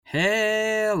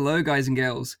Hello, guys and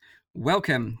girls.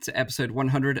 Welcome to episode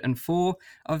 104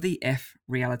 of the F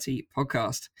Reality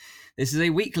Podcast. This is a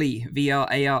weekly VR,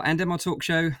 AR, and demo talk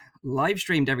show live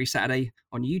streamed every Saturday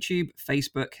on YouTube,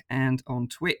 Facebook, and on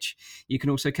Twitch. You can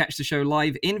also catch the show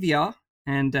live in VR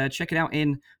and check it out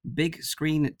in big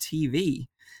screen TV.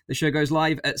 The show goes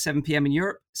live at 7 p.m. in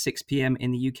Europe, 6 p.m.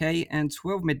 in the UK, and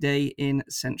 12 midday in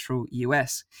central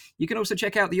US. You can also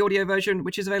check out the audio version,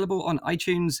 which is available on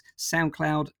iTunes,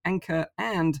 SoundCloud, Anchor,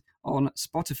 and on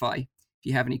Spotify. If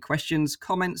you have any questions,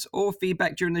 comments, or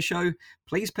feedback during the show,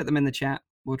 please put them in the chat.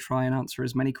 We'll try and answer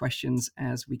as many questions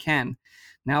as we can.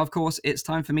 Now, of course, it's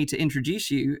time for me to introduce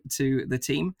you to the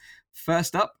team.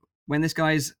 First up, when this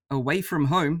guy's away from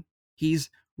home, he's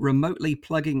remotely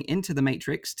plugging into the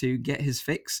Matrix to get his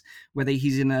fix, whether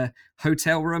he's in a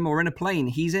hotel room or in a plane.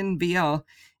 He's in VR.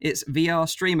 It's VR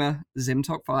streamer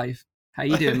ZimTalk5. How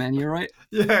you doing, man? You all right?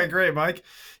 Yeah, great, Mike.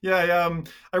 Yeah,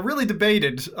 I really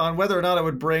debated on whether or not I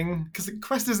would bring, because the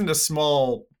Quest isn't a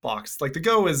small box. Like the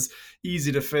Go is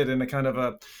easy to fit in a kind of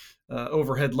a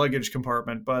overhead luggage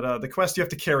compartment, but the Quest you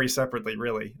have to carry separately,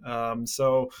 really.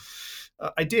 So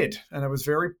I did, and I was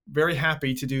very, very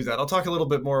happy to do that. I'll talk a little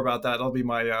bit more about that. That'll be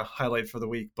my highlight for the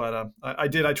week. But I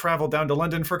did. I traveled down to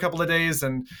London for a couple of days,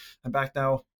 and I'm back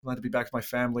now. Glad to be back with my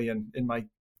family and in my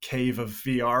cave of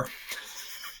VR.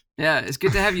 Yeah, it's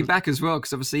good to have you back as well,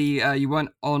 because obviously you weren't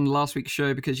on last week's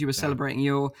show because you were celebrating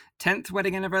your 10th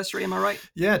wedding anniversary, am I right?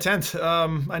 Yeah, 10th.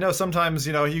 I know sometimes,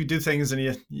 you do things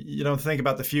and you don't think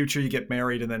about the future. You get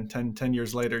married and then 10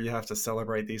 years later you have to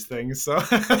celebrate these things. So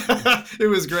it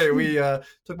was great. We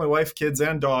took my wife, kids,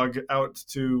 and dog out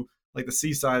to like the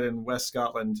seaside in West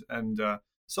Scotland and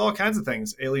saw all kinds of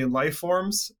things. Alien life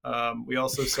forms. We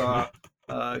also saw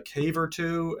a cave or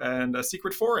two and a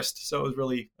secret forest. So it was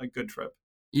really a good trip.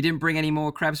 You didn't bring any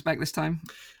more crabs back this time?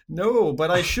 No,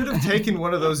 but I should have taken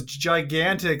one of those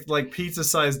gigantic, like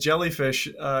pizza-sized jellyfish,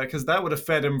 because that would have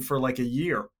fed him for like a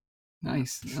year.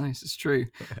 Nice. It's true.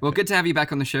 Well, good to have you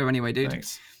back on the show anyway, dude.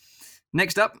 Thanks.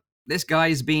 Next up, this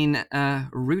guy's been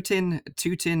rootin',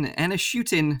 tootin', and a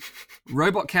shootin'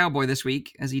 robot cowboy this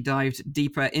week as he dived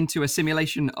deeper into a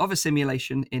simulation of a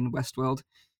simulation in Westworld.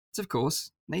 It's, of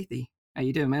course, Nathy. How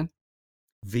you doing, man?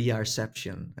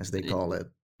 VRception, as they call it.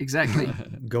 Exactly.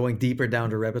 Going deeper down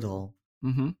the rabbit hole.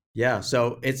 Mm-hmm. Yeah,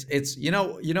 so it's you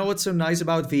know what's so nice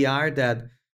about VR, that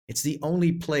it's the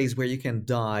only place where you can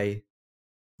die,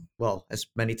 well, as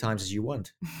many times as you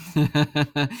want,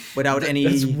 without any.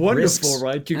 It's wonderful, risks.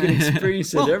 right? You can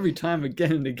experience it every time,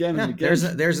 again and again and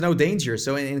again. There's no danger.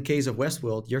 So in case of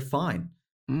Westworld, you're fine.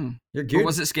 You're good. But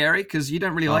was it scary? Because you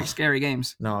don't really like scary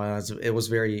games. No, it was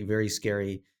very, very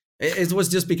scary. It was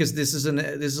just because this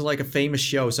is like a famous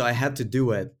show, so I had to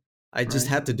do it. I just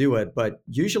had to do it. But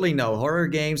usually, no, horror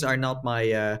games are not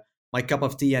my my cup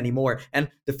of tea anymore. And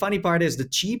the funny part is, the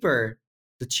cheaper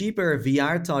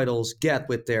VR titles get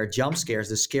with their jump scares,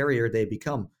 the scarier they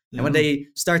become. Yeah. And when they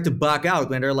start to bug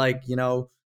out, when they're like,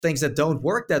 things that don't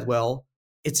work that well,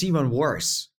 it's even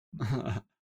worse.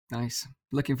 Nice.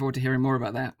 Looking forward to hearing more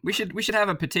about that. We should have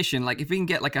a petition. Like, if we can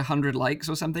get like 100 likes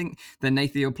or something, then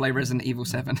Nathan will play Resident Evil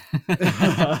 7.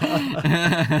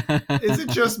 Is it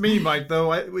just me, Mike, though?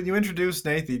 When you introduced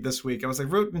Nathan this week, I was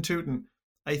like, rootin' tootin'.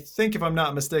 I think, if I'm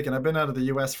not mistaken, I've been out of the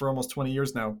US for almost 20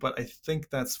 years now, but I think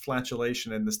that's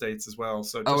flatulation in the States as well.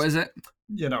 So is it?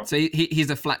 So he's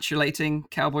a flatulating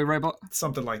cowboy robot?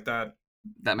 Something like that.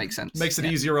 That makes sense. Makes it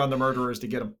easier on the murderers to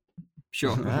get him.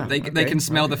 Sure. They can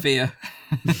smell the fear.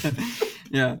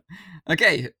 Yeah.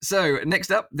 Okay, so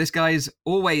next up, this guy's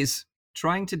always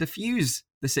trying to defuse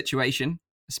the situation,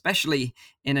 especially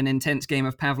in an intense game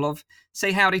of Pavlov.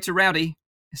 Say howdy to Rowdy.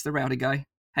 It's the Rowdy guy.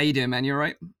 How you doing, man? You all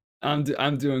right? I'm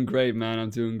doing great, man.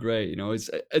 I'm doing great.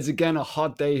 It's again a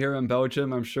hot day here in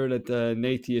Belgium. I'm sure that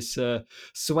Nathy is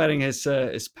sweating his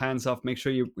pants off. Make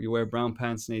sure you wear brown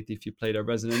pants, Nathy, if you play the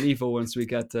Resident Evil once we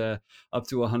get up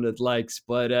to 100 likes.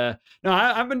 But no,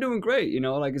 I've been doing great.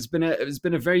 It's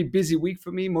been a very busy week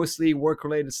for me, mostly work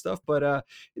related stuff. But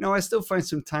I still find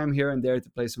some time here and there to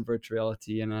play some virtual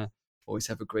reality, and always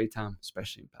have a great time,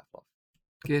 especially in Pavlov.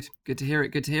 Good to hear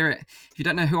it. If you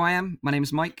don't know who I am, my name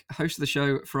is Mike, host of the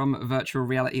show from Virtual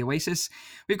Reality Oasis.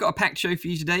 We've got a packed show for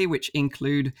you today, which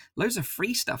include loads of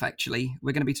free stuff, actually.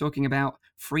 We're going to be talking about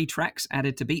free tracks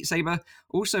added to Beat Saber,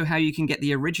 also how you can get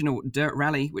the original Dirt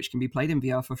Rally, which can be played in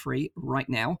VR for free right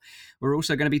now. We're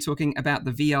also going to be talking about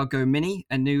the VR Go Mini,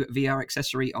 a new VR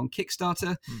accessory on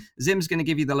Kickstarter. Zim's going to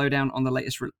give you the lowdown on the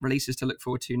latest releases to look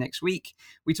forward to next week.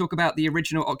 We talk about the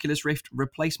original Oculus Rift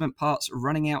replacement parts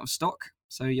running out of stock.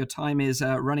 So your time is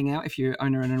running out if you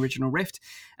own an original Rift.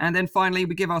 And then finally,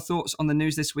 we give our thoughts on the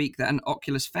news this week that an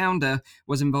Oculus founder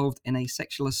was involved in a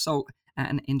sexual assault at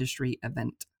an industry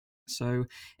event. So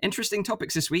interesting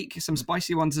topics this week, some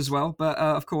spicy ones as well. But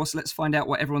of course, let's find out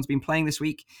what everyone's been playing this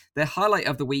week. Their highlight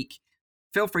of the week.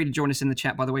 Feel free to join us in the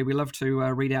chat, by the way. We love to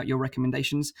read out your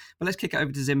recommendations. But let's kick it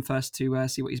over to Zim first to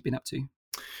see what he's been up to.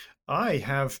 I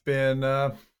have been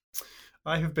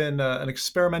an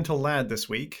experimental lad this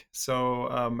week.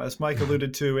 So as Mike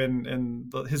alluded to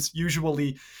in his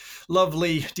usually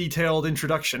lovely detailed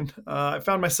introduction, I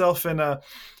found myself in a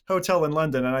hotel in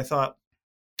London, and I thought,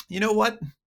 you know what?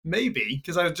 Maybe,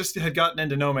 because I just had gotten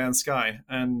into No Man's Sky,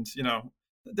 and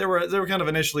there were kind of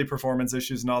initially performance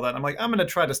issues and all that. I'm like, I'm going to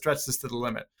try to stretch this to the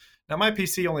limit. Now my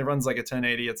PC only runs like a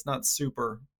 1080. It's not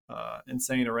super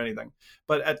insane or anything,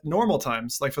 but at normal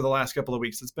times, like for the last couple of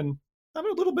weeks, it's been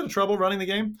having a little bit of trouble running the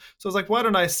game. So I was like, why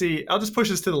don't I'll just push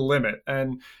this to the limit.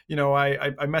 And,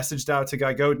 I messaged out to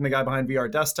Guy Godin, the guy behind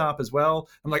VR Desktop as well.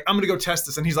 I'm like, I'm going to go test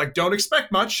this. And he's like, don't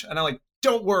expect much. And I'm like,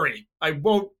 don't worry, I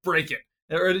won't break it.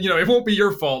 Or, it won't be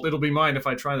your fault. It'll be mine if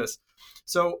I try this.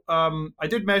 So I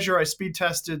did measure, I speed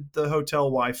tested the hotel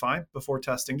Wi-Fi before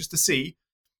testing just to see.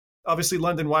 Obviously,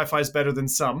 London Wi-Fi is better than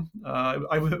some. I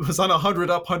was on 100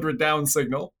 up, 100 down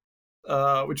signal,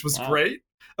 which was great.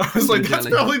 I was like, that's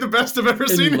probably the best I've ever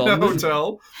seen in a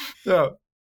hotel. Yeah.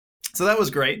 So that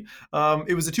was great.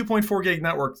 It was a 2.4 gig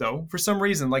network, though. For some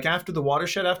reason, like after the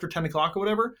watershed, after 10 o'clock or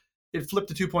whatever, it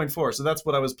flipped to 2.4. So that's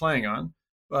what I was playing on,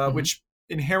 which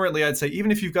inherently, I'd say,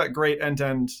 even if you've got great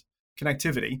end-to-end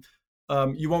connectivity,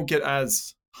 you won't get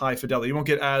as high fidelity. You won't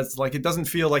get as, it doesn't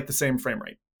feel like the same frame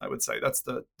rate, I would say. That's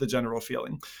the general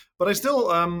feeling. But I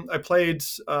still, I played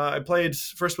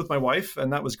first with my wife,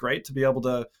 and that was great to be able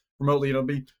to remotely,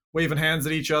 be waving hands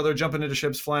at each other, jumping into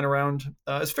ships, flying around.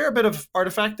 It's a fair bit of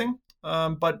artifacting,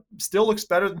 but still looks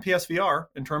better than PSVR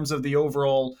in terms of the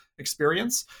overall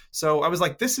experience. So I was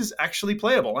like, this is actually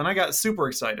playable, and I got super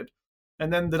excited.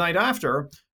 And then the night after,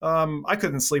 I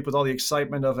couldn't sleep with all the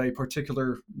excitement of a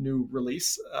particular new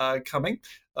release coming.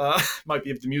 Might be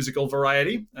of the musical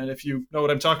variety. And if you know what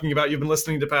I'm talking about, you've been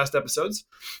listening to past episodes.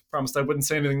 Promised I wouldn't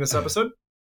say anything this episode.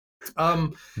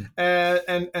 And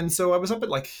so I was up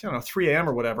at 3 a.m.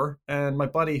 or whatever. And my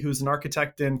buddy, who's an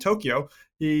architect in Tokyo,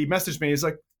 he messaged me. He's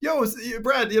like, yo,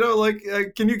 Brad,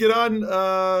 can you get on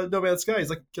No Man's Sky?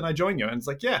 He's like, can I join you? And it's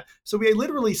like, yeah. So we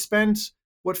literally spent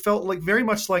what felt like very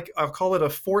much like, I'll call it a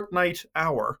Fortnite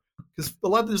hour, because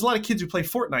there's a lot of kids who play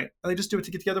Fortnite and they just do it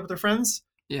to get together with their friends.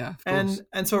 Yeah, of course.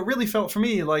 And so it really felt for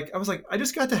me like I was like, I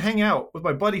just got to hang out with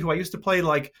my buddy who I used to play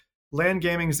LAN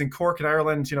gamings in Cork and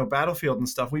Ireland, Battlefield and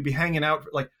stuff. We'd be hanging out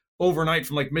overnight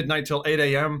from midnight till 8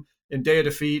 a.m. in Day of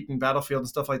Defeat and Battlefield and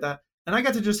stuff like that. And I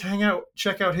got to just hang out,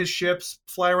 check out his ships,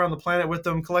 fly around the planet with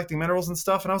them, collecting minerals and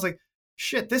stuff. And I was like,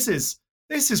 shit, this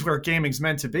is where gaming's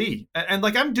meant to be. And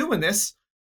I'm doing this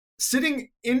sitting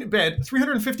in bed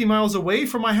 350 miles away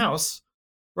from my house,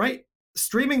 right?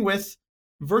 Streaming with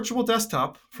virtual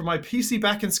desktop from my PC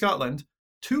back in Scotland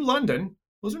to London.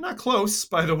 Those are not close,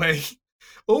 by the way.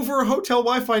 Over a hotel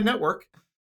Wi-Fi network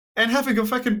and having a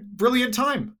fucking brilliant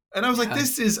time. And I was like,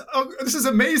 this is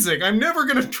amazing. I'm never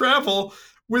going to travel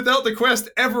without the Quest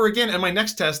ever again. And my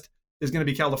next test is going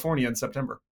to be California in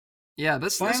September. Yeah,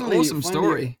 that's an awesome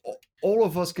story. All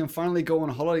of us can finally go on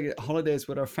holidays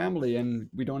with our family, and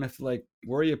we don't have to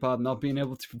worry about not being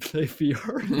able to play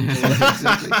VR.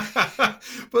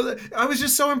 But I was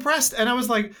just so impressed. And I was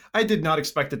like, I did not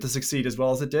expect it to succeed as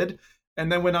well as it did.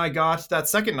 And then when I got that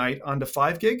second night onto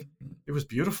 5 gig, it was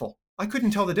beautiful. I couldn't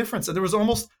tell the difference. There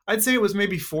was I'd say it was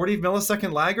maybe 40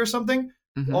 millisecond lag or something.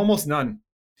 Mm-hmm. Almost none.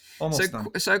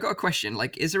 So I've got a question.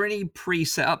 Is there any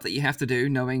pre-setup that you have to do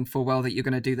knowing full well that you're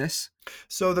going to do this?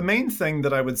 So the main thing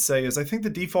that I would say is I think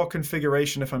the default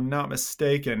configuration, if I'm not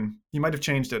mistaken, you might have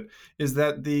changed it, is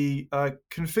that the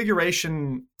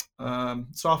configuration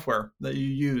software that you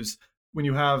use when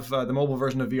you have the mobile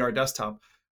version of VR Desktop,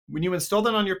 when you install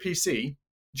that on your PC,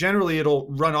 generally it'll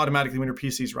run automatically when your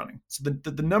PC is running. So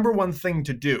the number one thing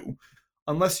to do,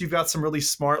 unless you've got some really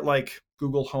smart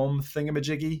Google Home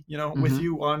thingamajiggy, mm-hmm. with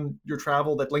you on your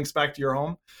travel that links back to your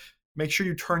home, make sure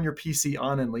you turn your PC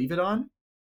on and leave it on.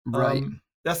 Right.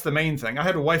 That's the main thing. I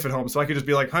had a wife at home, so I could just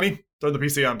be like, honey, turn the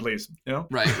PC on, please.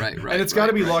 Right. And it's got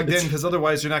to be logged in, because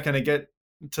otherwise you're not going to get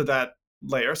to that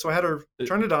layer. So I had her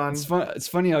turn it on. It's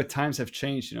funny how times have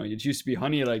changed. It used to be,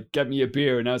 honey, get me a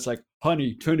beer. And now it's like,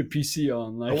 honey, turn the PC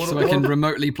on. So I can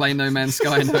remotely play No Man's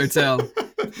Sky in a hotel.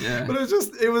 Yeah. But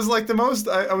it was the most,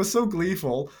 I was so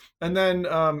gleeful. And then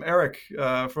Eric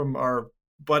from our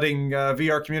budding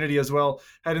VR community as well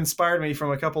had inspired me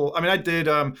from a couple. I mean, I did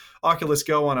Oculus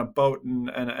Go on a boat and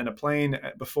a plane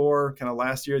before, kind of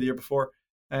last year, the year before,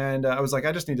 and I was like,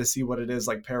 I just need to see what it is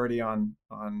like parody on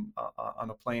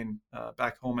a plane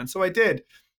back home, and so I did. It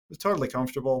was totally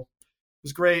comfortable. It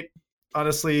was great.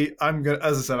 Honestly,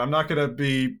 as I said, I'm not gonna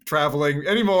be traveling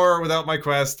anymore without my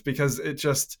Quest because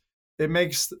it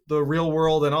makes the real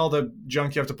world and all the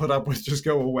junk you have to put up with just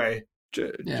go away.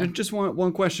 Just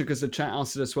one question, because the chat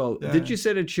asked it as well. Yeah. Did you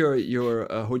say that your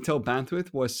hotel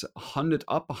bandwidth was 100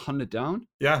 up, 100 down?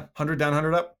 Yeah, 100 down,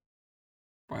 100 up.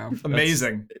 Wow,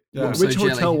 Amazing. Yeah. Which so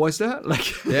hotel jelly. was that? Like,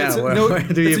 where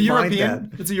do you find that?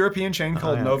 It's a European chain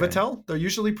called yeah, Novotel. okay. They're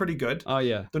usually pretty good. oh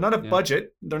yeah, They're not a Yeah.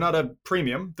 budget. They're not a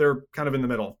premium. They're kind of in the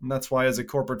middle. And that's why as a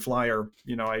corporate flyer,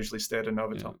 I usually stay at a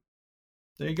Novotel. Yeah.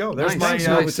 There you go. There's Nice.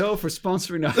 my... Thanks Novotel for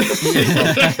sponsoring us.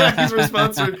 Thanks for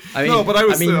sponsoring. I mean- No, but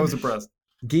I I mean- was impressed.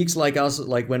 Geeks like us,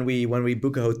 like when we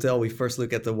book a hotel, we first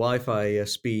look at the Wi-Fi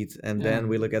speed, and Yeah. then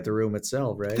we look at the room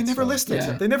itself, right? They never So list it.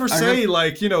 Yeah. They never I say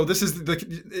this is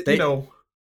the, They-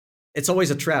 It's always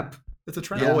a trap. it's a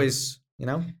trap. You always, But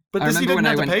I this you remember didn't when I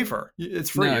have to went- pay for. It's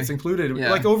free. No. It's included.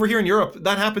 Yeah. Like over here in Europe,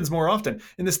 that happens more often.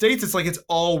 In the States, it's like it's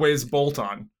always bolt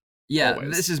on. Yeah,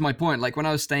 Always. this is my point. Like when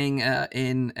I was staying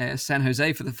in San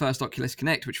Jose for the first Oculus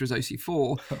Connect, which was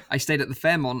OC4, I stayed at the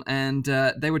Fairmont, and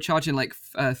they were charging like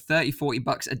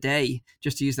 $30-$40 a day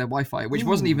just to use their Wi-Fi, which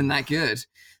wasn't Ooh. even that good.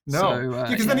 No, So,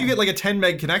 because then you get like a 10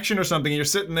 meg connection or something, and you're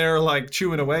sitting there like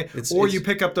chewing away. Or you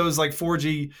pick up those like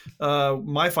 4G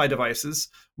MiFi devices,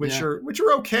 which Yeah.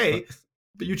 are okay,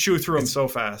 but you chew through them so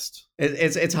fast.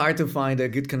 it's hard to find a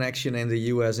good connection in the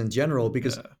US in general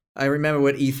because Yeah. I remember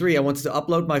with E3, I wanted to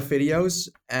upload my videos,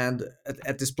 and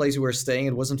at this place we were staying,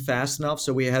 it wasn't fast enough,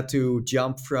 so we had to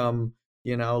jump from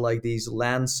like these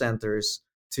LAN centers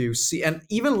to see, and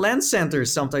even LAN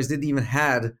centers sometimes didn't even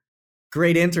had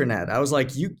great internet. I was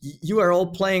like, you are all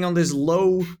playing on this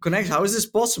low connection. How is this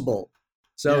possible?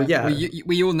 So yeah, Well,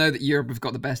 we all know that Europe have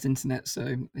got the best internet,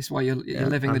 so it's why you're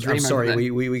living the dream. I'm sorry, over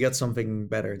there. we got something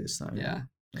better this time. Yeah.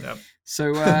 Yep.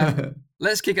 So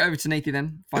let's kick it over to Nathy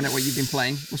then. Find out what you've been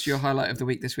playing. What's your highlight of the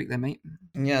week this week, then, mate?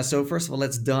 Yeah, so first of all,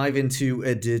 let's dive into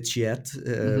the chat.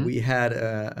 We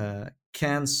had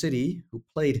Can City, who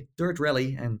played Dirt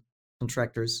Rally and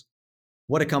Contractors.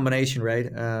 What a combination, right?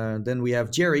 Then we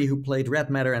have Jerry, who played Red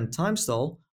Matter and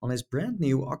Timestall on his brand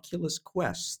new Oculus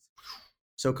Quest.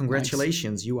 So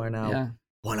congratulations, you are now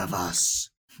one of us.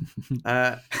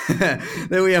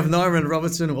 Then we have Norman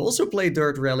Robertson, who also played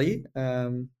Dirt Rally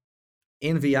in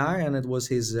VR, and it was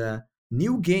his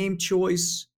new game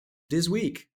choice this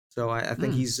week. So I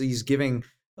think he's giving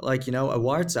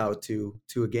awards out to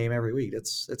a game every week.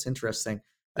 That's interesting.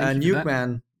 Thank you for that.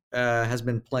 Nukeman has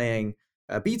been playing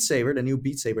Beat Saber, the new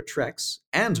Beat Saber tracks,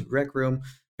 and Rec Room.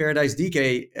 Paradise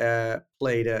DK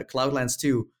played Cloudlands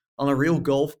 2 on a real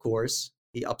golf course.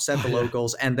 He upset the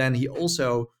locals, and then he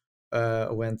also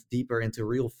went deeper into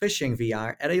real fishing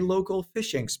VR at a local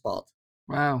fishing spot.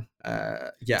 Wow.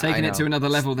 Yeah, Taking I it to know. another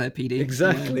level there, PD.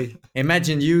 exactly.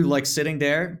 Imagine you like sitting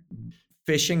there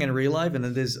fishing in real life, and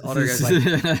then this other guy's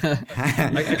like,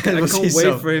 I can't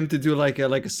wait for him to do like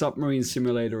a submarine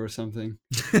simulator or something.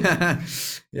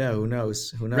 Yeah, who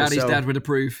knows? Rowdy's dad would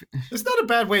approve. It's not a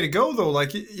bad way to go though.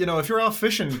 Like if you're out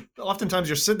fishing, oftentimes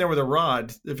you're sitting there with a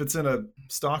rod, if it's in a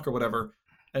stock or whatever,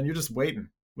 and you're just waiting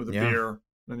with a beer,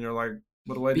 and you're like,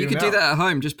 what do I But do you could now? do that at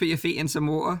home. Just put your feet in some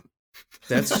water.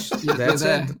 That's You're that's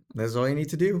there. it. That's all you need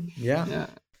to do. Yeah. Yeah.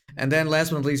 And then last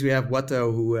but not least, we have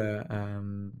Watto,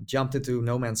 who jumped into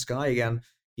No Man's Sky again.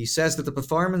 He says that the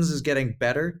performance is getting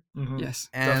better, Mhm. Yes.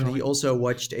 and Definitely. he also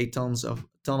watched a ton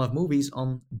of movies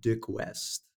on The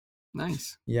Quest.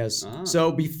 Nice. Yes. Ah.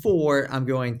 So before I'm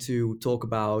going to talk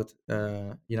about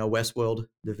Westworld,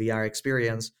 the VR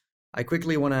experience, I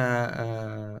quickly want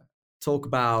to talk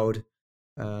about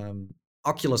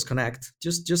Oculus Connect,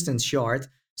 just in short.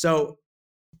 So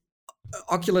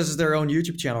Oculus is their own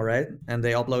YouTube channel, right? And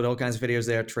they upload all kinds of videos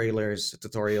there, trailers,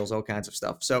 tutorials, all kinds of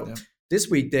stuff. So this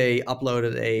week they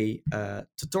uploaded a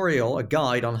tutorial, a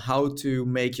guide on how to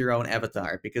make your own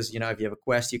avatar. Because, if you have a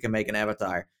Quest, you can make an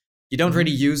avatar. You don't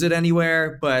really use it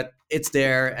anywhere, but it's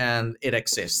there and it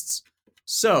exists.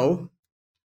 So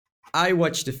I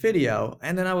watched the video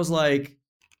and then I was like,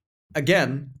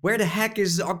 again, where the heck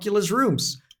is Oculus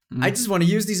Rooms? I just want to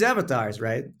use these avatars,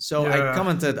 right? So I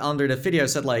commented under the video,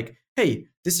 said like, hey,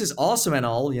 this is awesome and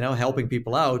all, helping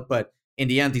people out, but in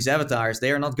the end, these avatars,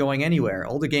 they are not going anywhere.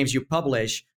 All the games you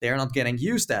publish, they are not getting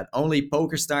used at. Only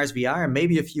PokerStars VR and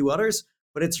maybe a few others,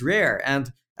 but it's rare.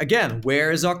 And again,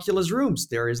 where is Oculus Rooms?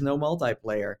 There is no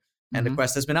multiplayer. And the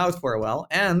Quest has been out for a while.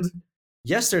 And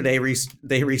yesterday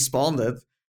they responded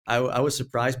I was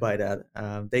surprised by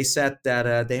that. They said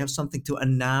that they have something to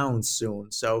announce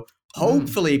soon. So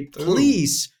hopefully,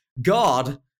 please,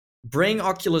 God, bring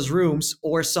Oculus Rooms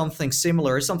or something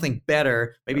similar, something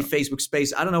better, maybe Facebook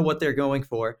Space. I don't know what they're going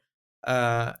for.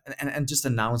 And just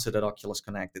announce it at Oculus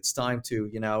Connect. It's time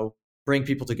to, bring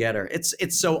people together.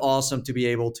 It's so awesome to be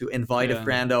able to invite a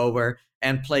friend over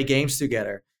and play games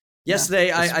together.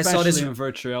 Yesterday, I saw this in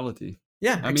virtual reality.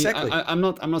 Yeah, I exactly. mean, I'm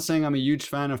not saying I'm a huge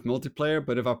fan of multiplayer,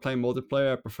 but if I play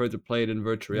multiplayer, I prefer to play it in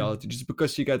virtual reality, just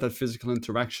because you get that physical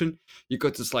interaction. You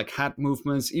got this like hand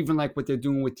movements, even like what they're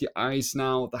doing with the eyes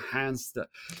now, the hands.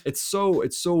 It's so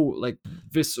like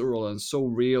visceral and so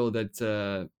real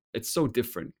that it's so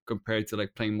different compared to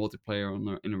like playing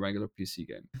multiplayer in a regular PC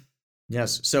game.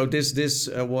 Yes. So this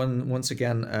one once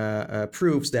again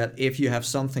proves that if you have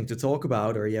something to talk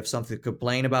about, or you have something to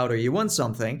complain about, or you want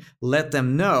something, let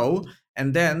them know.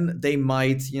 And then they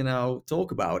might,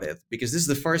 talk about it, because this is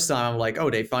the first time I'm like, oh,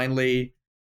 they finally.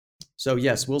 So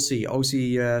yes, we'll see.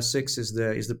 OC6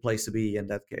 is the place to be in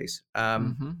that case.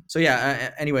 So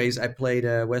yeah. Anyways, I played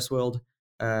Westworld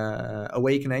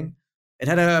Awakening. It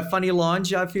had a funny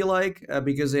launch, I feel like,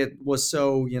 because it was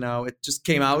so, it just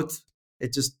came out.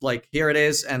 It just like, here it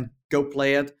is, and go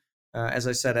play it. As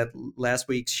I said at last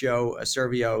week's show,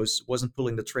 Survios wasn't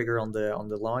pulling the trigger on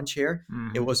the launch here.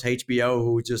 Mm-hmm. It was HBO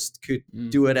who just could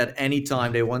do it at any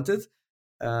time they wanted.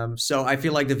 So I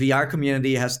feel like the VR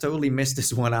community has totally missed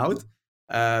this one out.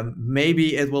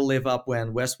 Maybe it will live up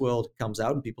when Westworld comes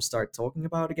out and people start talking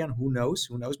about it again. Who knows?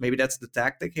 Maybe that's the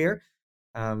tactic here.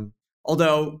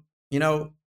 Although,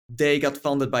 they got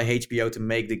funded by HBO to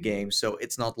make the game, so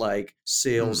it's not like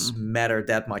sales matter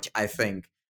that much, I think.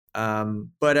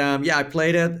 But I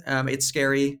played it. It's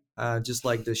scary, just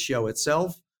like the show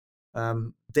itself.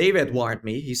 David warned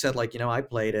me. He said, like, I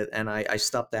played it, and I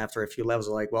stopped after a few levels.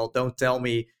 I'm like, well, don't tell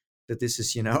me that this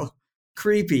is,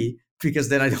 creepy, because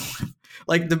then I don't...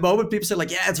 Like, the moment people say,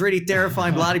 like, yeah, it's really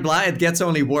terrifying, blah, blah, blah, it gets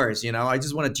only worse, I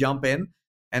just want to jump in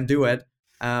and do it.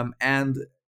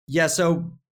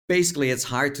 So... Basically, it's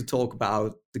hard to talk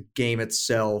about the game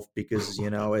itself because,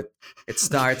 it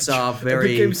starts off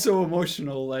very... It became so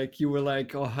emotional. Like, you were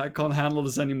like, oh, I can't handle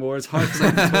this anymore. It's hard to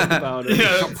talk about it.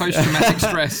 Yeah, post-traumatic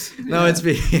stress. No, it's...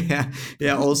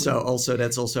 Yeah, also,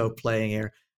 that's also playing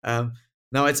here.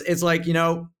 No, it's like,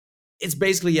 it's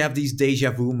basically you have these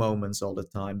deja vu moments all the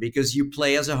time because you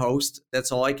play as a host. That's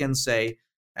all I can say.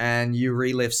 And you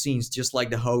relive scenes just like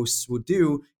the hosts would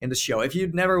do in the show. If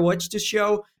you'd never watched the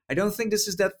show... I don't think this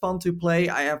is that fun to play.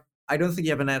 I don't think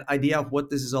you have an idea of what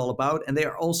this is all about. And they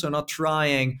are also not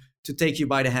trying to take you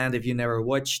by the hand if you never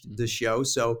watched the show.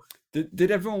 So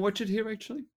did everyone watch it here,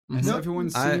 actually? Has everyone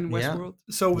seen Westworld?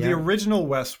 Yeah. So the original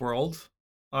Westworld,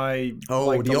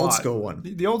 the old school one.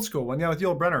 The old school one, with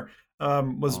Yul Brynner,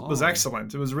 was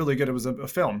excellent. It was really good. It was a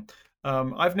film.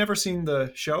 I've never seen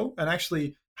the show. And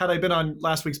actually, had I been on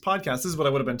last week's podcast, this is what I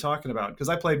would have been talking about. Because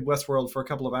I played Westworld for a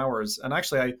couple of hours. And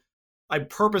actually, I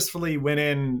purposefully went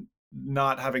in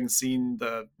not having seen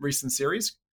the recent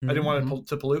series. I didn't want it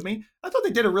to pollute me. I thought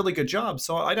they did a really good job.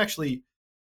 So I'd actually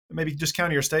maybe just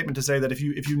counter your statement to say that if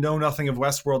you know nothing of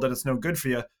Westworld, that it's no good for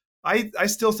you. I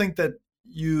still think that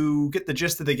you get the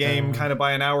gist of the game kind of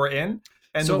by an hour in,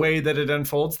 and the way that it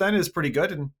unfolds then is pretty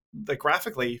good. And like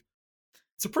graphically,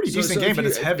 it's a pretty decent game, but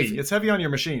it's heavy. It's heavy on your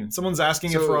machine. Someone's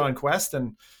asking if we're on Quest,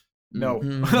 and no,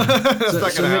 that's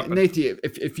not going to happen. Nate,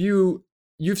 if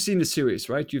you've seen the series,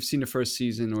 right? You've seen the first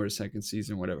season or the second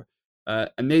season, whatever.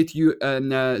 And Nate, you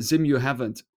and Zim, you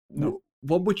haven't. No.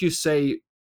 What would you say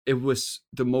it was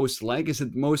the most like? Is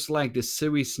it most like the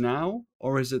series now,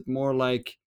 or is it more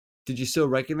like? Did you still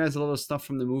recognize a lot of stuff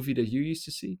from the movie that you used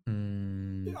to see?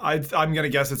 I'm gonna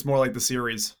guess it's more like the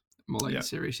series. More like the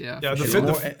series, yeah. Yeah,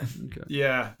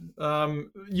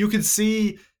 you could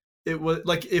see it was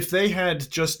like if they had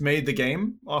just made the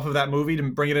game off of that movie to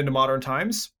bring it into modern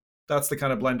times. That's the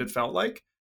kind of blend it felt like.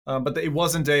 But it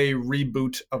wasn't a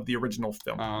reboot of the original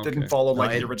film. It didn't follow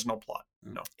the original plot.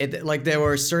 No. It like there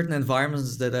were certain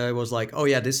environments that I was like, oh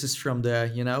yeah, this is from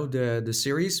the the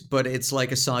series, but it's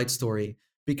like a side story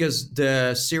because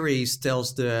the series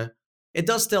does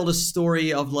tell the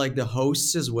story of like the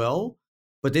hosts as well.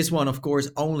 But this one, of course,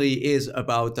 only is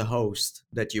about the host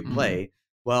that you play.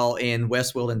 Well, in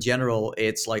Westworld in general,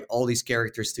 it's like all these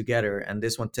characters together, and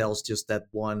this one tells just that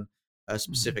one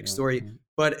specific story.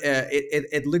 But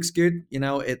it looks good.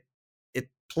 It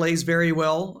plays very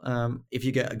well. If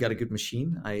you got a good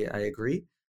machine, I agree.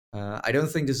 I don't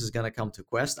think this is going to come to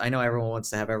Quest. I know everyone wants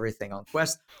to have everything on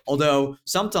Quest, although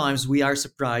sometimes we are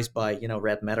surprised by,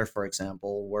 Red Matter, for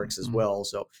example, works as well.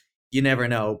 So you never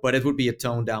know, but it would be a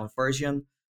toned down version.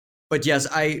 But yes,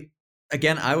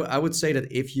 again, I would say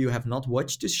that if you have not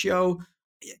watched the show,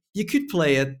 you could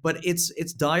play it, but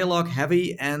it's dialogue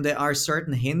heavy, and there are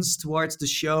certain hints towards the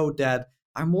show that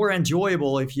are more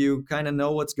enjoyable if you kind of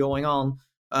know what's going on.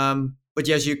 But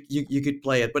yes, you could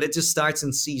play it, but it just starts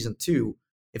in season 2.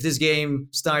 If this game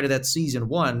started at season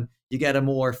 1, you get a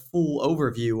more full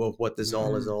overview of what this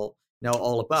all is all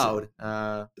about.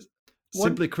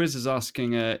 Simply, Chris is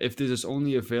asking if this is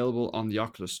only available on the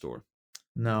Oculus Store.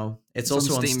 No, it's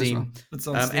also on Steam. Well. It's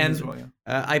on Steam as well,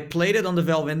 yeah. I played it on the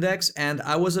Valve Index, and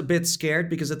I was a bit scared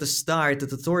because at the start, the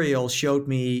tutorial showed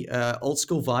me old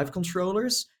school Vive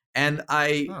controllers, and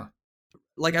I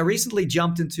recently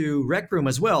jumped into Rec Room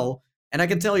as well, and I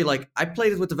can tell you, like, I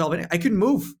played it with the Valve Index. I couldn't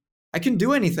move. I couldn't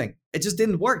do anything. It just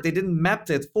didn't work. They didn't map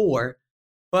it for.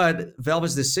 But Valve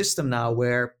has this system now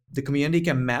where the community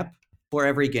can map for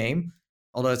every game.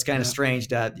 Although it's kind of strange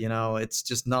that, it's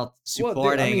just not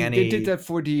supporting any. They did that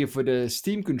for the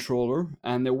Steam controller,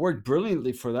 and it worked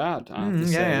brilliantly for that, I have to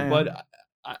say. Yeah. But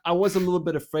I was a little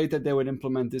bit afraid that they would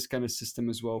implement this kind of system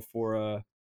as well for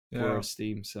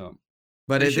Steam. So,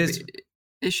 but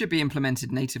it should be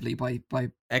implemented natively by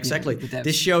exactly. The devs.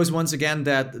 This shows once again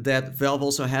that Valve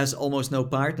also has almost no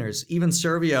partners. Even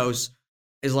Survios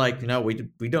is like,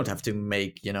 we don't have to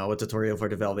make, a tutorial for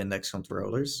the Valve Index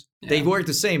controllers. Yeah. They work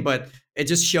the same, but it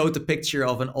just showed the picture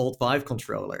of an old Vive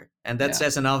controller. And that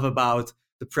says enough about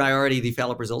the priority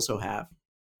developers also have.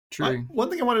 True. One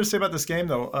thing I wanted to say about this game,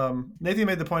 though, Nathan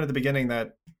made the point at the beginning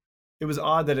that it was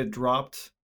odd that it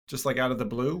dropped just like out of the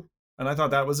blue. And I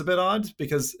thought that was a bit odd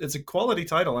because it's a quality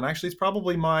title. And actually, it's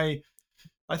probably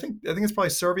I think it's probably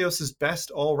Survios'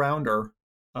 best all-rounder.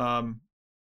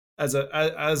 As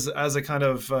a kind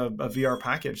of a VR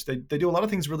package. They do a lot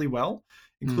of things really well,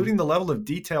 including the level of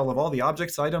detail of all the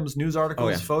objects, items, news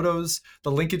articles, photos,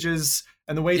 the linkages,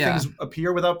 and the way things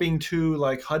appear without being too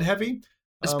like HUD heavy.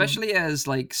 Especially as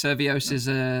like Survios is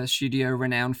a studio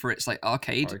renowned for its like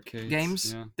arcades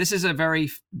games. Yeah. This is a very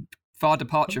far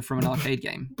departure from an arcade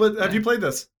game. But have you played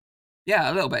this?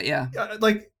 Yeah, a little bit, yeah.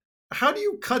 How do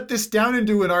you cut this down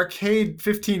into an arcade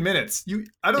 15 minutes?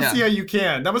 I don't see how you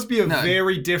can. That must be a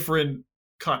very different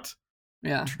cut.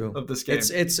 Yeah, true. Of this game.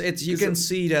 It's you can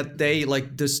see that they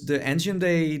like this the engine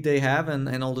they have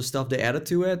and all the stuff they added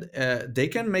to it. They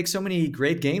can make so many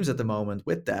great games at the moment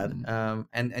with that.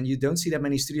 And you don't see that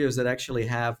many studios that actually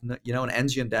have an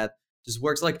engine that just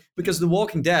works because The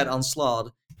Walking Dead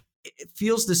Onslaught, it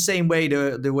feels the same way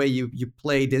the way you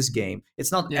play this game.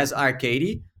 It's not as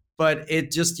arcadey. But it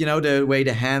just, the way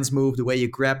the hands move, the way you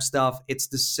grab stuff, it's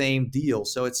the same deal.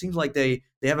 So it seems like they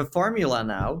have a formula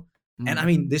now. And I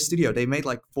mean, this studio, they made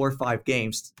like 4 or 5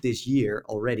 games this year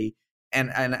already.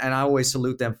 And I always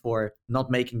salute them for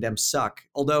not making them suck.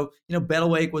 Although,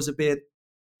 Battlewake was a bit,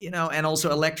 and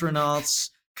also Electronauts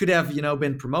could have,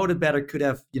 been promoted better, could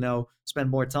have, spent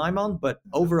more time on. But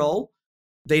overall,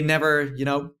 they never,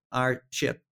 are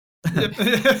shit. Fair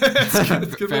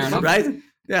enough. Right?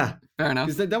 Yeah. Fair enough.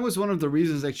 Because that was one of the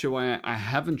reasons actually why I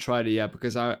haven't tried it yet,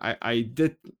 because I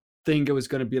did think it was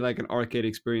going to be like an arcade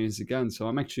experience again. So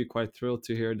I'm actually quite thrilled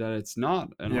to hear that it's not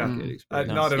an arcade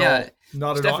experience. Not at all.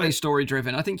 Not it's at definitely all. story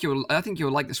driven. I think you'll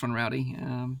like this one, Rowdy.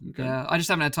 Yeah, I just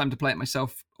haven't had time to play it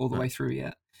myself all the way through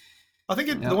yet. I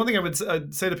think the one thing I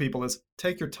would say to people is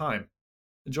take your time,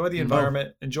 enjoy the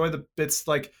environment, enjoy the bits.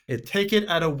 Take it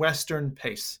at a Western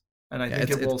pace, and I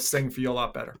think it will sing for you a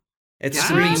lot better. It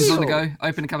screams on the go.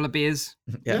 Open a couple of beers.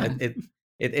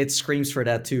 It screams for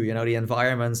that too. The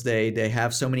environments they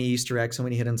have so many Easter eggs, so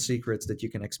many hidden secrets that you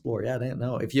can explore. Yeah, I don't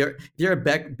know. If you're a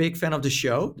big fan of the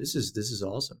show, this is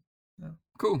awesome. Yeah.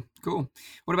 Cool.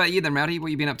 What about you then, Rowdy? What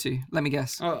have you been up to? Let me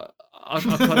guess. I'll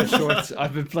cut it short.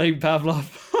 I've been playing Pavlov.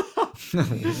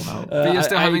 Wow. But you're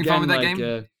still having fun with that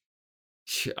game?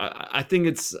 I think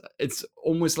it's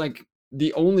almost like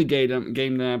the only game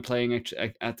that I'm playing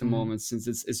at the moment, since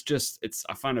it's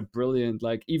I find it brilliant.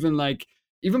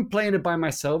 Even playing it by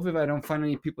myself, if I don't find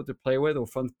any people to play with or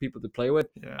fun people to play with,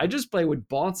 I just play with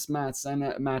bots and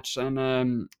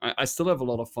I still have a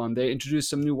lot of fun. They introduced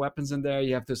some new weapons in there.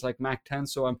 You have this like MAC-10,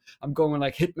 so I'm going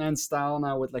like Hitman style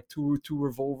now with like two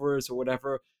revolvers or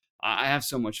whatever. I have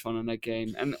so much fun in that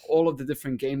game, and all of the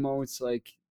different game modes.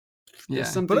 There's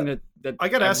something that I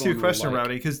got to ask you a question,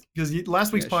 Rowdy, because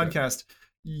last week's podcast,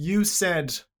 you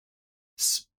said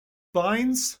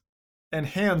spines and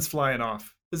hands flying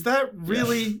off. Is that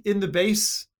really in the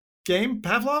base game,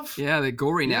 Pavlov? Yeah, they're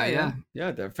gory now.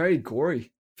 Yeah, they're very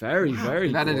gory. Very, very.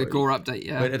 They've added a gore update.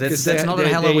 Yeah, but that's not a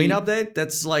Halloween update.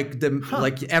 That's like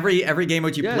like every game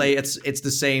that you play, it's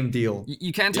the same deal.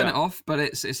 You can turn it off, but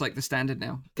it's like the standard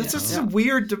now. That's just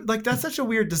weird. That's such a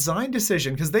weird design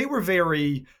decision, because they were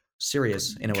very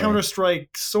serious in a way.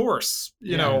 Counter-Strike source,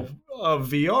 you know, of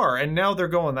VR, and now they're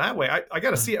going that way. I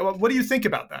got to see it. What do you think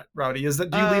about that, Rowdy? Do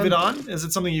you leave it on? Is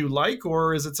it something you like,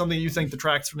 or is it something you think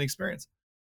detracts from the experience?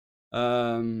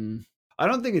 I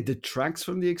don't think it detracts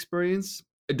from the experience.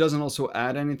 It doesn't also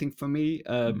add anything for me.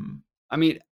 I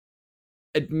mean,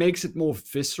 it makes it more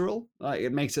visceral.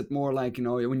 It makes it more like, you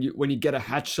know, when you get a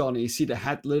headshot and you see the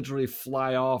head literally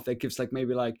fly off, that gives like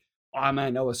maybe like, oh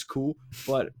man, that was cool.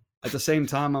 But at the same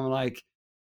time, I'm like,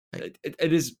 it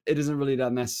isn't really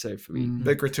that necessary for me.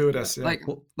 Bit gratuitous. Yeah.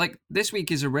 Like this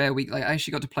week is a rare week. Like I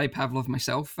actually got to play Pavlov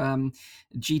myself.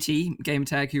 GT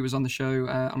Gamertag, who was on the show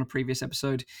on a previous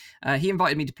episode, he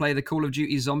invited me to play the Call of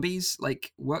Duty Zombies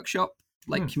like workshop,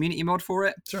 like community mod for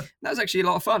it. Sure. That was actually a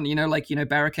lot of fun. You know, like, you know,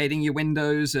 barricading your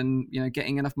windows and, you know,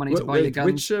 getting enough money to buy your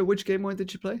guns. Which game mode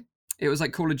did you play? It was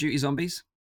like Call of Duty Zombies.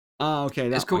 Oh, okay.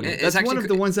 That's cool. That's one of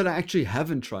the ones that I actually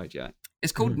haven't tried yet.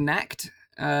 It's called Knacked,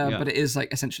 but it is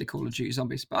like essentially Call of Duty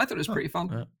Zombies. But I thought it was pretty fun.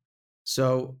 Yeah.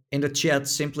 So in the chat,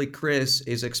 Simply Chris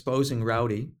is exposing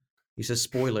Rowdy. He says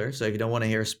spoiler. So if you don't want to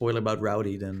hear a spoiler about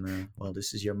Rowdy, then well,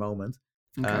 this is your moment.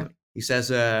 Okay. He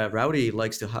says Rowdy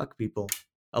likes to hug people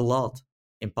a lot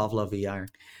in Pavlov VR.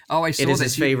 Oh, I saw it is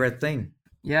this. his favorite thing.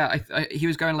 Yeah, he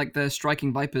was going like the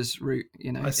Striking Vipers route,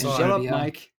 you know. Shut up,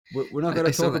 Mike. We're not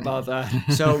going to talk about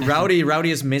that. So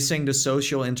Rowdy is missing the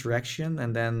social interaction,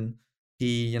 and then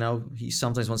he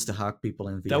sometimes wants to hug people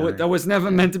in VR. That was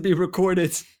never meant to be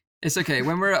recorded. It's okay.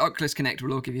 When we're at Oculus Connect,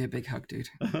 we'll all give you a big hug, dude.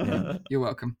 Yeah. You're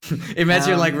welcome.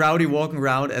 Imagine like Rowdy walking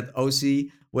around at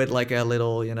OC with like a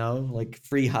little, you know, like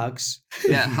free hugs.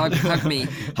 Yeah, hug me.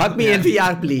 Hug me in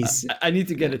VR, please. I need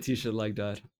to get a t-shirt like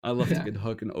that. I love to get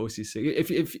hugged in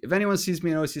OC6. If anyone sees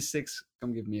me in OC6,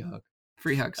 come give me a hug.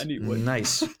 Free hugs. I need one.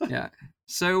 Nice. Yeah.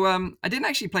 So I didn't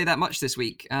actually play that much this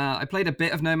week. I played a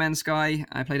bit of No Man's Sky.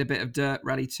 I played a bit of Dirt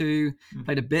Rally 2.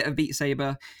 Played a bit of Beat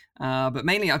Saber. But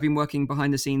mainly I've been working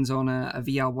behind the scenes on a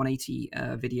VR 180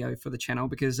 video for the channel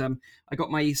because I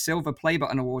got my Silver Play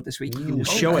Button Award this week. Ooh,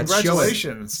 show it.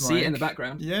 Congratulations. See it in the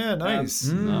background. Yeah, nice.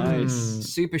 Nice.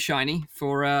 Super shiny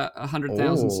for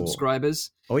 100,000 subscribers.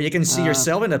 Oh, you can see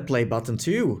yourself in that play button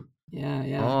too.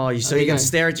 Yeah. Oh, so you can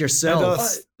stare at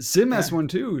yourself. Sim has one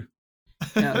too.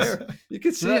 Yeah, you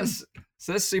can see it.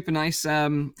 So that's super nice.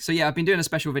 So yeah, I've been doing a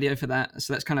special video for that.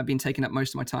 So that's kind of been taking up most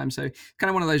of my time. So kind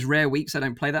of one of those rare weeks I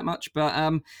don't play that much. But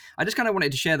I just kind of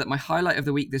wanted to share that my highlight of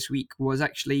the week this week was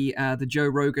actually the Joe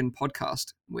Rogan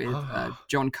podcast with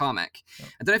John Carmack.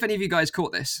 I don't know if any of you guys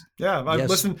caught this. Yeah, I've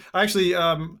listened. Actually,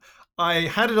 I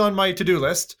had it on my to-do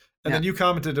list. And then you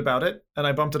commented about it, and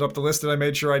I bumped it up the list, and I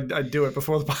made sure I'd do it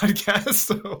before the podcast.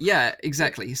 So. Yeah,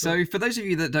 exactly. So for those of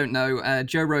you that don't know,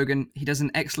 Joe Rogan, he does an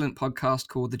excellent podcast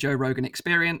called The Joe Rogan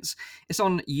Experience. It's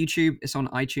on YouTube. It's on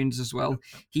iTunes as well.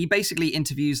 He basically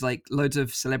interviews like loads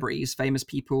of celebrities, famous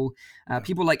people,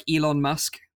 people like Elon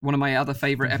Musk, one of my other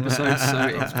favorite episodes. So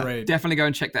That's great. Definitely go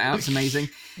and check that out. It's amazing.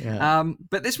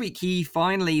 But this week, he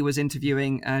finally was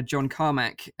interviewing John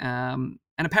Carmack.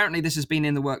 And apparently this has been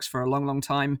in the works for a long, long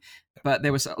time, but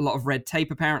there was a lot of red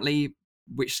tape apparently,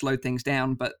 which slowed things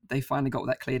down, but they finally got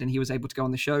that cleared and he was able to go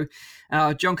on the show.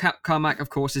 John Carmack,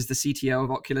 of course, is the CTO of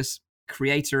Oculus,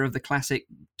 creator of the classic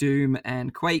Doom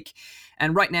and Quake.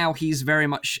 And right now he's very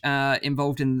much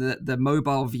involved in the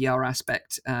mobile VR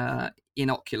aspect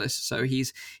in Oculus. So he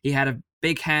had a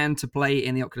big hand to play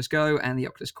in the Oculus Go and the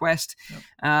Oculus Quest.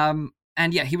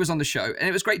 And yeah, he was on the show, and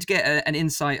it was great to get an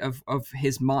insight of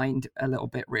his mind a little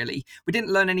bit, really. We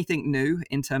didn't learn anything new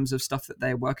in terms of stuff that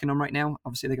they're working on right now.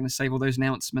 Obviously, they're going to save all those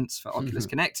announcements for Oculus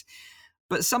Connect.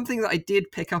 But something that I did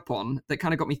pick up on that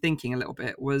kind of got me thinking a little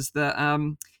bit was that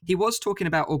he was talking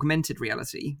about augmented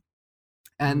reality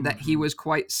and that he was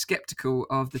quite skeptical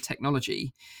of the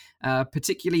technology.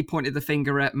 Particularly pointed the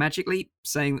finger at Magic Leap,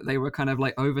 saying that they were kind of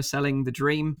like overselling the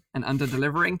dream and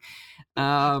under-delivering.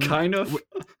 Kind of.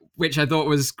 Which I thought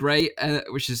was great,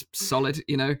 which is solid,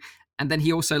 you know. And then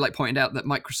he also like pointed out that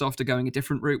Microsoft are going a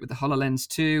different route with the HoloLens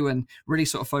 2 and really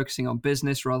sort of focusing on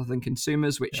business rather than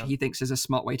consumers, which he thinks is a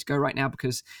smart way to go right now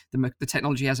because the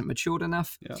technology hasn't matured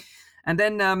enough. Yeah. And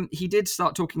then he did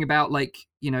start talking about like,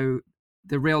 you know,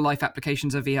 the real life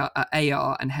applications of VR,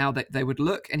 AR and how they would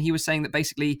look. And he was saying that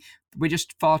basically we're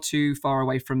just far too far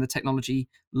away from the technology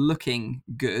looking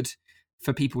good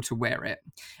for people to wear it.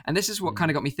 And this is what kind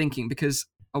of got me thinking, because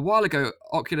a while ago,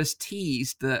 Oculus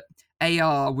teased that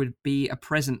AR would be a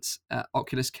presence at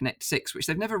Oculus Connect 6, which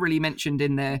they've never really mentioned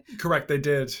in their... Correct, they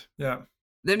did, yeah.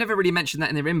 They've never really mentioned that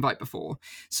in their invite before.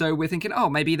 So we're thinking, oh,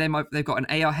 maybe they've got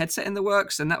an AR headset in the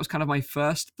works, and that was kind of my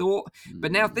first thought.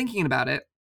 But now thinking about it,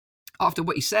 after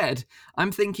what he said,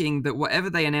 I'm thinking that whatever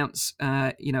they announce,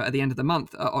 at the end of the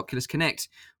month at Oculus Connect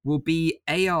will be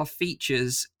AR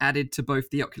features added to both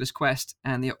the Oculus Quest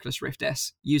and the Oculus Rift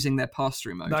S using their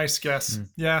pass-through mode. Nice guess.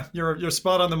 Yeah, you're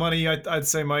spot on the money. I'd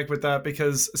say, Mike, with that,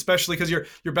 especially because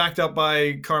you're backed up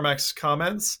by Carmack's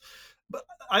comments. But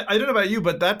I don't know about you,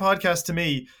 but that podcast to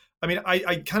me, I mean,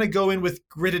 I kind of go in with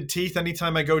gritted teeth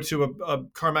anytime I go to a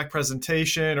Carmack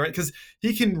presentation, or because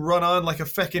he can run on like a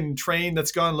feckin' train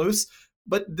that's gone loose.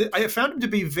 But I found him to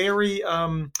be very,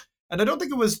 and I don't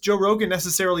think it was Joe Rogan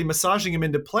necessarily massaging him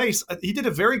into place. He did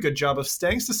a very good job of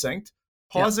staying succinct,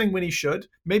 pausing when he should.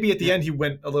 Maybe at the end he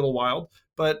went a little wild,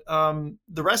 but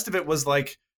the rest of it was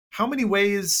like, how many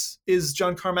ways is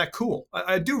John Carmack cool?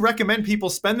 I do recommend people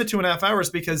spend the 2.5 hours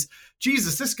because,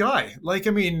 Jesus, this guy, like,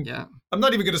 I mean, I'm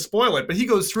not even going to spoil it, but he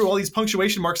goes through all these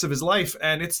punctuation marks of his life,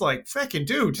 and it's like, feckin'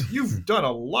 dude, you've done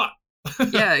a lot.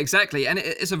 Yeah, exactly. And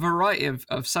it's a variety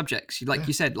of subjects. Like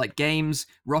you said, like games,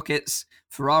 rockets,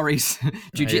 Ferraris,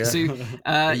 jiu-jitsu.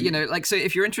 So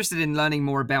if you're interested in learning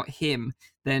more about him,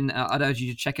 then I'd urge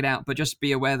you to check it out. But just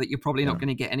be aware that you're probably not going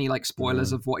to get any like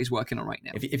spoilers of what he's working on right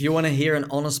now. If you want to hear an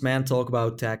honest man talk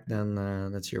about tech, then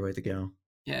that's your way to go.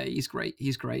 Yeah, he's great.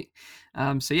 He's great.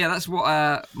 That's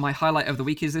what my highlight of the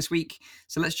week is this week.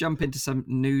 So let's jump into some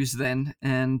news then.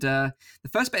 And the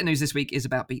first bit of news this week is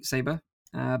about Beat Saber.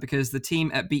 Because the team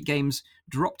at Beat Games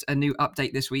dropped a new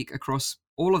update this week across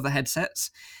all of the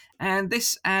headsets. And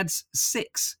this adds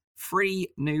 6 free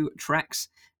new tracks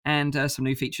and some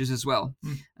new features as well.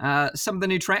 Some of the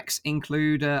new tracks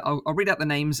include, I'll read out the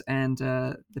names and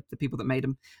the people that made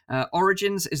them.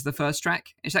 Origins is the first track.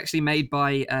 It's actually made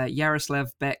by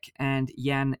Yaroslav Beck and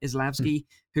Jan Islavsky,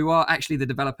 who are actually the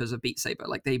developers of Beat Saber.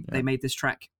 Like they made this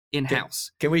track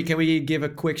in-house. Can we give a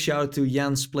quick shout out to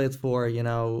Jan Split for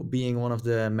being one of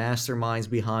the masterminds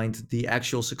behind the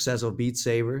actual success of Beat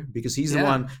Saber, because he's the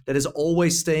one that is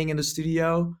always staying in the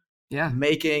studio,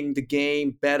 making the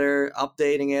game better,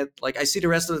 updating it. Like I see the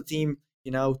rest of the team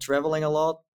traveling a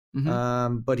lot,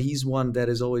 but he's one that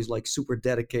is always like super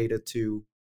dedicated to.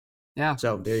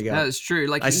 So there you go. That's true.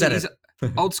 Like he's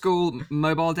old school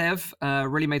mobile dev,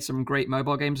 really made some great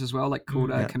mobile games as well, like called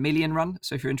Chameleon Run.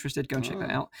 So if you're interested, go and check that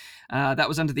out. That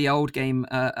was under the old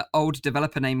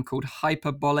developer name called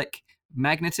Hyperbolic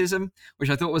Magnetism, which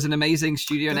I thought was an amazing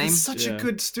studio name. Such a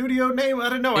good studio name. I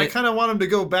don't know. I kind of want him to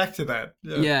go back to that.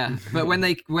 But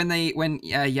when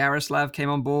Yaroslav came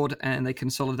on board and they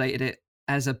consolidated it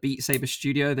as a Beat Saber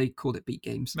studio, they called it Beat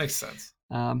Games. Makes sense.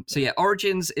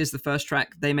 Origins is the first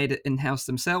track. They made it in-house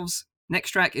themselves.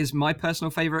 Next track is my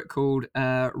personal favorite called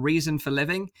Reason for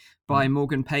Living by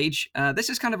Morgan Page. This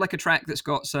is kind of like a track that's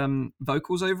got some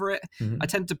vocals over it. I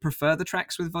tend to prefer the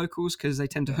tracks with vocals because they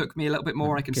tend to hook me a little bit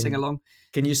more. I can sing along.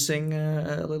 Can you sing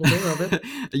a little bit of it?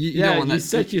 you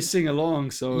said you sing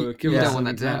along, so give us an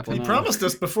example. He promised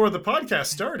us before the podcast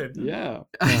started. Yeah.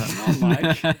 Come on,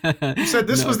 Mike. You said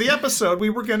this was the episode we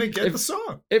were going to get the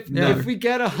song. If we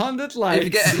get 100 likes. If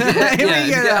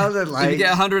you get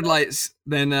 100 likes,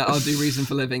 then I'll do Reason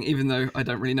for Living, even though I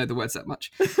don't really know the words that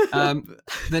much.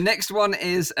 The next one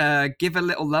is Give a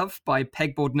Little Love by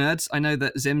Pegboard Nerds. I know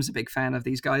that Zim's a big fan of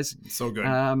these guys. So good.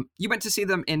 You went to see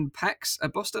them in PAX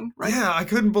at Boston, right? Yeah, I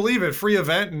couldn't believe it. Free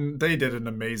event, and they did an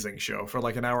amazing show for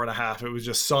like an hour and a half. It was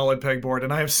just solid pegboard,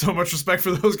 and I have so much respect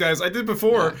for those guys. I did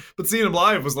before, but seeing them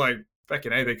live was like,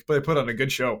 feckin' A, they put on a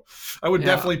good show. I would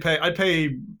definitely pay. I'd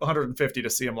pay $150 to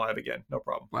see them live again. No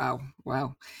problem.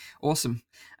 Wow. Awesome.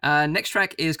 Next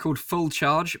track is called Full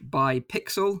Charge by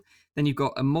Pixel. Then you've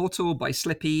got Immortal by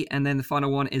Slippy, and then the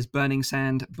final one is Burning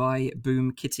Sand by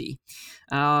Boom Kitty.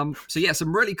 Some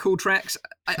really cool tracks.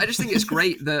 I just think it's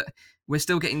great that we're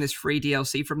still getting this free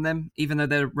DLC from them, even though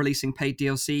they're releasing paid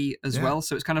DLC as well.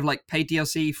 So it's kind of like paid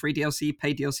DLC, free DLC,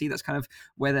 paid DLC. That's kind of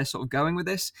where they're sort of going with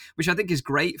this, which I think is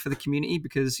great for the community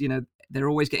because, they're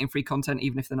always getting free content,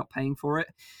 even if they're not paying for it.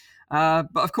 But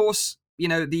of course,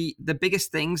 the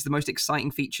biggest things, the most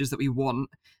exciting features that we want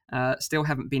still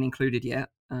haven't been included yet.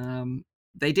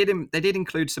 They did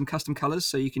include some custom colors,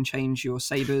 so you can change your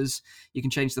sabers, you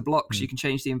can change the blocks, you can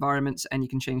change the environments, and you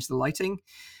can change the lighting.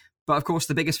 But of course,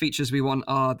 the biggest features we want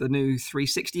are the new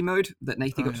 360 mode that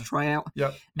Nathan got to try out,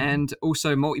 and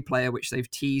also multiplayer, which they've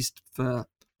teased for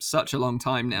such a long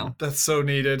time now. That's so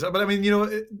needed. But I mean,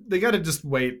 they got to just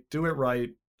wait, do it right,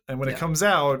 and when it comes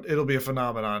out, it'll be a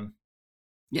phenomenon.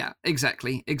 Yeah,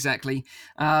 exactly.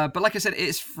 But like I said,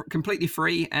 it's completely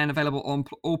free and available on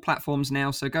all platforms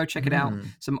now, so go check it out.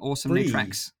 Some awesome new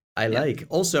tracks. I like.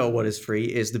 Also, what is free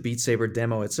is the Beat Saber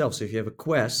demo itself. So if you have a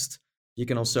Quest, you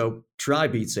can also try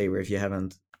Beat Saber if you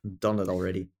haven't done it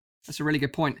already. That's a really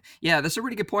good point. Yeah, that's a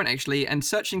really good point, actually. And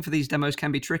searching for these demos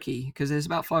can be tricky because there's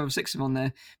about 5 or 6 of them on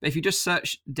there. But if you just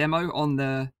search demo on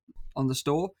the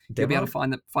store, you'll be able to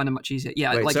find them much easier.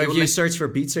 Yeah, Wait, like so if you search for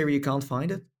Beat Saber, you can't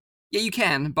find it? Yeah, you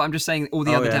can, but I'm just saying all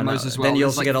the other demos as well. Then you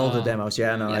also get all the demos.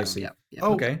 Yeah, no, I see. Yeah.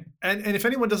 Oh, okay. And if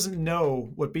anyone doesn't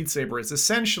know what Beat Saber is,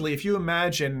 essentially, if you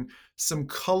imagine some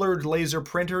colored laser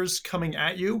printers coming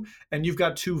at you, and you've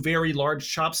got 2 very large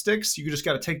chopsticks, you just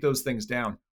got to take those things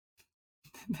down.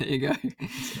 There you go.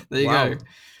 There you go.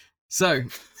 So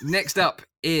next up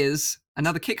is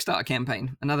another Kickstarter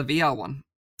campaign, another VR one.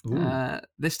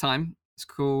 This time it's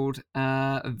called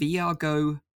VR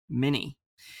Go Mini.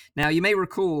 Now, you may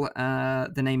recall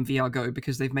the name VR Go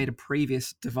because they've made a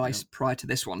previous device prior to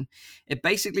this one. It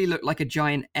basically looked like a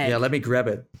giant egg. Yeah, let me grab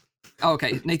it. Oh,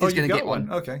 okay. Nathan's going to get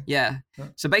one. Okay. Yeah.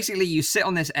 So basically, you sit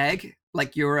on this egg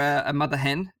like you're a mother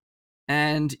hen,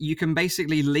 and you can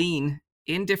basically lean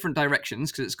in different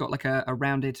directions because it's got like a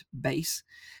rounded base.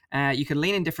 You can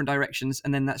lean in different directions,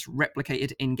 and then that's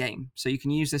replicated in game. So you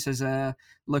can use this as a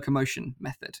locomotion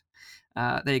method.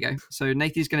 There you go. So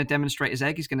Nathan's going to demonstrate his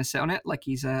egg. He's going to sit on it like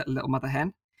he's a little mother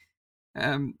hen.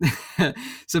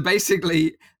 So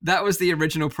basically, that was the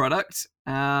original product.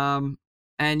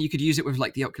 And you could use it with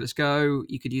like the Oculus Go.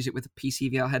 You could use it with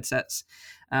PC VR headsets.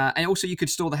 And also you could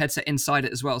store the headset inside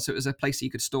it as well. So it was a place that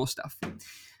you could store stuff.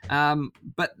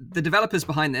 But the developers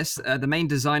behind this, the main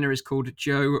designer is called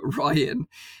Joe Ryan.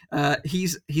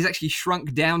 He's actually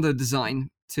shrunk down the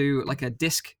design to like a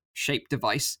disc-shaped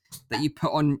device that you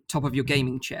put on top of your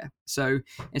gaming chair. So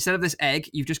instead of this egg,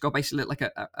 you've just got basically like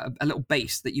a little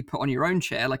base that you put on your own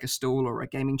chair, like a stool or a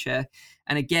gaming chair.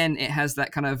 And again, it has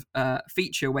that kind of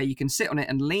feature where you can sit on it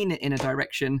and lean it in a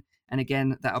direction. And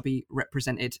again, that'll be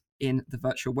represented in the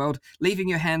virtual world, leaving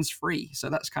your hands free. So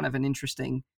that's kind of an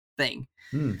interesting thing.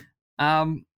 A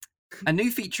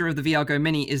new feature of the VR Go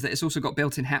Mini is that it's also got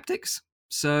built-in haptics.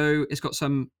 So it's got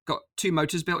 2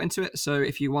 motors built into it. So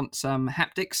if you want some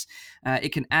haptics,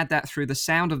 it can add that through the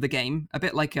sound of the game, a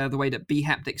bit like the way that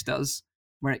bHaptics does,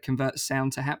 where it converts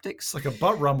sound to haptics. It's like a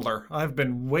butt rumbler. I've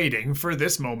been waiting for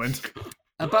this moment.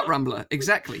 A butt rumbler,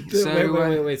 exactly. Dude,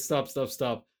 so wait, stop.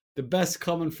 The best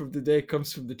comment from the day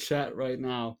comes from the chat right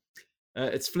now.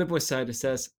 It's Flipboy side. It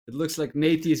says, it looks like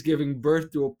Nate is giving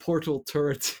birth to a portal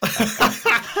turret.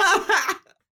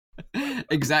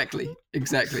 Exactly.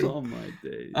 Oh my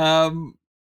days.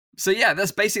 So yeah,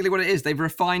 that's basically what it is. They've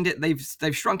refined it.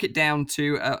 They've shrunk it down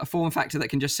to a form factor that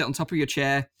can just sit on top of your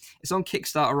chair. It's on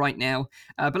Kickstarter right now.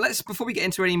 But before we get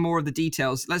into any more of the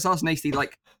details, let's ask Nathan,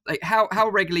 like how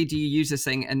regularly do you use this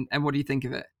thing, and what do you think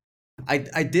of it?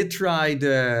 I did try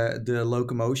the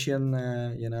locomotion,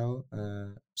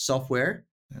 software,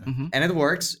 and it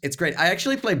works. It's great. I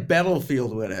actually play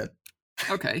Battlefield with it.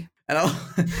 Okay. And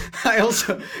I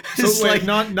also so like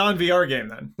non-VR game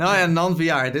then. No, yeah,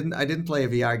 non-VR. I didn't play a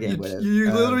VR game with it.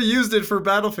 You literally used it for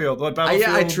Battlefield. What Battlefield?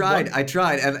 Yeah, I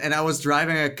tried, and I was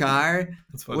driving a car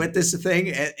with this thing.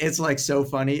 It's like so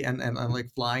funny, and like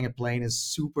flying a plane is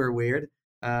super weird.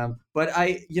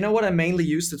 But you know what I mainly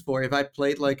used it for? If I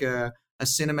played like a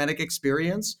cinematic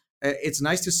experience, it's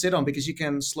nice to sit on because you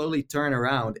can slowly turn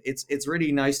around. It's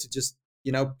really nice to just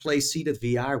play seated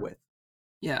VR with.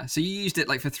 Yeah, so you used it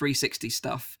like for 360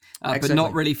 stuff, Exactly. but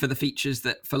not really for the features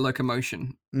for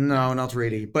locomotion. No, not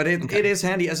really. But it is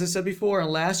handy. As I said before on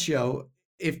last show,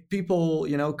 if people,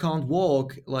 can't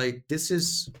walk, like this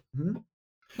is...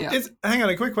 Yeah. Hang on,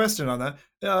 a quick question on that.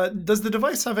 Does the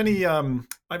device have any... I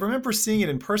remember seeing it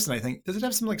in person, I think. Does it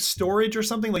have some like storage or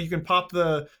something? Like you can pop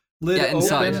the lid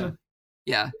inside. open?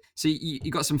 Yeah, so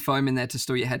you got some foam in there to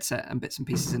store your headset and bits and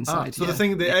pieces inside. So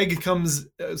the egg comes.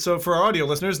 So for our audio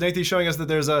listeners, Nathan's showing us that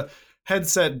there's a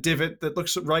headset divot that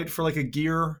looks right for like a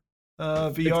Gear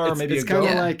VR, maybe it's a kind Go.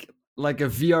 of like a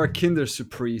VR Kinder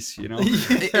Surprise,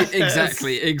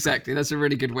 Exactly. That's a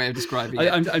really good way of describing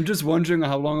it. I'm just wondering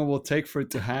how long it will take for it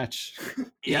to hatch.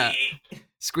 Yeah,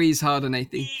 squeeze harder,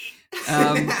 Nathan.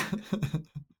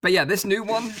 But yeah, this new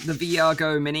one, the VR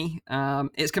Go Mini,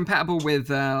 it's compatible with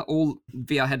all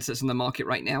VR headsets on the market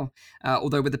right now.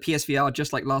 Although with the PSVR,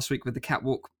 just like last week with the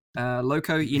Catwalk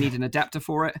Loco, you need an adapter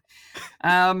for it.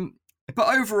 But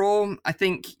overall, I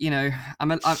think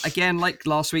I'm again like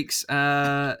last week's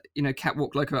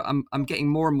Catwalk Loco. I'm getting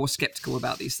more and more skeptical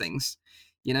about these things.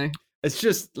 It's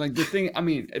just like the thing. I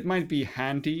mean, it might be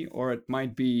handy or it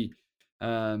might be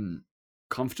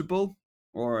comfortable.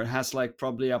 Or it has like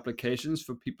probably applications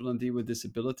for people indeed with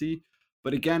disability,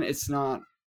 but again, it's not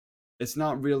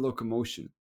real locomotion.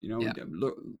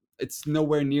 It's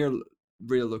nowhere near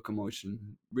real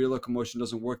locomotion. Real locomotion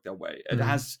doesn't work that way. It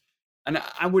has And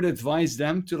I would advise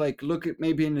them to like look at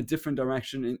maybe in a different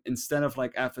direction instead of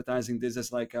like advertising this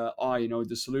as like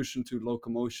the solution to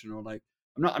locomotion, or like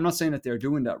I'm not saying that they're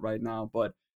doing that right now,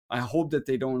 but I hope that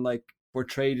they don't like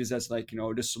portray this as like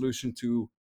the solution to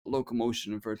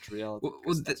locomotion in virtual reality.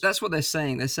 Well, that's what they're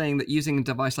saying. They're saying that using a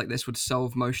device like this would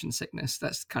solve motion sickness.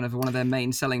 That's kind of one of their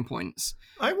main selling points.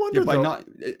 I wonder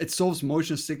it solves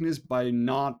motion sickness by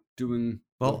not doing.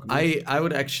 Well, I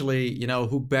would actually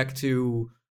hook back to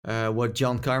what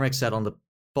John Carmack said on the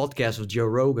podcast with Joe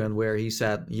Rogan, where he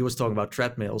said he was talking about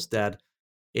treadmills, that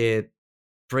it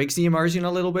breaks the immersion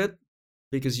a little bit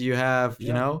because you have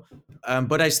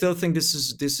but I still think this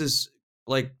is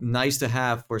like nice to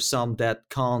have for some that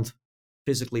can't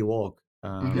physically walk.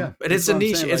 But it's a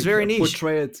niche. Saying, it's very niche.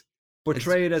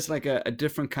 Portray it as like a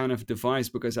different kind of device,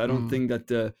 because I don't think that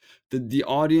the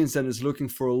audience that is looking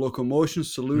for a locomotion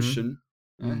solution.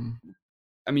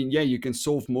 I mean, yeah, you can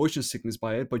solve motion sickness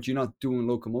by it, but you're not doing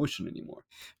locomotion anymore.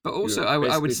 But also,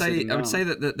 I would say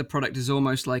that the product is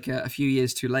almost like a few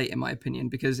years too late, in my opinion,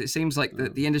 because it seems like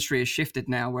the industry has shifted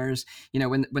now. Whereas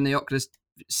when the Oculus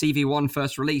CV1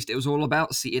 first released, it was all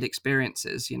about seated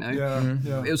experiences.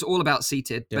 It was all about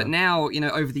seated. Yeah. But now,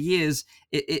 over the years,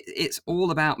 it's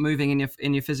all about moving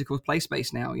in your physical play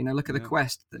space. Now, look at the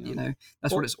Quest.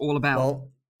 That's what it's all about. Well,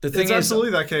 it's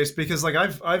absolutely that case, because like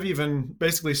I've even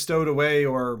basically stowed away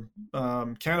or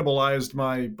cannibalized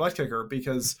my butt kicker,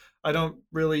 because I don't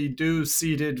really do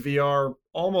seated VR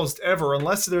almost ever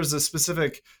unless there's a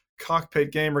specific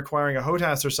cockpit game requiring a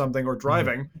HOTAS or something, or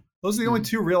driving. Those are the only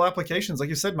two real applications. Like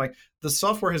you said, Mike, the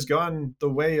software has gone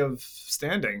the way of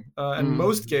standing, and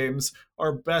most games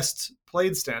are best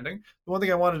played standing. The one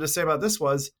thing I wanted to say about this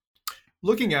was,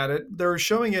 looking at it, they're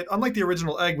showing it, unlike the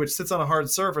original Egg, which sits on a hard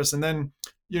surface, and then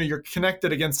you're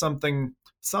connected against something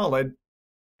solid.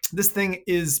 This thing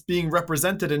is being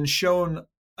represented and shown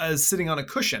as sitting on a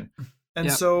cushion. And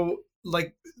so,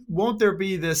 like, won't there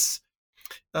be this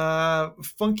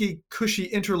funky, cushy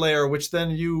interlayer, which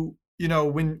then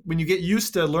when you get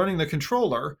used to learning the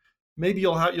controller, maybe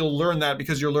you'll learn that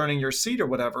because you're learning your seat or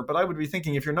whatever. But I would be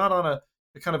thinking, if you're not on a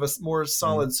kind of a more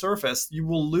solid surface, you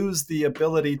will lose the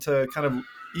ability to kind of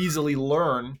easily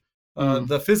learn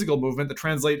the physical movement that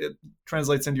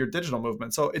translates into your digital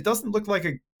movement. So it doesn't look like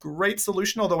a great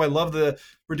solution, although I love the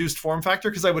reduced form factor,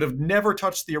 because I would have never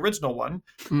touched the original one.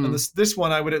 And this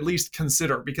one I would at least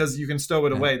consider, because you can stow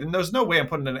it away. Then there's no way I'm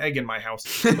putting an Egg in my house.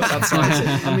 But that's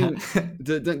I mean,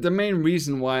 the main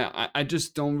reason why I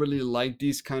just don't really like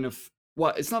these kind of,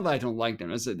 well, it's not that I don't like them,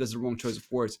 that's the wrong choice of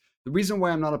words. The reason why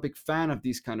I'm not a big fan of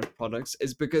these kind of products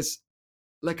is because,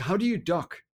 like, how do you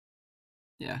duck?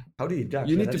 Yeah. How do you duck?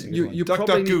 You need to you duck,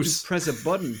 probably duck, need goose. to press a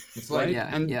button, right?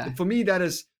 And for me, that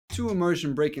is too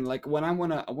immersion breaking. Like when I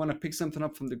wanna pick something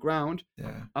up from the ground,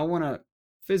 I wanna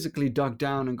physically duck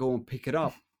down and go and pick it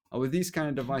up. With these kind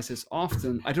of devices,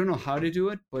 often I don't know how to do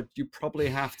it, but you probably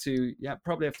have to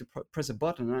press a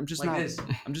button. And I'm just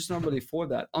not really for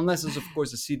that, unless it's of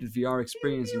course a seated VR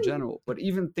experience in general. But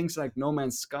even things like No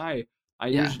Man's Sky, I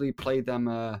usually play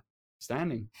them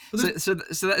standing. So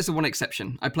that is the one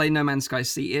exception. I play No Man's Sky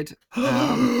seated. But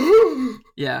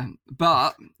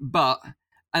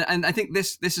I think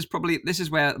this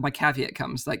is where my caveat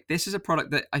comes. Like, this is a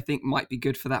product that I think might be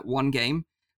good for that one game.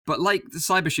 But like the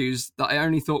Cyber Shoes that I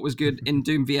only thought was good in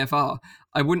Doom VFR,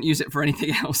 I wouldn't use it for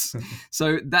anything else.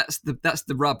 So that's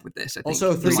the rub with this, I think.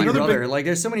 Also, 3D Rudder. Like,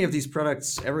 there's so many of these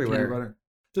products everywhere.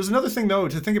 There's another thing, though,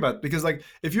 to think about, because like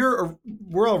if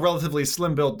we're all relatively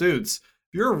slim-built dudes.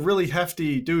 If you're a really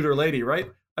hefty dude or lady,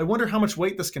 right? I wonder how much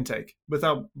weight this can take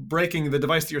without breaking the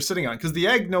device that you're sitting on. Because the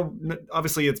Egg,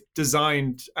 obviously it's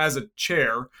designed as a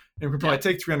chair and can probably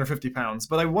take 350 pounds.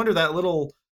 But I wonder that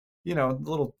little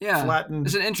flattened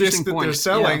it's an interesting disc that they're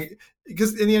selling,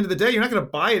 because in the end of the day, you're not going to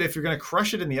buy it if you're going to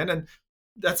crush it in the end, and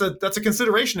that's a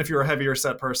consideration if you're a heavier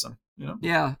set person.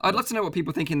 Yeah, I'd love to know what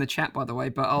people think in the chat, by the way,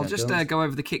 but I'll just go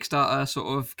over the Kickstarter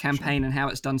sort of campaign and how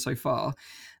it's done so far.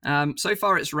 So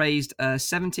far, it's raised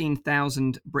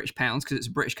 17,000 British pounds, because it's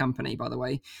a British company, by the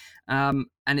way, and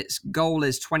its goal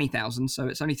is 20,000, so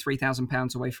it's only 3,000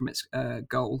 pounds away from its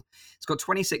goal. It's got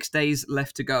 26 days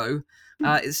left to go.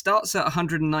 It starts at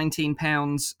 119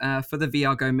 pounds for the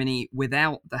VR Go Mini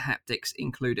without the haptics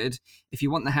included. If you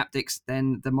want the haptics,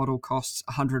 then the model costs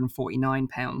 149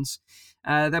 pounds.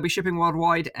 They'll be shipping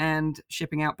worldwide and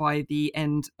shipping out by the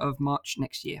end of March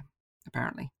next year,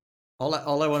 apparently.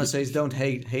 All I want to say is don't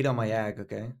hate on my Egg,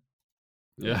 okay?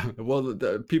 Yeah, well,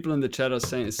 the people in the chat are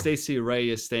saying, Stacey Ray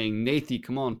is saying, Nathy,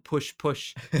 come on, push.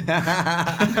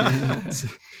 This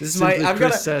is my.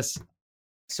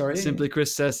 Sorry. Simply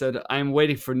Chris says that I'm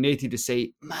waiting for Natey to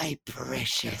say "my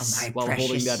precious" My while holding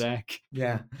precious. that egg.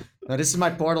 Yeah. No, this is my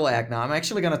portal egg now. I'm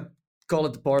actually gonna call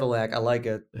it the portal egg. I like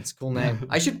it. It's a cool name.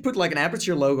 I should put like an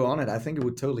Aperture logo on it. I think it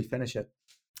would totally finish it.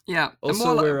 Yeah. and Also,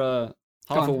 more like- we're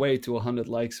half on. away to 100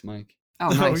 likes, Mike. oh,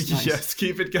 nice, nice. Yes,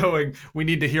 keep it going. We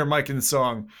need to hear Mike in the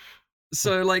song.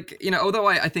 So, like, although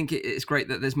I think it's great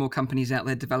that there's more companies out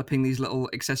there developing these little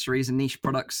accessories and niche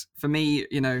products, for me,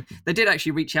 they did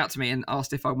actually reach out to me and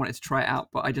asked if I wanted to try it out,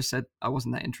 but I just said I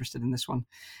wasn't that interested in this one.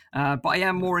 But I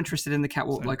am more interested in the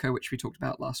Catwalk Loco, which we talked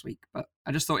about last week. But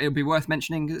I just thought it would be worth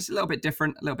mentioning because it's a little bit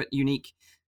different, a little bit unique,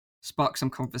 spark some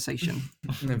conversation.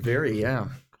 Very, yeah.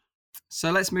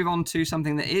 So let's move on to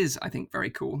something that is, I think, very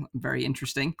cool, very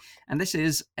interesting. And this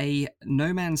is a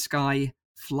No Man's Sky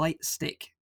flight stick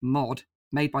mod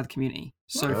made by the community.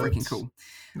 So What? freaking cool.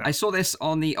 No. I saw this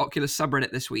on the Oculus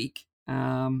subreddit this week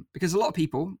because a lot of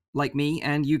people, like me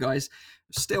and you guys,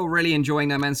 are still really enjoying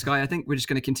No Man's Sky. I think we're just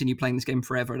going to continue playing this game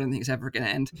forever. I don't think it's ever going to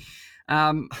end.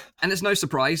 And it's no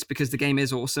surprise because the game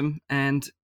is awesome. And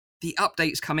the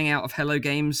updates coming out of Hello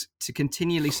Games to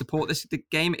continually support the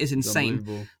game is It's insane.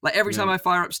 unbelievable. Like every Yeah. time I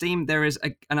fire up Steam, there is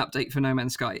an update for No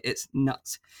Man's Sky. It's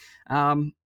nuts.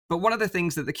 But one of the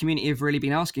things that the community have really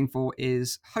been asking for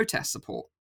is HOTAS support,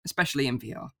 especially in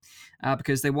VR,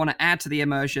 because they want to add to the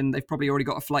immersion. They've probably already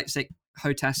got a flight stick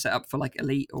HOTAS set up for like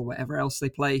Elite or whatever else they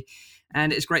play,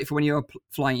 and it's great for when you're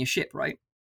flying your ship, right?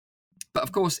 But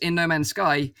of course, in No Man's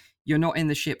Sky, you're not in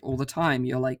the ship all the time.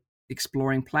 You're like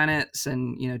exploring planets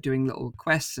and doing little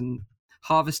quests and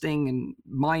harvesting and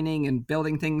mining and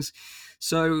building things.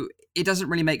 So it doesn't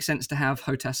really make sense to have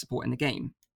HOTAS support in the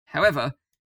game. However,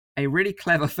 a really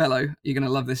clever fellow, you're going to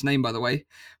love this name, by the way,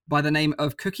 by the name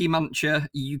of Cookie Muncher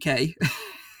UK,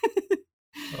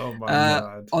 Oh my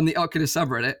god. on the Oculus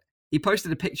subreddit, he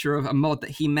posted a picture of a mod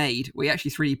that he made. We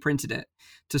actually 3D printed it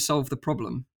to solve the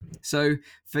problem. So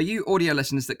for you audio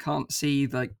listeners that can't see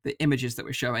the images that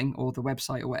we're showing or the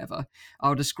website or whatever,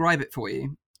 I'll describe it for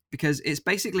you because it's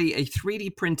basically a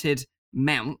 3D printed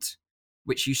mount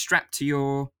which you strap to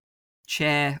your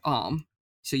chair arm.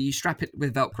 So you strap it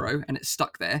with Velcro and it's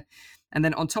stuck there. And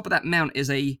then on top of that mount is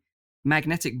a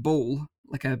magnetic ball,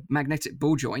 like a magnetic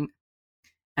ball joint.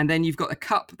 And then you've got a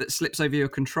cup that slips over your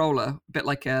controller, a bit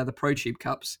like the ProTube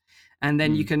cups. And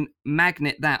then you can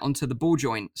magnet that onto the ball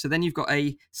joint. So then you've got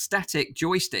a static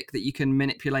joystick that you can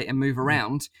manipulate and move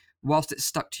around whilst it's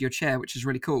stuck to your chair, which is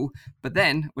really cool. But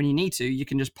then when you need to, you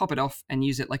can just pop it off and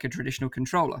use it like a traditional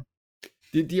controller.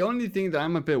 The only thing that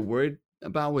I'm a bit worried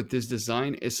about with this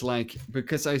design is like,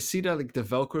 because I see that like the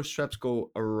Velcro straps go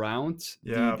around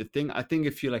Yeah. the thing. I think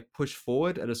if you like push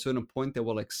forward at a certain point, they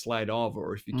will like slide off,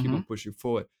 or if you keep on pushing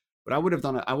forward. But I would have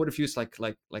done it. I would have used like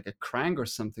a crank or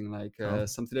something, like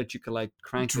something that you could like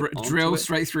crank it onto Drill it.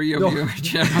 straight through your, No. your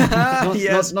chair.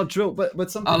 Yes. not drill, but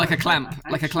something. Oh, like a that. clamp, I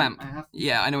like a actually- clamp. I have-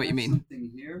 Yeah, I know what you have mean.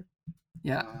 Something here.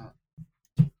 Yeah.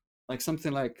 Like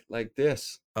something like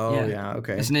this. Oh, Yeah. yeah.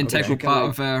 Okay. It's an integral Okay.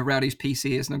 part of Rowdy's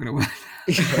PC. It's not going to work.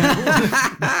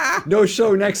 No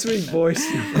show next week, boys.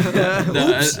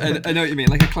 No, I know what you mean,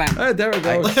 like a clamp. There we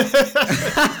go.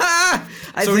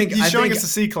 I So think he's showing think, us a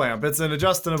C-clamp. It's an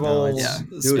adjustable it's-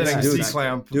 spinning dude,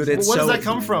 C-clamp. dude, it's Where does so- that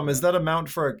come from? Is that a mount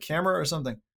for a camera or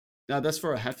something? No, that's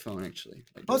for a headphone actually.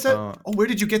 Like What's this. that? Oh, where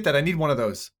did you get that? I need one of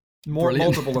those. Brilliant.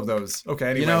 Multiple of those.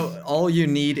 Okay, anyway. You know, all you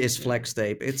need is flex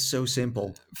tape. It's so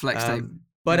simple. Flex tape.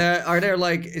 But are there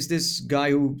like, is this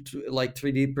guy who like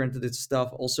 3D printed this stuff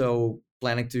also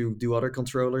planning to do other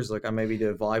controllers, like maybe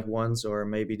the Vive ones, or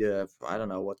maybe the, I don't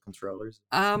know what controllers?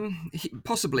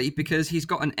 Possibly because he's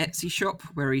got an Etsy shop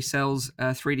where he sells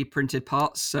 3D printed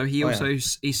parts. So he Oh, yeah. also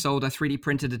he sold a 3D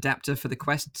printed adapter for the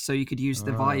Quest, so you could use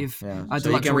the Vive. Yeah. Uh, So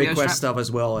you deluxe can audio request strap. stuff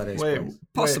as well at his Wait, place.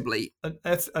 Possibly. an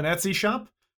Etsy shop?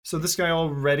 So this guy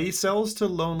already sells to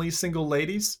lonely single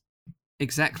ladies?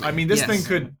 Exactly. I mean, this yes. thing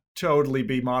could totally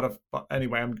be modified.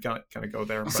 Anyway, I'm gonna go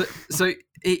there. But So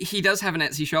he does have an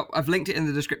Etsy shop. I've linked it in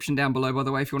the description down below, by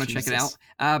the way, if you want to check it Jesus.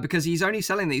 out. Because he's only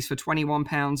selling these for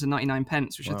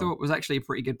 £21.99, which I Wow. thought was actually a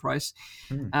pretty good price.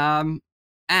 Hmm.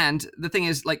 And the thing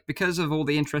is, like, because of all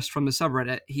the interest from the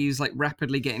subreddit, he's like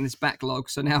rapidly getting this backlog.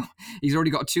 So now he's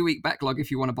already got a 2-week backlog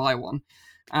if you want to buy one.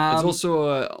 It's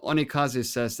also Onikaze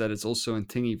says that it's also in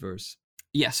Thingiverse.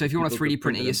 Yeah, so if you want to People 3D could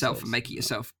print print it it yourself themselves. and make it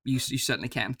yourself, you certainly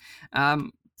can.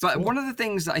 But cool. one of the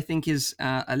things that I think is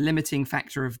a limiting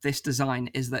factor of this design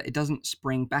is that it doesn't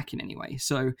spring back in any way.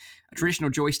 So a traditional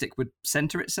joystick would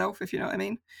center itself, if you know what I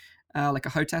mean, like a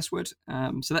HOTAS would.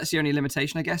 So that's the only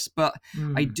limitation, I guess. But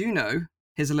I do know,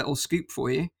 here's a little scoop for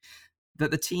you,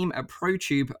 that the team at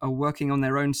ProTube are working on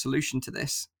their own solution to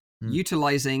this,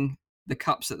 utilizing the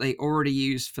cups that they already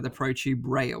use for the ProTube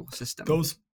Rail system.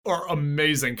 Those are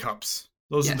amazing cups.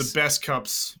 Those are the Yes. best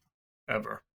cups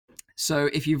ever. So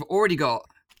if you've already got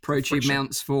ProTube Friction.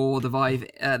 mounts for the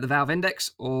Valve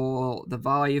Index or the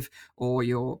Vive or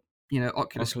your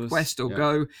Oculus Quest or yeah.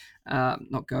 Go,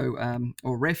 not Go,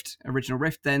 or Rift, original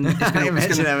Rift, then it's I gonna,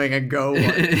 imagine having a Go one.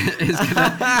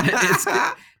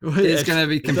 it's gonna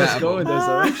be It does go compatible. in those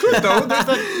directions. Good though. There's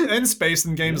that end space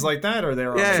and games like that are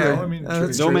there. Yeah, also. yeah. I mean,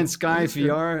 That's No true. Man's Sky That's true.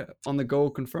 VR on the go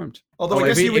confirmed. although Oh, I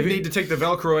guess if you would he- need to take the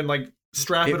Velcro and like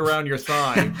strap it around your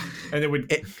thigh, and it would,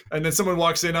 and then someone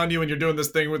walks in on you and you're doing this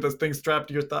thing with this thing strapped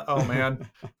to your thigh. Oh man,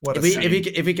 what a scene.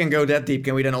 If we can go that deep,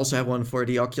 can we then also have one for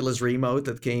the Oculus remote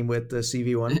that came with the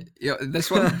CV1? Yeah, this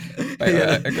one.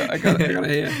 Yeah. I got it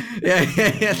here. yeah,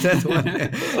 that one.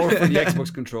 Or for the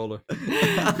Xbox controller.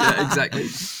 Yeah, exactly.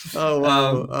 Oh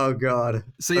wow! Oh god!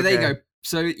 So there you Okay. go.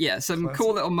 So yeah, some Classic.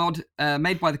 cool little mod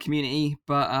made by the community,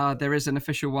 but there is an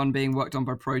official one being worked on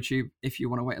by ProTube if you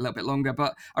want to wait a little bit longer.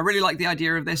 But I really like the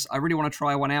idea of this. I really want to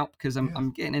try one out because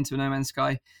I'm getting into No Man's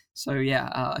Sky. So yeah,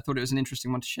 I thought it was an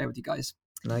interesting one to share with you guys.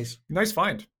 Nice. Nice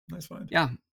find. Nice find. Yeah.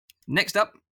 Next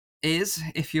up is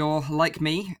if you're like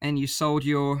me and you sold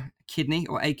your kidney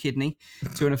or a kidney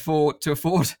to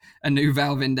afford a new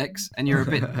Valve Index and you're a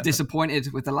bit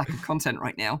disappointed with the lack of content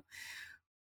right now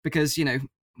because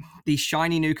these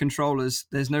shiny new controllers,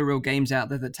 there's no real games out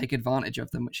there that take advantage of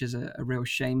them, which is a real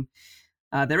shame.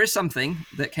 There is something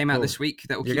that came out Oh, this week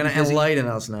that will You're keep gonna you busy. enlighten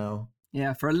us now.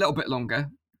 Yeah, for a little bit longer.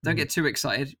 Don't Mhm. get too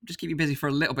excited. Just keep you busy for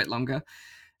a little bit longer.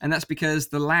 And that's because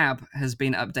the lab has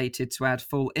been updated to add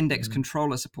full index Mhm.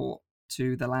 controller support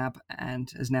to the lab and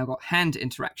has now got hand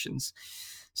interactions.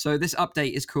 So this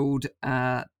update is called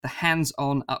the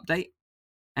hands-on update.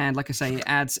 And like I say, it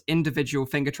adds individual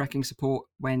finger tracking support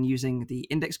when using the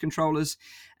index controllers.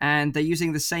 And they're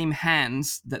using the same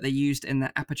hands that they used in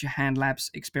the Aperture Hand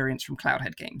Labs experience from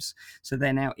Cloudhead games. So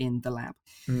they're now in the lab.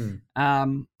 Hmm.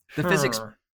 The physics,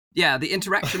 Her. yeah, the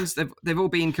interactions, they've all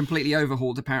been completely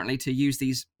overhauled apparently to use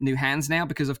these new hands now,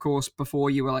 because of course before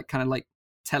you were kind of like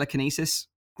telekinesis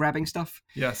grabbing stuff.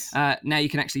 Yes. Now you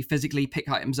can actually physically pick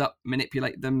items up,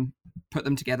 manipulate them, put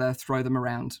them together, throw them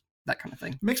around, that kind of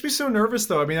thing. Makes me so nervous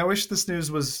though. I mean, I wish this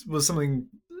news was something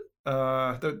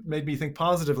that made me think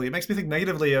positively. It makes me think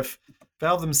negatively if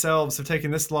Valve themselves have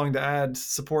taken this long to add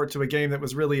support to a game that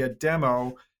was really a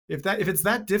demo. If it's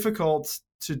that difficult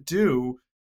to do,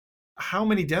 how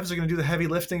many devs are going to do the heavy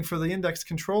lifting for the Index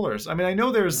controllers? I mean, I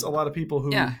know there's a lot of people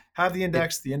who Yeah. have the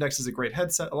Index. The Index is a great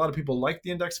headset. A lot of people like the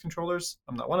Index controllers.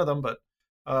 I'm not one of them, but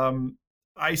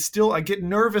I get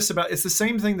nervous about. It's the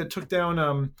same thing that took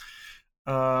down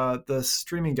the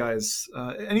streaming guys.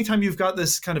 Anytime you've got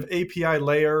this kind of API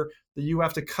layer that you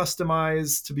have to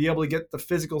customize to be able to get the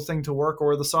physical thing to work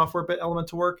or the software bit element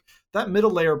to work, that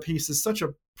middle layer piece is such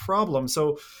a problem.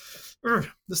 So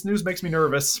this news makes me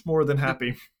nervous more than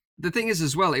happy. The thing is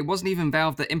as well, it wasn't even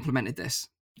Valve that implemented this.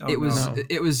 Oh, it was no.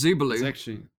 Zoobaloo. It's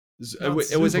actually Not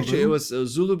it was Zulubo.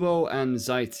 Zulubo and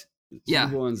Zeit. Yeah.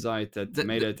 Zulubo and Zeit that The-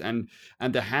 made it, and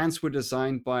the hands were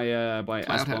designed by S.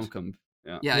 Cloudhead. Blomkamp.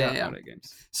 Yeah. Cloudhead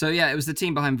Games. So yeah, it was the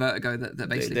team behind Vertigo that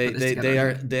basically put this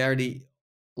together. They are the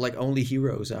like only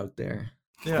heroes out there.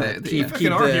 Yeah, The- fucking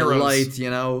Keep our the heroes.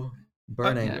 light,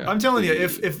 burning. Yeah. I'm telling you,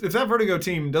 if that Vertigo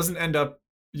team doesn't end up,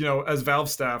 as Valve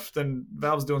staff, then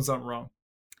Valve's doing something wrong.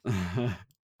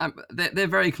 They're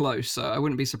very close, so I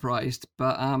wouldn't be surprised.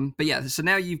 But yeah, so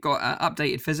now you've got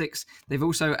updated physics. They've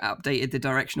also updated the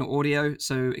directional audio,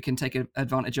 so it can take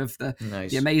advantage of the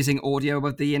Nice. amazing audio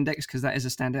of the Index, because that is a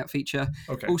standout feature.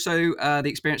 Okay. Also, the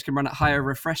experience can run at higher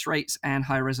refresh rates and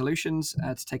higher resolutions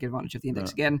to take advantage of the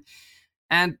Index Yeah. again.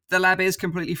 And the lab is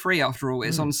completely free after all.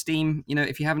 It's on Steam.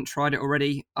 If you haven't tried it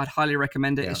already, I'd highly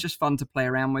recommend it. Yeah. It's just fun to play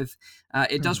around with.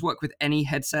 It does work with any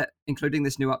headset, including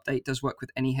this new update does work with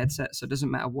any headset. So it doesn't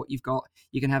matter what you've got.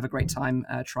 You can have a great time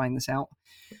trying this out.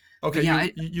 Okay, Yeah,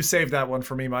 you saved that one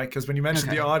for me, Mike, because when you mentioned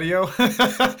Okay. the audio,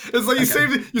 it's like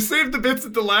you Okay. saved the bits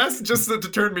at the last just to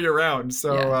turn me around.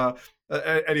 So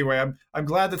anyway, I'm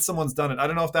glad that someone's done it. I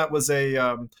don't know if that was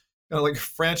a like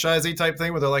franchisee type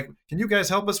thing where they're like, "Can you guys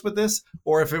help us with this?"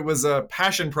 Or if it was a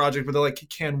passion project where they're like,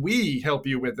 "Can we help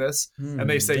you with this?" And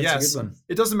they say that's a yes. good one.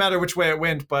 It doesn't matter which way it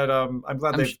went, but I'm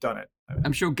glad I'm they've sh- done it.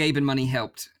 I'm sure Gabe and Money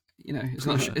helped.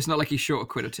 It's not like he's short a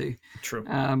quid or two. True.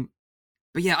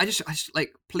 But yeah, I just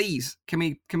like, please, can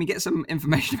we get some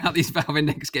information about these Valve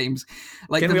Index games?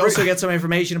 Like, Can we also get some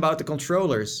information about the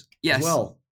controllers Yes. as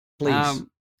well? Please.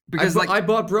 because I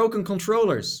bought broken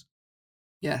controllers.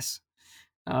 yes.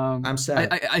 I'm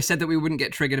sad. I said that we wouldn't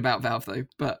get triggered about Valve though,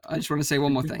 but I just want to say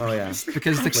one more thing. Oh yeah.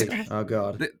 Because Please. Oh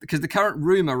god. because the current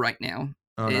rumor right now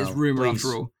Oh, It is no, rumor please.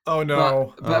 after all. Oh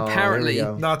no, But Oh, apparently, here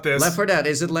we go. not this. Left 4 Dead.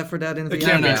 Is it Left 4 Dead in VR? It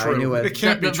can't be Yeah, true. I knew It it.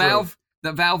 can't be the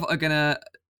true. Valve are gonna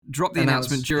drop the Announce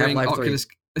announcement during Half-Life 3. Oculus.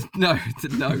 No,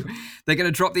 they're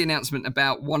gonna drop the announcement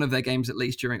about one of their games at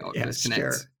least during Oculus Yes, Connect.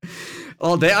 sure.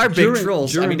 Oh, they are big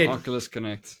trolls. During I mean, they, Oculus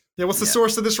Connect. Yeah, what's the Yeah.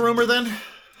 source of this rumor then?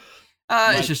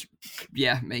 It's just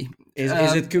me. is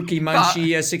Um, it Cookie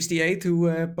Munchie 68 who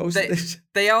posted this?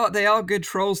 They are good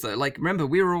trolls though. Like remember,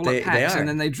 we were all They at PAX are. and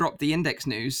then they dropped the Index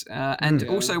news, and Yeah.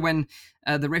 also when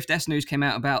the Rift S news came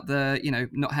out about the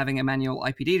not having a manual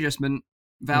IPD adjustment,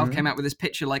 Valve Mhm. came out with this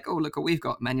picture like, oh look what we've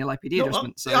got, manual IPD No,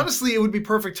 adjustment. So honestly, it would be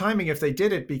perfect timing if they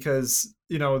did it because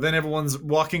then everyone's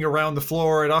walking around the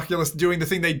floor at Oculus doing the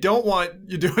thing they don't want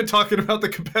you doing, talking about the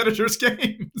competitors'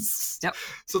 games. Yep.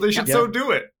 So they should Yep. so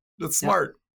do it. That's Yep.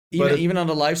 smart. Even But- even on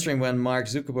the live stream when Mark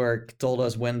Zuckerberg told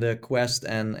us when the Quest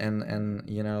and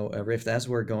Rift S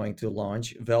were going to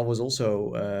launch, Valve was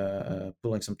also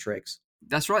pulling some tricks.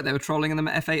 that's right, they were trolling them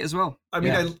at F8 as well. I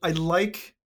mean, Yeah. I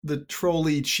like the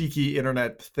trolly, cheeky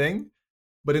internet thing,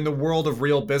 but in the world of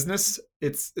real business,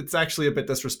 it's actually a bit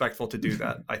disrespectful to do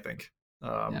that. I think.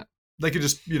 Yeah. They could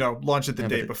just launch it the Yeah,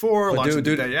 day but- before, but launch it the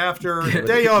dude- day after. Yeah, The but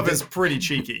day the- of the- is pretty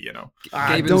cheeky,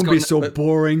 Gaben's Don't got be no- so but-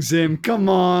 boring, Zim. Come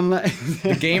on. The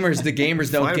gamers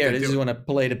don't Fine if care. they They do just it. want to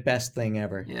play the best thing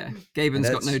ever. Yeah,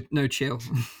 Gaben's got that's- no chill.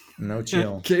 No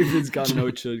chill. Gaben's got no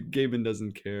chill. Gaben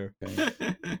doesn't care.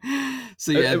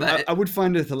 So yeah, I would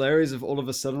find it hilarious if all of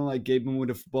a sudden like Gaben would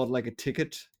have bought like a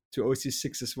ticket to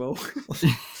OC6 as well.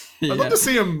 I'd love to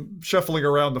see him shuffling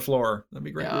around the floor. That'd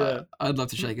be great. Yeah, I'd love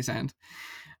to shake his hand.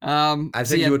 I So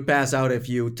think yeah, you would pass out if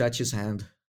you touch his hand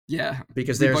yeah,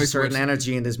 because We there's a both certain would.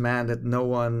 energy in this man that no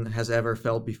one has ever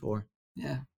felt before.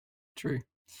 yeah, true.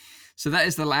 So that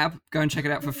is the lab. Go and check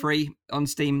it out for free on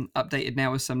Steam. Updated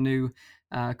now with some new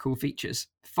cool features.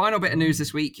 Final bit of news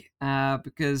this week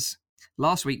because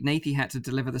last week Nathie had to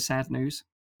deliver the sad news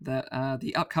that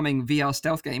the upcoming VR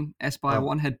stealth game Aspire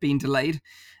 1 had been delayed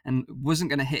and wasn't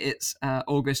going to hit its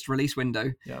August release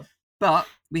window. Yeah. But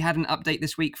we had an update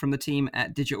this week from the team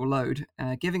at Digital Load,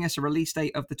 giving us a release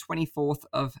date of the 24th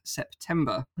of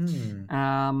September.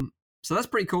 So that's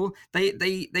pretty cool. They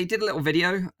did a little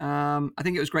video. I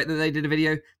think it was great that they did a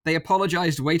video. They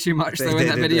apologized way too much though in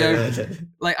that video.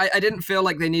 Like I didn't feel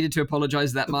like they needed to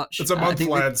apologize that much. It's a I month,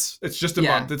 think lads. It's just a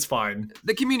Yeah. month. It's fine.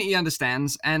 the community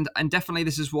understands, and definitely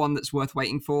this is one that's worth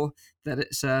waiting for. That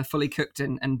it's fully cooked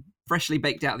and freshly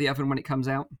baked out of the oven when it comes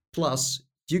out. Plus,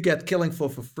 you get Killing Floor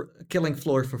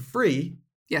for free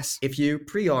Yes, if you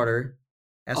pre-order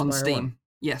Aspire on Steam. 1.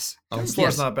 Yes, Killing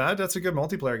Floor's yes. not bad. That's a good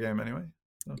multiplayer game anyway.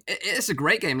 It's a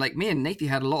great game. Like me and Nathie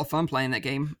had a lot of fun playing that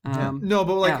game. Yeah. No,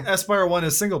 but like Yeah. Aspire 1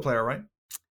 is single player, right?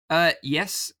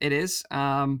 Yes, it is.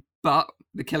 But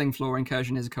the Killing Floor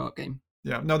Incursion is a co-op game.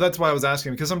 Yeah. No, that's why I was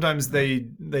asking because sometimes they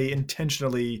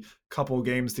intentionally couple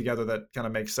games together that kind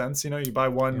of makes sense. You buy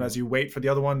one Yeah. as you wait for the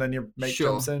other one, then your mate Sure.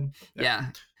 jumps in. Yeah.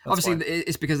 that's Obviously, why.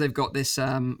 it's because they've got this,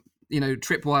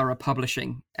 Tripwire are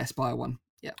publishing Aspire 1.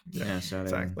 Yeah. Yeah, so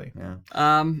exactly. Yeah.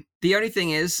 The only thing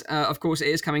is, of course, it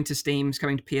is coming to Steam, it's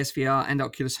coming to PSVR and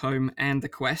Oculus Home and the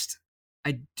Quest.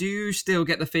 I do still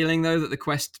get the feeling, though, that the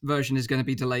Quest version is going to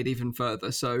be delayed even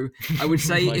further. So I would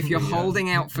say if you're Likely, yeah. holding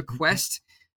out for Quest,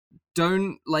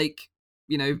 don't,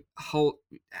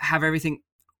 have everything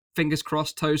fingers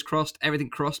crossed, toes crossed, everything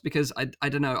crossed, because I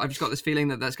don't know. I've just got this feeling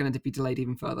that that's going to be delayed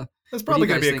even further. It's What do probably you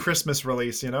going to guys be a think? Christmas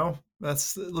release,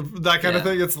 That's that kind of Yeah.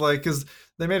 thing. It's like, because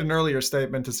they made an earlier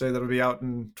statement to say that it'll be out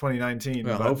in 2019.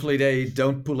 Well, but hopefully they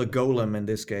don't pull a golem in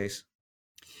this case.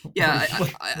 Yeah,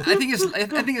 I think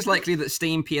it's likely that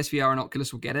Steam, PSVR, and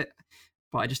Oculus will get it,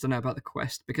 but I just don't know about the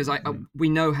Quest because we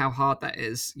know how hard that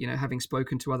is. Having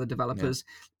spoken to other developers,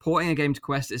 porting a game to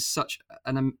Quest is such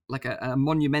a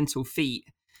monumental feat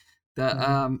that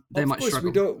they Of might course,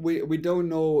 struggle. we don't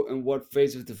know in what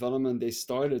phase of development they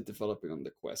started developing on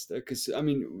the Quest. Because I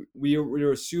mean,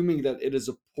 we're assuming that it is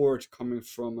a port coming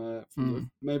from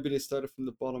maybe they started from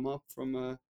the bottom up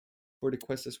from for the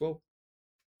Quest as well.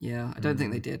 Yeah, I don't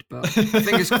think they did, but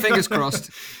fingers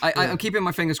crossed. I'm keeping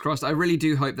my fingers crossed. I really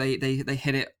do hope they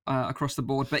hit it across the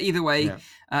board. But either way,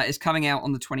 it's coming out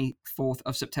on the 24th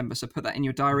of September, so put that in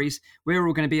your diaries. We're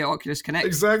all going to be at Oculus Connect.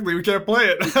 exactly, we can't play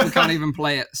it. We can't even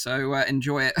play it, so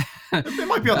enjoy it. It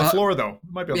might be on the floor though.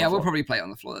 It might be on the Yeah, floor. we'll probably play it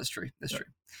on the floor. That's true.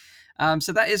 True.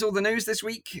 So that is all the news this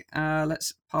week.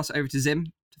 Let's pass it over to Zim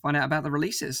to find out about the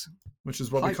releases. Which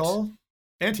is what we Hyped. call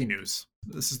anti-news.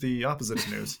 This is the opposite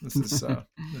of news. This is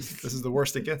this is the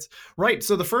worst it gets. Right.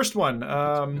 So the first one,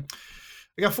 I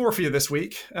got 4 for you this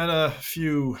week, and a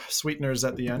few sweeteners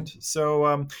at the end.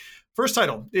 So first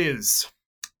title is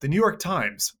the New York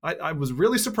Times. I was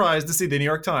really surprised to see the New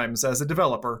York Times as a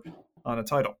developer on a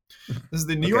title. This is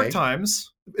the New York Okay.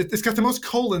 Times. It's got the most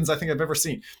colons I think I've ever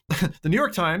seen. The New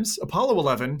York Times, Apollo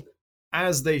 11,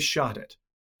 as they shot it,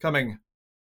 coming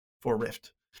for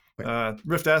Rift.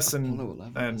 Rift S and Apollo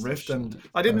 11 and as they Rift, shot and it.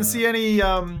 I didn't see any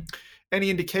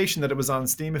indication that it was on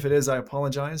Steam. If it is, I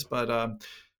apologize, but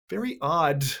very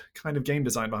odd kind of game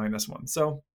design behind this one.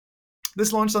 So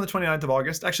this launched on the 29th of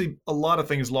August. Actually, a lot of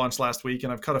things launched last week,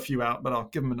 and I've cut a few out, but I'll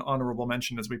give them an honorable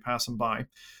mention as we pass them by,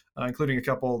 including a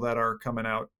couple that are coming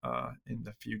out in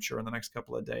the future in the next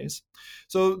couple of days.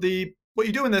 So what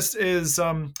you do in this is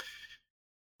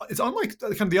it's unlike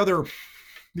kind of the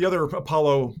other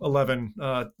Apollo 11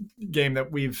 game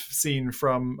that we've seen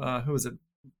from who is it,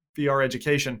 VR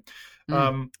Education,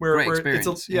 where great it's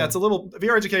experience, it's a little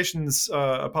VR Education's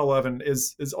Apollo 11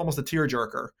 is almost a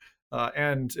tearjerker.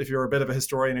 And if you're a bit of a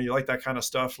historian and you like that kind of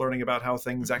stuff, learning about how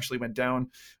things actually went down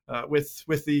with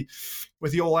the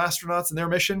old astronauts and their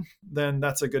mission, then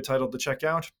that's a good title to check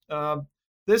out.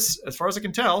 This, as far as I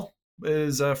can tell,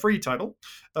 is a free title.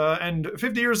 And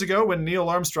 50 years ago, when Neil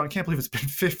Armstrong, can't believe it's been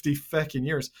 50 fucking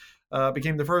years,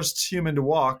 became the first human to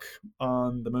walk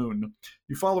on the moon.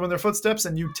 You follow in their footsteps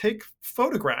and you take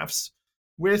photographs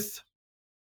with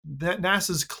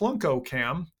NASA's Clunko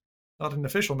Cam, not an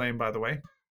official name, by the way,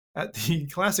 at the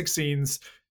classic scenes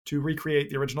to recreate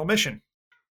the original mission.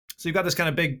 So you've got this kind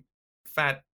of big,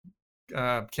 fat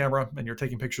camera, and you're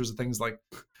taking pictures of things like,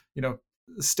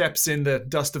 steps in the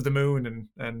dust of the moon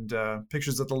and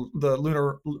pictures of the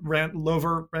lunar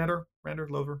lander,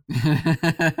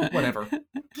 whatever.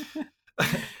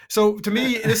 So to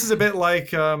me, this is a bit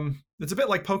like it's a bit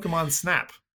like Pokemon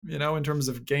Snap, in terms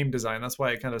of game design. That's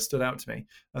why it kind of stood out to me.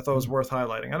 I thought it was worth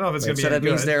highlighting. I don't know if it's going to be. So that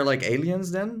means good. they're like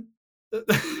aliens then?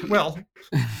 Well,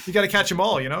 you got to catch them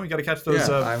all. You got to catch those.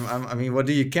 Yeah, I mean, what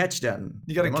do you catch then?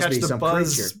 You got to There must catch be the some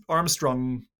Buzz creature.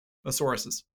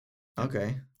 Armstrongosauruses.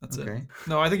 Okay. That's okay. it.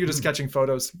 No, I think you're just catching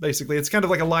photos. Basically, it's kind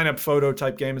of like a lineup photo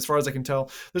type game, as far as I can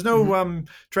tell. There's no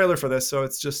trailer for this, so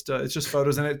it's just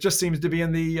photos, and it just seems to be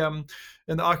in the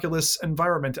Oculus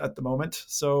environment at the moment.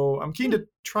 So I'm keen to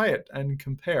try it and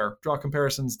draw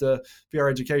comparisons to VR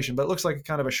Education. But it looks like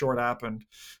kind of a short app and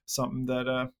something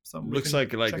that Looks like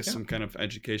check some out. kind of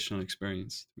educational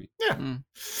experience to me. Yeah.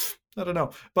 I don't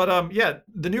know. But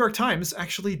the New York Times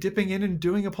actually dipping in and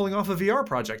pulling off a VR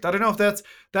project. I don't know if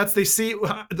that's they see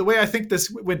the way I think this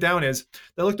went down is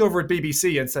they looked over at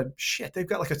BBC and said, shit, they've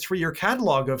got like a 3-year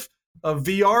catalog of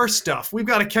VR stuff. We've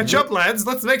got to catch up, lads.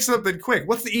 Let's make something quick.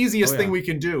 What's the easiest thing we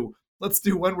can do? Let's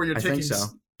do one where you're I taking think so.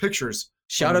 pictures.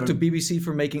 Shout out to BBC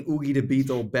for making Oogie the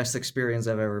Beetle best experience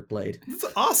I've ever played. It's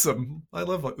awesome. I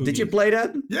love Oogie. Did you play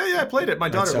that? Yeah, I played it. My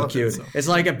daughter That's so loved cute. it. So. It's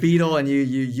like a beetle, and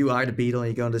you are the beetle, and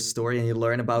you go on this story, and you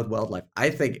learn about wildlife. I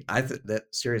think that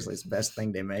seriously, it's the best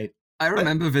thing they made. I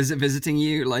remember visiting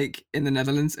you like in the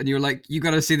Netherlands, and you were like, "You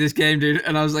got to see this game, dude!"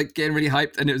 And I was like getting really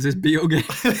hyped, and it was this beetle game.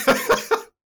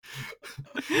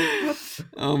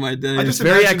 Oh my days! I just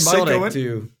Very imagine Mike exotic going,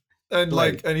 too.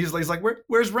 and he's like,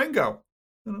 where's Ringo?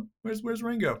 Where's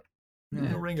Ringo? Yeah.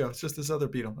 No Ringo. It's just this other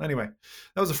beetle. Anyway,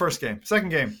 that was the first game. Second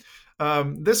game.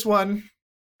 This one,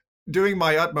 doing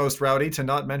my utmost, Rowdy, to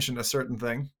not mention a certain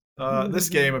thing. This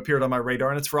game appeared on my radar,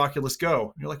 and it's for Oculus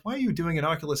Go. And you're like, why are you doing an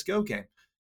Oculus Go game?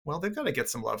 Well, they've got to get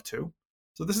some love too.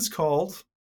 So this is called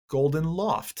Golden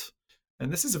Loft.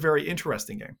 And this is a very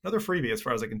interesting game. Another freebie as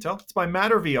far as I can tell. It's by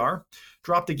Matter VR.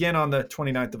 Dropped again on the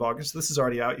 29th of August. This is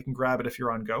already out. You can grab it if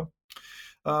you're on Go.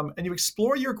 And you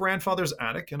explore your grandfather's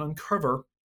attic and uncover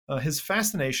his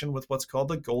fascination with what's called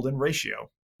the golden ratio.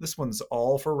 This one's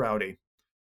all for Rowdy.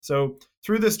 So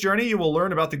through this journey, you will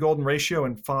learn about the golden ratio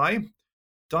and phi,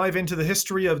 dive into the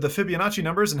history of the Fibonacci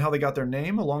numbers and how they got their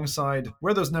name, alongside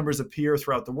where those numbers appear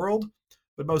throughout the world.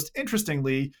 But most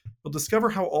interestingly, you'll discover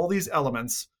how all these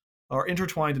elements are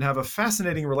intertwined and have a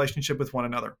fascinating relationship with one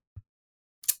another.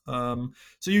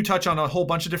 So you touch on a whole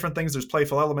bunch of different things. There's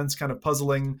playful elements, kind of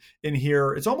puzzling in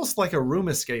here. It's almost like a room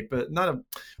escape, but not a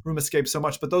room escape so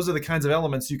much. But those are the kinds of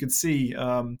elements you could see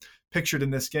pictured in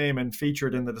this game and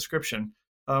featured in the description.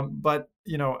 But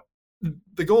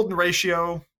the golden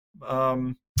ratio,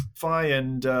 phi,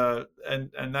 and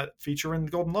that feature in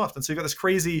the Golden Loft. And so you've got this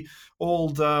crazy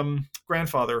old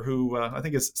grandfather who I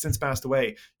think has since passed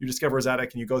away. You discover his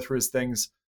attic and you go through his things,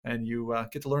 and you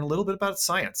get to learn a little bit about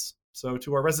science. So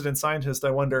to our resident scientist,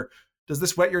 I wonder, does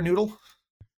this wet your noodle?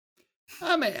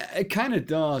 I mean, it kind of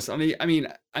does. I mean,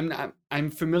 I'm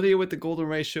familiar with the golden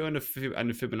ratio and the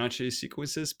Fibonacci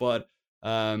sequences, but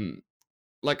I'm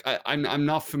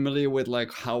not familiar with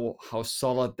like how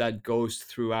solid that goes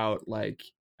throughout like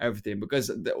everything. Because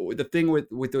the thing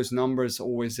with those numbers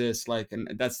always is like, and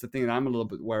that's the thing that I'm a little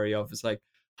bit wary of, is like,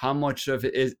 how much of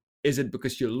it is it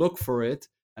because you look for it,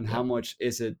 and how much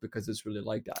is it because it's really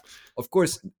like that? Of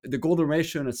course, the golden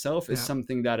ratio in itself is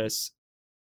something that is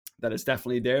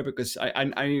definitely there, because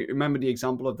I remember the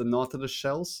example of the Nautilus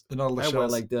shells. The Nautilus where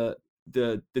shells. like the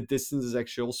distance is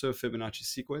actually also a Fibonacci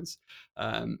sequence.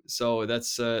 So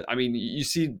that's I mean, you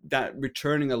see that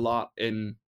returning a lot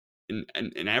in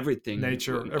everything,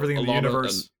 Nature, everything in the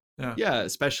universe. Yeah,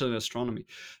 especially in astronomy.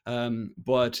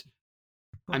 But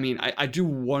I mean, I do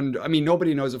wonder. I mean,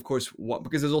 nobody knows, of course, what,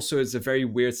 because it's a very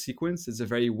weird sequence. It's a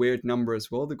very weird number as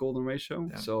well, the golden ratio.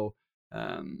 Yeah. So,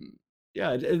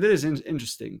 yeah, it is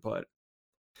interesting, but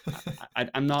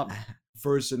I'm not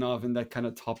versed enough in that kind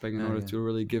of topic in order to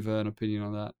really give an opinion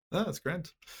on that. Oh, that's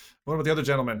great. What about the other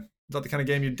gentlemen? Is that the kind of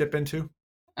game you dip into?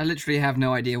 I literally have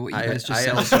no idea what you guys just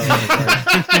said.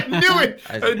 I knew it.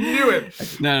 I knew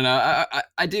it. No.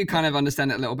 I do kind of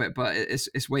understand it a little bit, but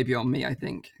it's way beyond me, I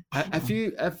think. Have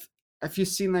you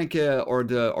seen like or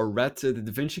read the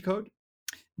Da Vinci Code?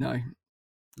 No.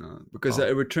 Because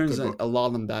it returns a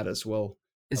lot on that as well.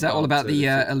 Is that all about the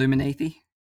Illuminati?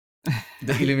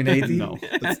 The Illuminati? No.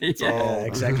 It's all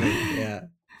exactly. Yeah.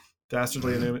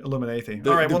 Dastardly Illuminati.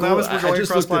 All right. Well, now as we're going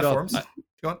across platforms.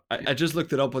 Go on. I just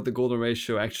looked it up what the golden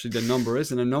ratio actually the number is,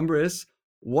 and the number is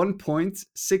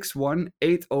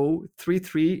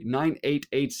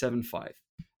 1.618033988875.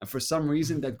 And for some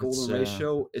reason, that golden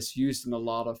ratio is used in a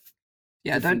lot of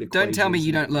don't tell me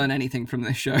you don't learn anything from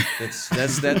this show. That's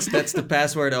the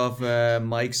password of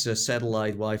Mike's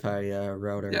satellite Wi-Fi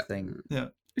router thing. Yeah.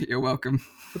 You're welcome.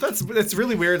 But it's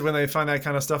really weird when they find that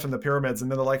kind of stuff in the pyramids, and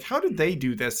then they're like, how did they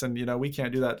do this? And we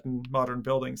can't do that in modern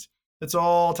buildings. It's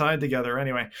all tied together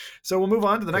anyway. So we'll move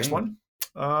on to the next one.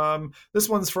 This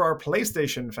one's for our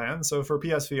PlayStation fans. So for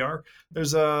PSVR,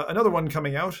 there's another one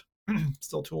coming out.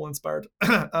 Still Tool inspired.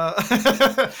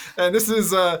 And this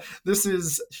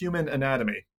is Human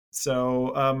Anatomy.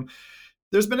 So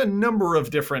there's been a number of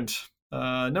different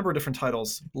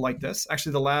titles like this.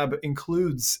 Actually, the lab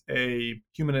includes a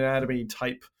Human Anatomy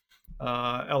type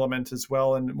element as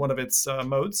well, and one of its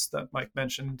modes that Mike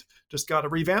mentioned just got a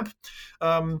revamp.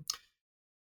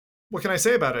 What can I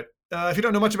say about it? If you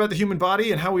don't know much about the human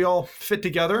body and how we all fit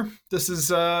together, this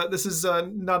is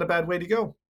not a bad way to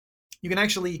go. You can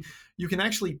actually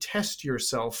test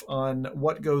yourself on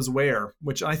what goes where,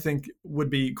 which I think would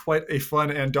be quite a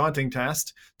fun and daunting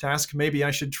task. Maybe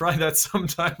I should try that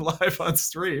sometime live on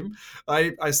stream.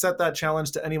 I set that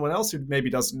challenge to anyone else who maybe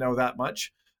doesn't know that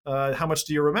much. How much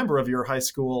do you remember of your high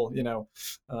school,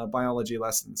 biology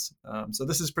lessons? So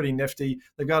this is pretty nifty.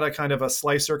 They've got a kind of a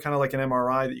slicer, kind of like an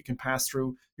MRI that you can pass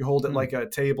through. You hold it like a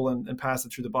table and pass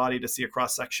it through the body to see a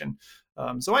cross section.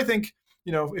 So I think,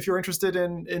 if you're interested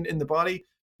in the body,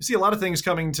 you see a lot of things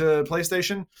coming to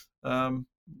PlayStation.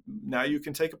 Now you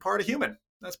can take apart a human.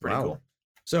 That's pretty cool.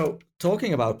 So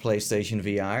talking about PlayStation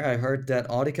VR, I heard that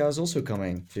Audica is also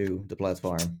coming to the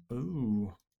platform.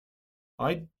 Ooh,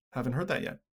 I haven't heard that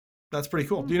yet. That's pretty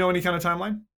cool. Do you know any kind of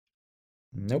timeline?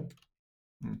 Nope.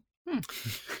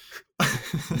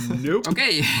 Nope.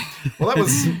 Okay. Well, that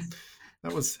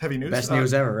was heavy news. Best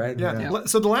news ever, right? Yeah.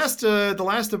 So the last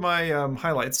of my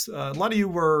highlights. A lot of you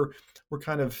were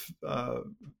kind of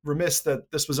remiss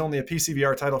that this was only a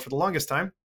PCVR title for the longest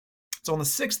time. So on the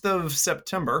 6th of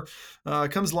September,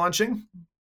 comes launching,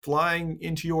 flying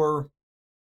into your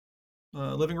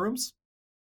living rooms,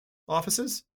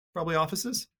 offices, probably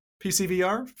offices.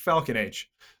 PCVR, Falcon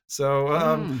Age.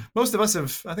 So most of us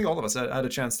I think all of us had a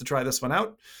chance to try this one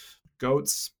out.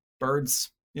 Goats,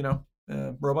 birds,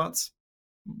 robots.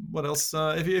 What else?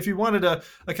 If you wanted a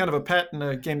kind of a pet and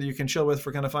a game that you can chill with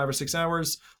for kind of 5 or 6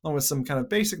 hours, along with some kind of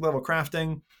basic level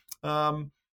crafting, not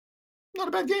a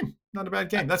bad game. Not a bad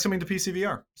game. That's coming to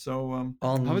PCVR. So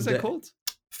how is that called?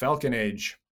 Falcon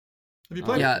Age. Have you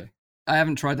played it? I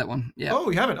haven't tried that one. Yeah. Oh,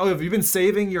 you haven't? Oh, have you been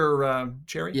saving your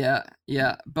cherry? Yeah.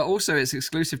 But also, it's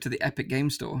exclusive to the Epic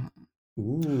Game Store.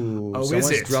 Ooh, is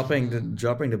someone's it? dropping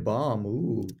the bomb.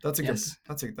 Ooh, that's a good.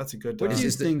 That's a good. What do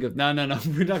you think of? No,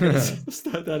 we're not going to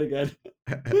start that again.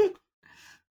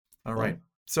 All right.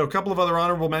 So a couple of other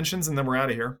honorable mentions, and then we're out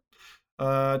of here.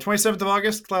 27th of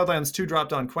August, Cloudlands 2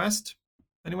 dropped on Quest.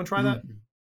 Anyone try that?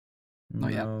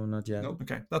 Not yet. No, not yet. Nope.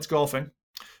 Okay, that's golfing.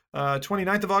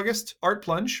 29th of August, Art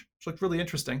Plunge, which looked really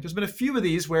interesting. There's been a few of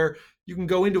these where you can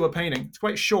go into a painting. It's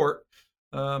quite short.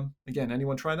 Again,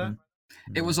 anyone try that?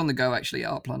 It was on the go, actually,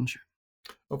 Art Plunge.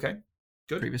 Okay,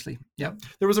 good. Previously. Yeah.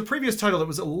 There was a previous title that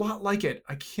was a lot like it.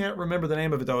 I can't remember the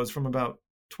name of it, though. It's from about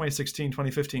 2016,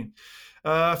 2015.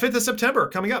 5th of September,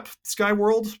 coming up.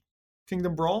 Skyworld,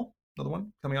 Kingdom Brawl. another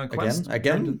one coming on Quest.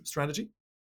 Again? Strategy.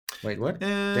 Wait, what?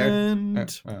 And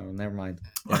never mind.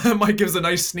 Mike gives a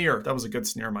nice sneer. That was a good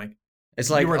sneer, Mike. It's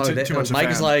like, too much Mike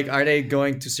is fan. like, are they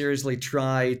going to seriously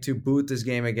try to boot this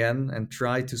game again and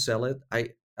try to sell it? I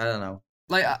don't know.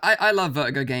 Like, I love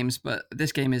Vertigo games, but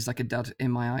this game is like a dud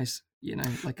in my eyes. You know,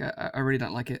 like I really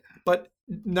don't like it. But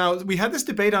now we had this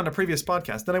debate on a previous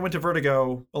podcast. Then I went to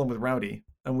Vertigo along with Rowdy,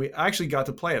 and we actually got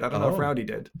to play it. I don't know if Rowdy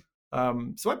did.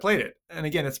 So I played it, and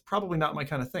again, it's probably not my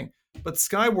kind of thing. But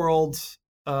Skyworld,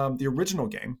 the original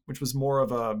game, which was more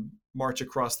of a march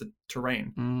across the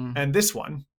terrain, and this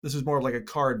was more of like a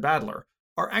card battler,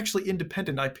 are actually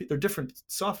independent IP. They're different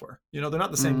software. You know, they're not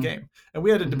the same game. And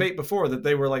we had a debate before that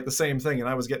they were like the same thing, and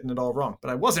I was getting it all wrong. But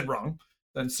I wasn't wrong.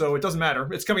 And so it doesn't matter.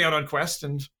 It's coming out on Quest,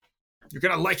 and you're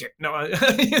gonna like it. No,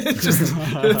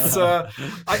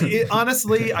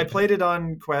 honestly, I played it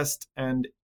on Quest, and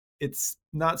it's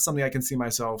not something I can see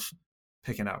myself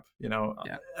picking up. You know,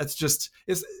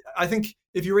 I think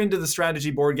if you're into the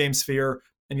strategy board game sphere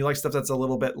and you like stuff that's a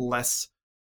little bit less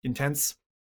intense,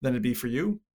 then it'd be for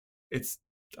you.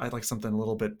 I like something a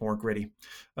little bit more gritty.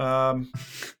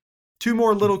 Two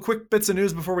more little quick bits of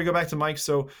news before we go back to Mike.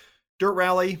 So, Dirt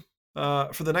Rally.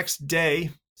 For the next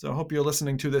day, so I hope you're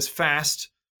listening to this fast.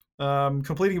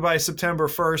 Completing by September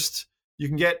 1st, you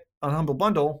can get on Humble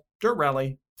Bundle Dirt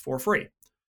Rally for free.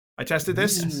 I tested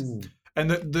this, and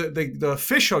the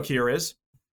fish hook here is,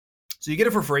 so you get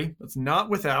it for free. It's not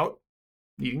without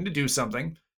needing to do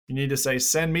something. You need to say,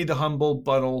 send me the Humble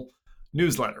Bundle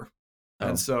newsletter.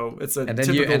 And so it's a and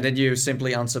then you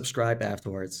simply unsubscribe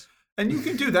afterwards. And you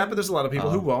can do that, but there's a lot of people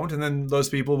who won't, and then those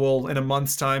people will, in a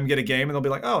month's time, get a game, and they'll be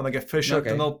like, "Oh," and they get fish hooked,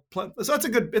 and they'll play. So it's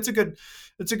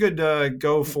a good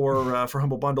go for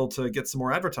Humble Bundle to get some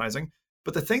more advertising.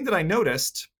 But the thing that I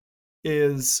noticed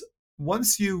is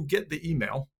once you get the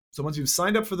email, so once you've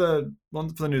signed up for the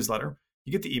newsletter,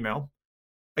 you get the email.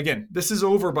 Again, this is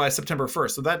over by September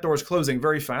 1st, so that door is closing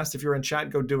very fast. If you're in chat,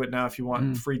 go do it now if you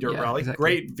want free Dirt Rally. Exactly.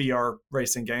 Great VR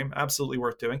racing game, absolutely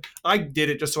worth doing. I did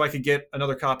it just so I could get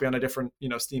another copy on a different,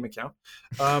 Steam account.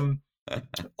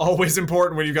 Always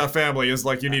important when you've got family is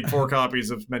like you need 4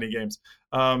 copies of many games.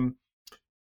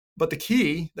 But the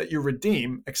key that you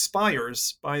redeem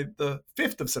expires by the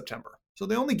 5th of September. So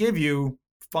they only give you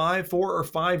 4 or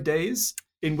 5 days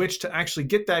in which to actually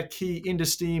get that key into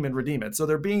Steam and redeem it. So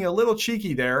they're being a little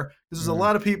cheeky there because there's a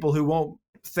lot of people who won't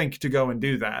think to go and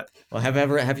do that. Well, have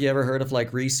you ever heard of like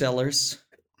resellers?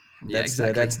 Yeah,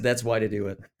 exactly. That's why they do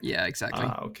it. Yeah, exactly.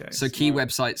 Okay. So key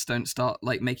websites don't start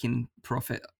like making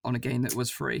profit on a game that was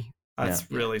free.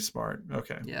 That's really smart.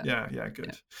 Okay. Yeah,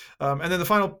 good. Yeah. And then the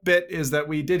final bit is that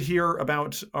we did hear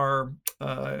about our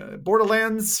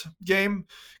Borderlands game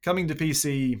coming to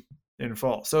PC in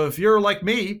fall. So if you're like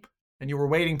me, and you were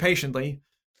waiting patiently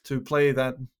to play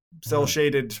that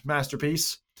cel-shaded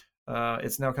masterpiece,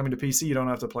 it's now coming to PC. You don't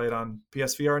have to play it on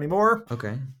PSVR anymore.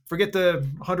 Okay. Forget the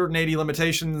 180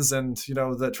 limitations and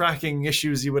the tracking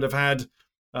issues you would have had.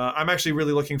 I'm actually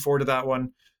really looking forward to that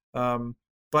one.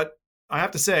 But I have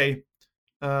to say,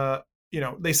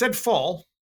 they said fall,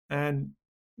 and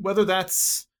whether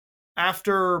that's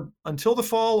until the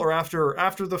fall or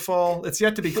after the fall, it's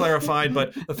yet to be clarified,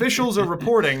 but officials are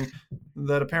reporting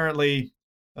that apparently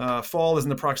fall is in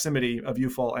the proximity of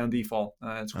U-Fall and the fall.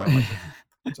 It's quite likely.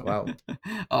 So. Wow.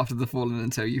 After the fall and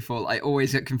until you fall. I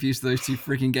always get confused with those two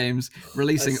freaking games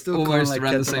releasing almost like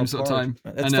around the same sort of time.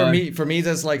 That's for me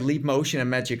that's like Leap Motion and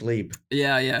Magic Leap.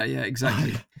 Yeah,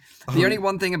 exactly. The only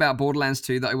one thing about Borderlands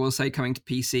 2 that I will say coming to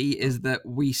PC is that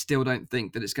we still don't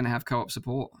think that it's going to have co-op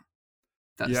support.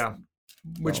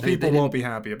 Which people won't be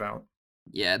happy about.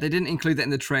 Yeah, they didn't include that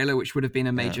in the trailer, which would have been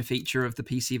a major feature of the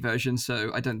PC version, so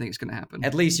I don't think it's going to happen.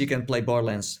 At least you can play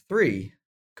Borderlands 3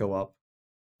 co-op.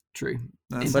 True.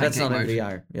 But that's not in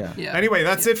VR. Yeah. Anyway,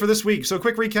 that's it for this week. So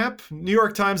quick recap. New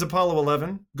York Times Apollo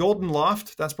 11, Golden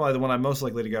Loft, that's probably the one I'm most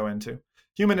likely to go into,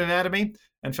 Human Anatomy,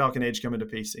 and Falcon Age coming to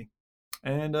PC.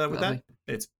 And with that,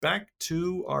 it's back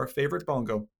to our favorite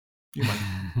bongo. You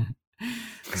might.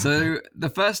 So the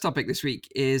first topic this week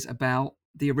is about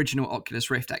the original Oculus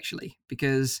Rift, actually,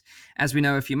 because as we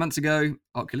know, a few months ago,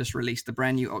 Oculus released the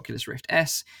brand new Oculus Rift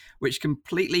S, which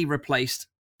completely replaced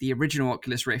the original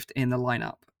Oculus Rift in the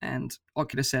lineup. And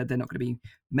Oculus said they're not going to be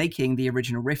making the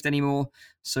original Rift anymore.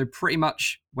 So pretty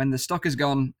much when the stock is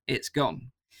gone, it's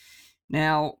gone.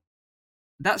 Now,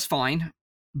 that's fine.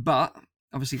 But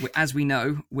obviously, as we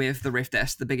know, with the Rift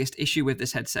S, the biggest issue with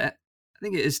this headset, I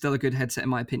think it is still a good headset in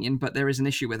my opinion, but there is an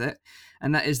issue with it.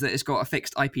 And that is that it's got a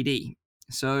fixed IPD.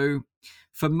 So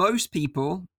for most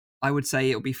people, I would say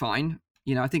it'll be fine.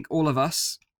 I think all of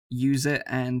us, use it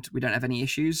and we don't have any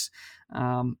issues.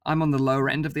 I'm on the lower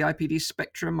end of the IPD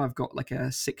spectrum. I've got like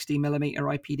a 60 millimeter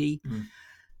IPD.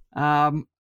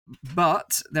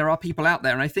 But there are people out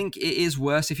there, and I think it is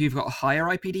worse if you've got a higher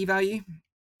IPD value.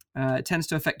 It tends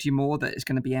to affect you more that it's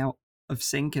going to be out of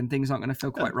sync and things aren't going to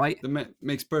feel quite right. That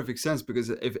makes perfect sense, because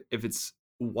if it's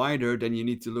wider, then you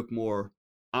need to look more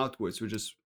outwards, which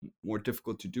is more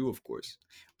difficult to do, of course.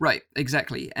 Right,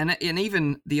 exactly. And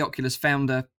even the Oculus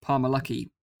founder, Palmer Luckey,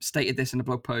 stated this in a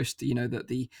blog post, that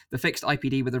the fixed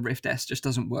IPD with a Rift S just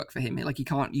doesn't work for him. Like, he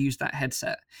can't use that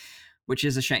headset, which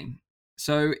is a shame.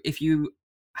 So if you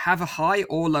have a high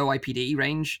or low IPD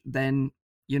range, then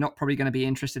you're not probably going to be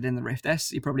interested in the Rift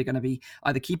S. You're probably going to be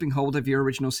either keeping hold of your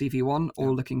original CV1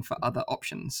 or looking for other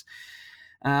options.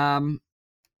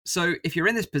 So if you're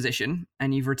in this position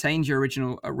and you've retained your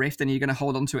original Rift and you're going to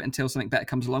hold on to it until something better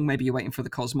comes along, maybe you're waiting for the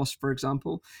Cosmos, for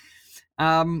example.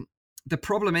 The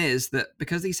problem is that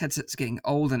because these headsets are getting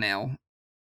older now,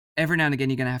 every now and again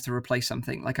you're going to have to replace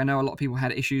something. Like, I know a lot of people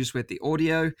had issues with the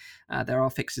audio. There are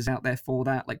fixes out there for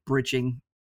that, like bridging.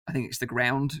 I think it's the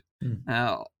ground, on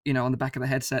the back of the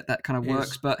headset that kind of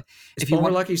works. But if you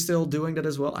want, Luckey still doing that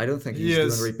as well? I don't think he's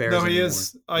doing repairs. No, he anymore.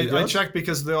 is. I checked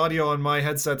because the audio on my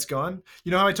headset's gone.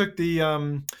 You know how I took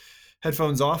the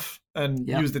headphones off and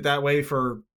used it that way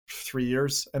for 3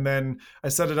 years, and then I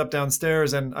set it up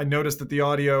downstairs and I noticed that the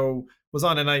audio was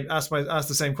on, and I asked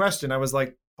the same question. I was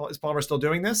like, "Is Palmer still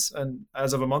doing this?" And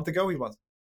as of a month ago, he was.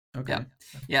 Okay.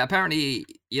 Yeah. Apparently,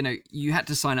 you had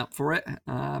to sign up for it,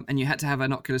 and you had to have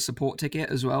an Oculus support ticket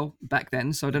as well back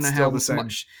then. So I don't know how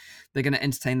much they're going to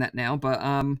entertain that now. But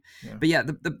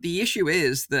the issue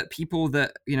is that people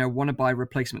that want to buy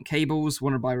replacement cables,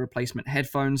 want to buy replacement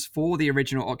headphones for the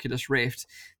original Oculus Rift,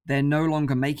 they're no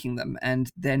longer making them,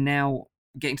 and they're now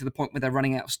getting to the point where they're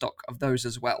running out of stock of those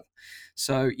as well.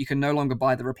 So you can no longer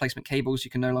buy the replacement cables,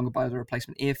 you can no longer buy the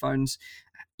replacement earphones.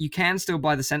 You can still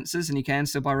buy the sensors and you can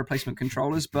still buy replacement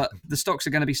controllers, but the stocks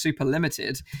are going to be super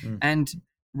limited. And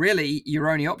really, your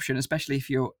only option, especially if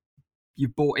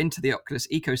you've bought into the Oculus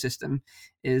ecosystem,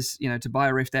 is to buy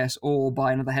a Rift S or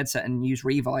buy another headset and use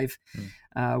Revive,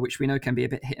 which we know can be a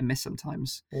bit hit and miss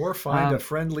sometimes. Or find a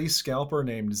friendly scalper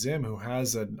named Zim who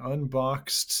has an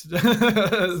unboxed,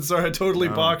 a totally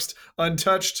boxed,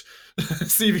 untouched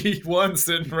CV1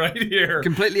 sitting right here,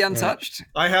 completely untouched.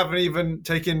 I haven't even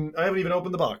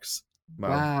opened the box.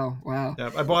 Wow. Yeah,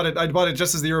 I bought it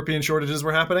just as the European shortages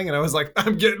were happening, and I was like,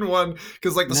 I'm getting one,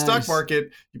 because like the stock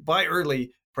market, you buy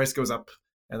early, price goes up,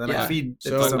 and then I feed it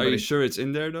to somebody. Are you sure it's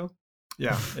in there though?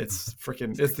 Yeah, it's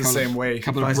the same way.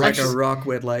 It's like a rock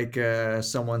with like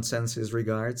someone sends his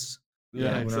regards.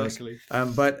 Yeah, exactly.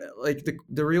 But like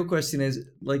the real question is,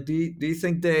 like, do you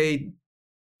think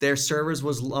their service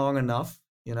was long enough,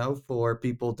 for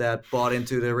people that bought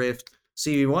into the Rift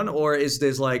CV1, or is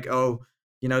this like,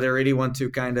 they really want to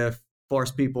kind of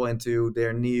force people into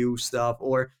their new stuff,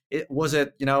 or the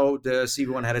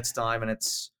CV1 had its time and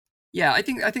it's. Yeah, I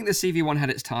think the CV1 had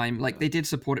its time. Like, they did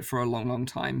support it for a long, long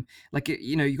time. Like,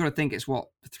 you got to think it's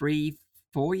 3-4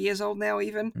 years old now,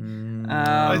 even.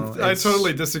 I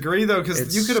totally disagree though,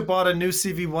 because you could have bought a new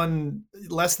CV1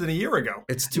 less than a year ago.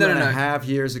 It's two and a half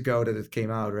years ago that it came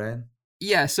out, right?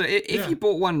 Yeah, so if you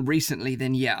bought one recently,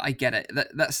 then I get it.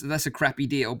 That's a crappy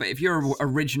deal. But if you're an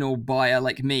original buyer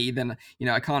like me, then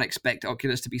I can't expect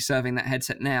Oculus to be serving that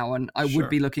headset now, and I would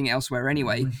be looking elsewhere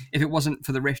anyway. If it wasn't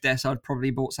for the Rift S, I'd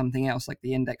probably bought something else like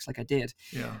the Index, like I did.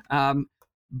 Yeah.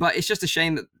 But it's just a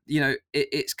shame that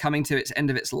it's coming to its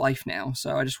end of its life now.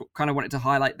 So I just kind of wanted to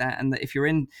highlight that, and that if you're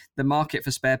in the market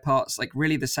for spare parts, like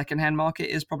really the secondhand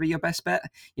market is probably your best bet.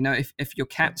 If your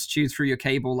cats chew through your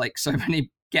cable like so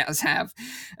many cats have,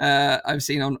 I've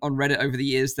seen on Reddit over the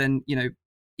years, then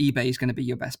eBay is going to be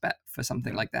your best bet for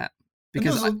something like that.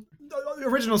 Because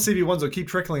original CV1s will keep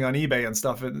trickling on eBay and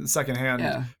stuff in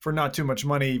secondhand for not too much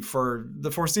money for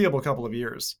the foreseeable couple of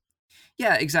years.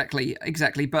 Yeah, exactly.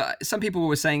 But some people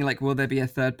were saying, like, will there be a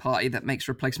third party that makes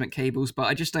replacement cables? But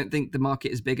I just don't think the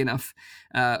market is big enough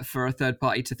for a third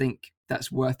party to think that's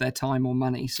worth their time or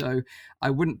money. So I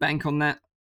wouldn't bank on that.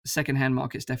 Secondhand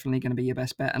market's definitely going to be your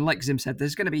best bet. And like Zim said,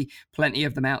 there's going to be plenty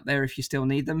of them out there if you still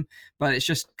need them. But it's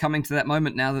just coming to that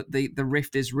moment now that the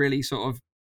Rift is really sort of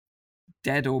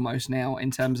dead almost now,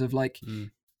 in terms of like,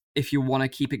 if you want to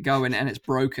keep it going and it's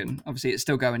broken. Obviously, it's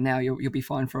still going now. You'll be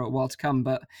fine for a while to come.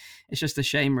 But it's just a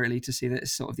shame, really, to see that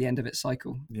it's sort of the end of its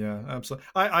cycle. Yeah, absolutely.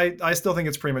 I still think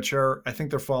it's premature. I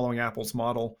think they're following Apple's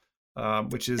model,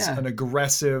 which is an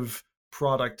aggressive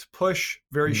product push,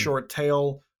 very short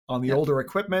tail on the older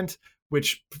equipment,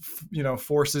 which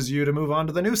forces you to move on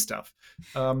to the new stuff.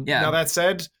 Now that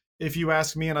said, if you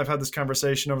ask me, and I've had this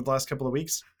conversation over the last couple of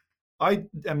weeks, I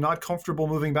am not comfortable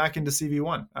moving back into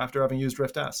CV1 after having used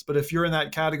Rift S. But if you're in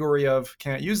that category of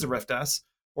can't use the Rift S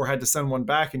or had to send one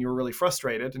back and you were really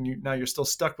frustrated and now you're still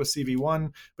stuck with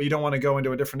CV1, but you don't want to go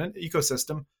into a different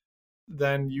ecosystem,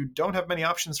 then you don't have many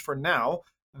options for now.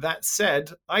 That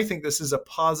said, I think this is a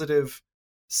positive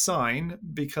sign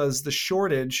because the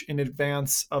shortage in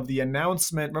advance of the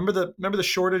announcement, remember the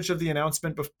shortage of the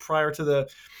announcement prior to the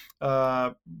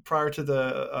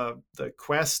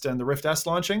Quest and the Rift S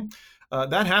launching?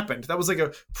 That happened. That was like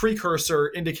a precursor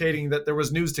indicating that there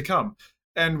was news to come.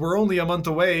 And we're only a month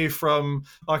away from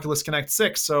Oculus Connect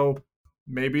 6, so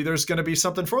maybe there's going to be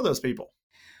something for those people.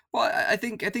 Well, I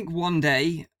think one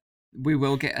day we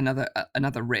will get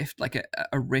another Rift, like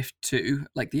a Rift 2,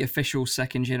 like the official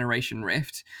second generation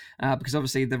Rift, because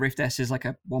obviously the Rift S is like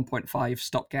a 1.5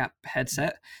 stopgap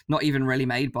headset, not even really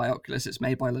made by Oculus, it's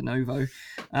made by Lenovo.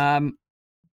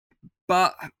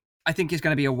 But I think it's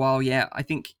going to be a while yet. I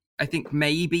think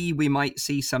maybe we might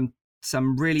see some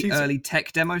really early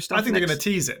tech demo stuff. I think they're going to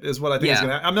tease it, is what I think is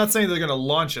going to. I'm not saying they're going to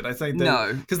launch it. I think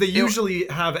no, because they usually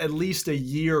have at least a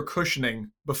year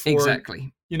cushioning before.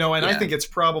 Exactly. I think it's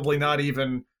probably won't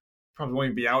even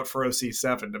be out for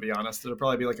OC7, to be honest. It'll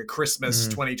probably be like a Christmas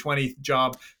 2020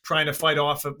 job trying to fight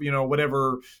off,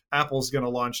 whatever Apple's going to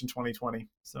launch in 2020.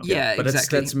 So yeah, but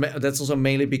exactly. That's also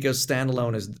mainly because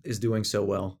standalone is doing so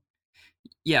well.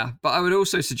 Yeah, but I would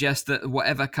also suggest that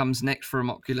whatever comes next from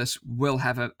Oculus will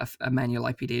have a manual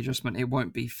IPD adjustment. It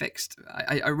won't be fixed.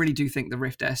 I really do think the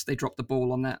Rift S, they dropped the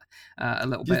ball on that a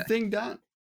little bit. You think that?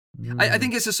 I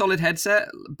think it's a solid headset,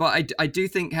 but I do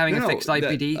think having a fixed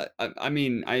IPD...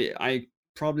 I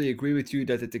probably agree with you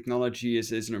that the technology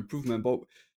is an improvement, but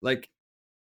like,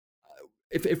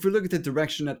 if we look at the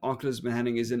direction that Oculus has been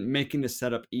heading, is in making the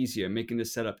setup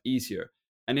easier.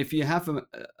 And if you have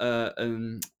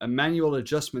a manual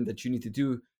adjustment that you need to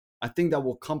do, I think that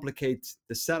will complicate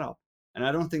the setup. And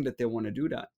I don't think that they want to do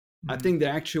that. I think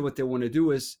that actually what they want to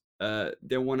do is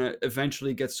they want to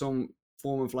eventually get some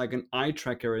form of like an eye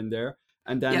tracker in there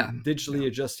and then digitally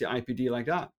adjust the IPD like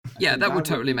that. That would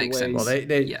totally make sense. Well,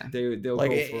 they'll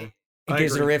like, go for... In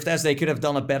case of the Rift S, they could have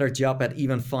done a better job at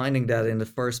even finding that in the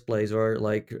first place, or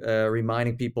like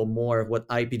reminding people more of what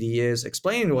IPD is,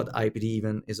 explaining what IPD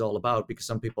even is all about, because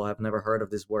some people have never heard of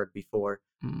this word before.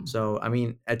 So, I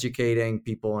mean, educating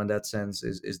people in that sense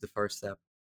is the first step.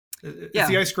 It's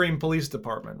the ice cream police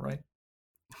department, right?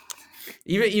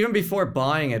 Even before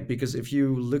buying it, because if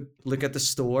you look at the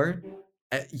store,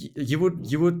 you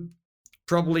would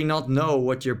probably not know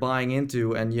what you're buying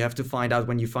into, and you have to find out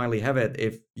when you finally have it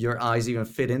if your eyes even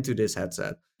fit into this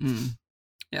headset.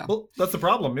 Yeah. Well, that's the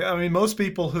problem. I mean, most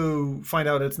people who find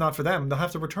out it's not for them, they'll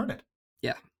have to return it.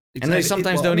 Yeah. Exactly. And they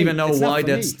sometimes don't even know why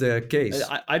that's the case.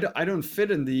 I don't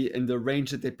fit in the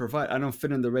range that they provide. I don't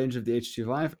fit in the range of the HTC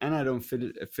Vive, and I don't fit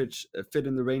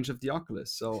in the range of the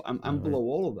Oculus. So I'm below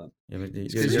all of them. Yeah,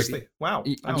 seriously, wow!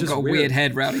 I've just got a weird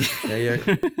head, Rowdy.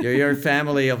 You're a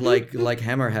family of like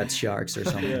hammerhead sharks or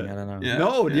something. I don't know. Yeah.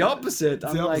 No, the opposite.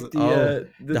 I'm like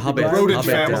the Hobbit, rodent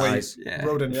family.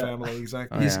 Rodent family,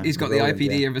 exactly. He's got the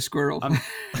IPD of a squirrel.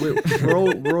 We're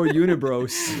all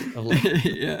unibros.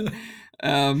 Yeah.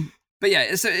 But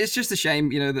yeah, so it's just a shame,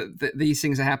 that these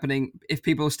things are happening. If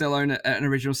people still own an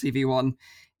original CV1,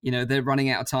 they're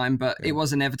running out of time. But it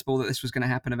was inevitable that this was going to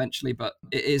happen eventually. But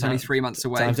it is only 3 months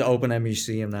away. Time to open a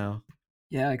museum now.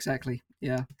 Yeah, exactly.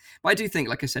 Yeah, but I do think,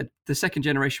 like I said, the second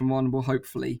generation one will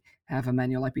hopefully have a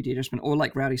manual IPD adjustment, or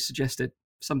like Rowdy suggested,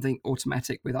 something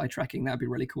automatic with eye tracking. That would be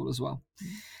really cool as well.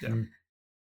 Yeah.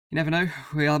 You never know.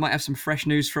 We might have some fresh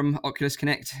news from Oculus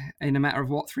Connect in a matter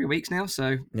of 3 weeks now.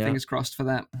 So fingers crossed for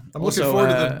that. I'm looking forward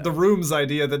to the rooms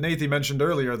idea that Nathan mentioned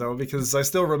earlier, though, because I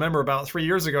still remember about 3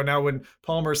 years ago now when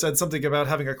Palmer said something about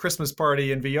having a Christmas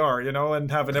party in VR, and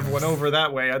having everyone over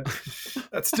that way.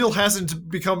 That still hasn't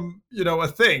become, a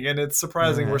thing, and it's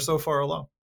surprising we're so far along.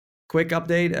 Quick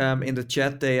update, in the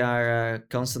chat, they are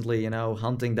constantly,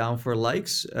 hunting down for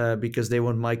likes because they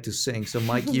want Mike to sing. So,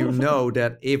 Mike,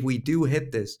 that if we do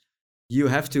hit this, you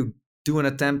have to do an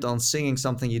attempt on singing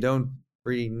something you don't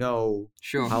really know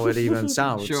how it even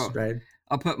sounds, right?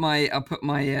 I'll put my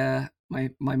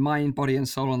mind, body, and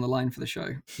soul on the line for the show.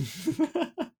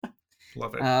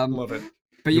 Love it. Love it.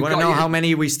 But you want to know how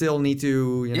many we still need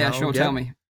to, sure, tell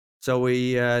me. So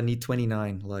we need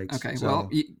 29 likes. Okay, well...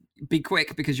 Be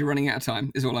quick because you're running out of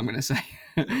time is all I'm going to say.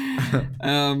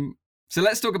 So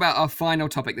let's talk about our final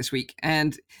topic this week.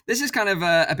 And this is kind of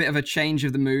a bit of a change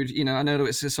of the mood. I know that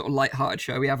it's a sort of lighthearted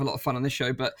show. We have a lot of fun on this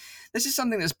show, but this is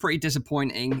something that's pretty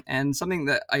disappointing and something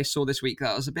that I saw this week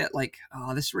that I was a bit like,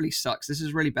 oh, this really sucks. This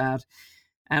is really bad.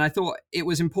 And I thought it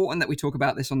was important that we talk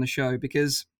about this on the show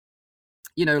because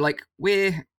like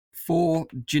we're four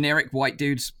generic white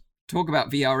dudes talk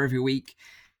about VR every week.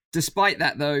 Despite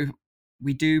that, though,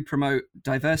 we do promote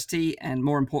diversity and,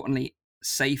 more importantly,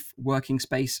 safe working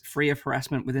space, free of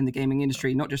harassment within the gaming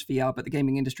industry, not just VR, but the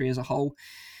gaming industry as a whole.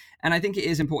 And I think it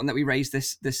is important that we raise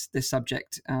this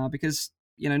subject because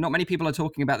not many people are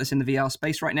talking about this in the VR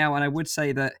space right now, and I would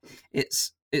say that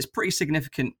it's pretty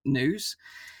significant news.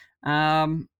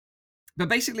 But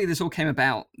basically, this all came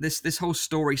about. This whole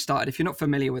story started. If you're not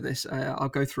familiar with this, I'll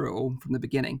go through it all from the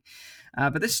beginning.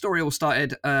 But this story all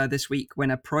started this week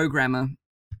when a programmer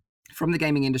from the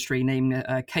gaming industry named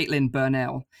Caitlin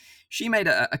Burnell, she made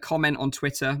a comment on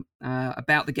Twitter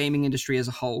about the gaming industry as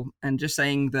a whole, and just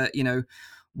saying that,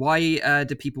 why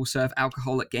do people serve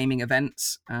alcohol at gaming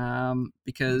events?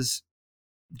 Because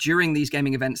during these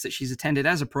gaming events that she's attended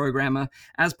as a programmer,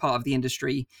 as part of the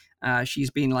industry, she's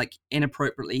been like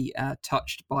inappropriately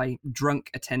touched by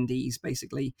drunk attendees,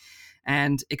 basically.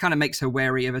 And it kind of makes her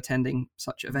wary of attending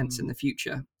such events in the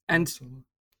future. And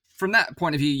from that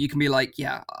point of view, you can be like,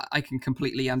 yeah, I can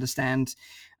completely understand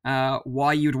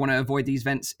why you'd want to avoid these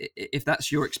events if that's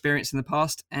your experience in the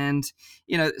past. And,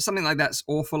 something like that's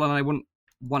awful, and I wouldn't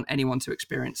want anyone to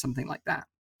experience something like that.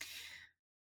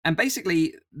 And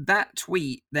basically, that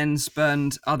tweet then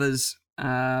spurned others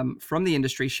from the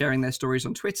industry sharing their stories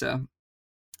on Twitter.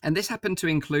 And this happened to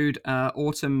include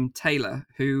Autumn Taylor,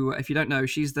 who, if you don't know,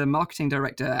 she's the marketing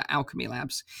director at Alchemy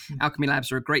Labs. Alchemy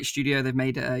Labs are a great studio. They've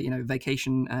made,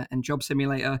 Vacation and Job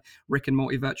Simulator, Rick and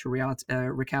Morty Virtual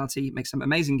Reality, make some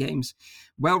amazing games.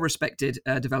 Well-respected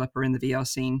developer in the VR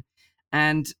scene.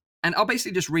 And I'll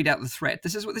basically just read out the thread.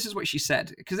 This is what she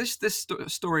said, because this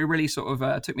story really sort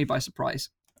of took me by surprise.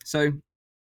 So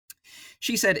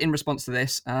she said in response to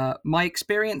this, my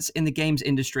experience in the games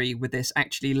industry with this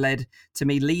actually led to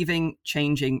me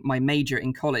changing my major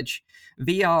in college.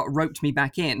 VR roped me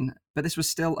back in, but this was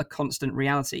still a constant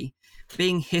reality.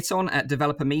 Being hit on at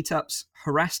developer meetups,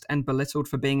 harassed and belittled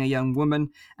for being a young woman,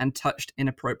 and touched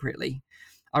inappropriately.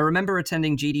 I remember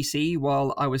attending GDC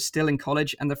while I was still in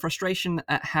college, and the frustration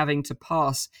at having to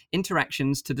pass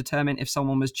interactions to determine if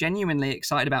someone was genuinely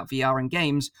excited about VR and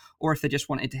games or if they just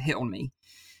wanted to hit on me.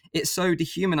 It's so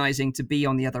dehumanizing to be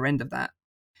on the other end of that.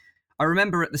 I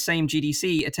remember at the same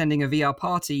GDC attending a VR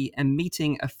party and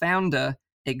meeting a founder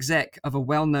exec of a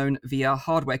well-known VR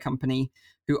hardware company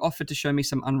who offered to show me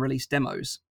some unreleased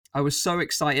demos. I was so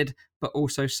excited, but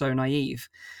also so naive.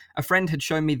 A friend had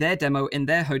shown me their demo in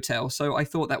their hotel, so I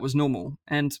thought that was normal.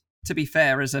 And to be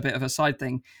fair, as a bit of a side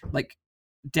thing, like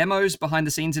demos behind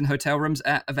the scenes in hotel rooms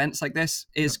at events like this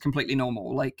is completely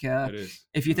normal. Like,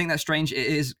 if you think that's strange, it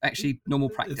is actually normal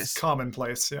practice. It's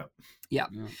commonplace, yeah.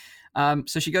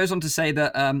 So she goes on to say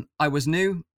that I was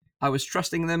new, I was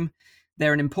trusting them,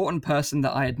 they're an important person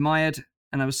that I admired,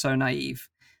 and I was so naive.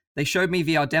 They showed me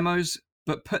VR demos,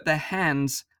 but put their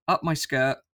hands up my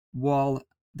skirt while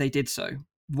they did so,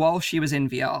 while she was in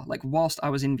VR, like whilst I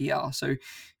was in VR. So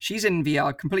she's in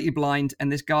VR, completely blind,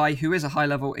 and this guy who is a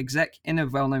high-level exec in a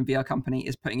well-known VR company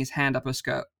is putting his hand up her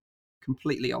skirt,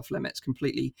 completely off limits,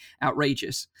 completely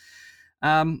outrageous.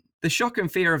 The shock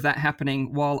and fear of that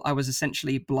happening while I was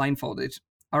essentially blindfolded.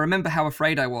 I remember how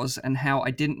afraid I was and how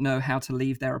I didn't know how to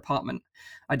leave their apartment.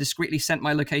 I discreetly sent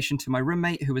my location to my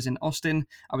roommate who was in Austin.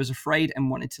 I was afraid and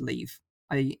wanted to leave.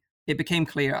 It became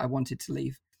clear I wanted to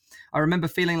leave. I remember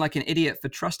feeling like an idiot for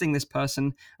trusting this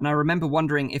person, and I remember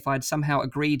wondering if I'd somehow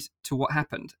agreed to what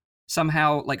happened,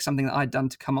 somehow like something that I'd done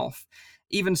to come off.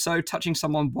 Even so, touching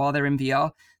someone while they're in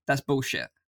VR, that's bullshit.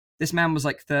 This man was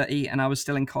like 30 and I was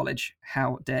still in college.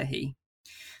 How dare he?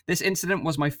 This incident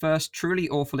was my first truly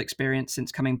awful experience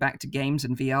since coming back to games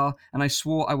and VR, and I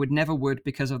swore I would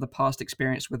because of the past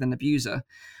experience with an abuser.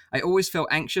 I always feel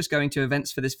anxious going to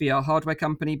events for this VR hardware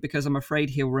company because I'm afraid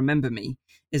he'll remember me.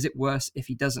 Is it worse if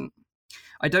he doesn't?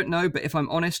 I don't know, but if I'm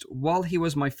honest, while he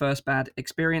was my first bad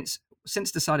experience,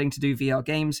 since deciding to do VR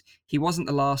games, he wasn't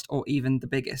the last or even the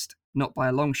biggest, not by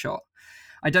a long shot.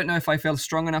 I don't know if I feel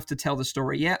strong enough to tell the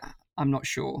story yet. I'm not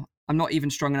sure. I'm not even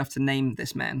strong enough to name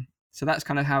this man. So that's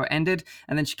kind of how it ended.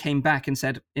 And then she came back and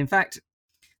said, in fact,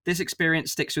 this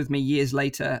experience sticks with me years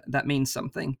later. That means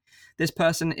something. This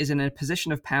person is in a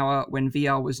position of power when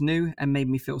VR was new and made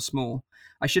me feel small.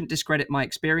 I shouldn't discredit my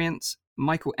experience.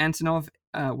 Michael Antonov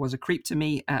was a creep to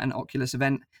me at an Oculus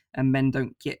event, and men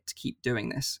don't get to keep doing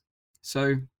this.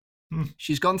 So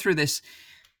she's gone through this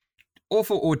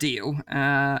awful ordeal,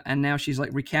 and now she's like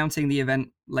recounting the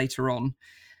event later on.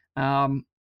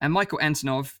 And Michael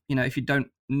Antonov, if you don't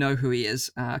know who he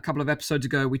is, a couple of episodes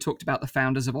ago, we talked about the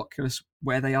founders of Oculus,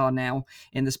 where they are now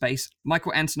in the space.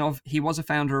 Michael Antonov, he was a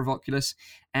founder of Oculus,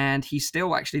 and he's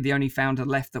still actually the only founder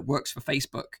left that works for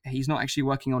Facebook. He's not actually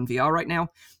working on VR right now.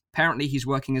 Apparently, he's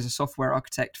working as a software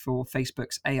architect for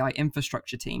Facebook's AI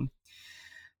infrastructure team.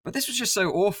 But this was just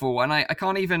so awful, and I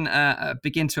can't even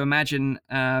begin to imagine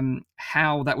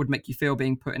how that would make you feel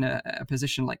being put in a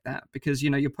position like that, because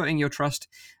you're putting your trust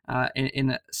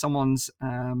in someone's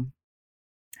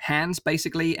hands,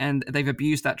 basically, and they've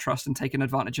abused that trust and taken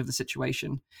advantage of the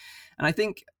situation. And I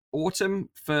think Autumn,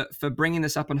 for bringing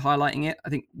this up and highlighting it, I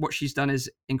think what she's done is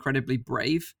incredibly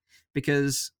brave,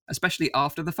 because especially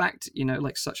after the fact,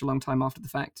 like such a long time after the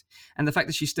fact, and the fact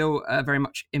that she's still very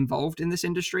much involved in this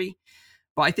industry.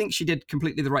 But I think she did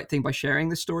completely the right thing by sharing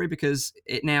this story, because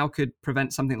it now could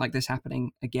prevent something like this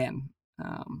happening again.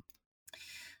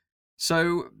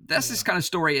 So that's this kind of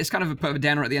story. It's kind of a bit of a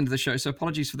downer at the end of the show, so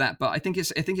apologies for that. But I think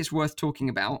it's worth talking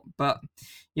about. But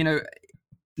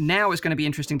now it's going to be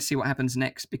interesting to see what happens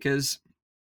next, because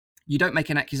you don't make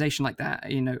an accusation like that,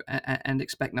 and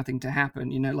expect nothing to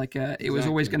happen. It was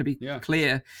always going to be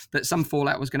clear that some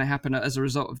fallout was going to happen as a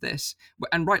result of this,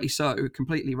 and rightly so,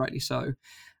 completely rightly so.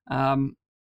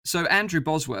 So Andrew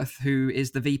Bosworth, who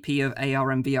is the VP of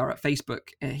AR and VR at Facebook,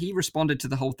 he responded to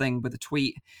the whole thing with a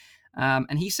tweet,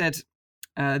 and he said,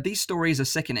 "These stories are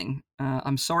sickening.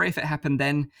 I'm sorry if it happened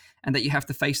then, and that you have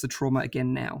to face the trauma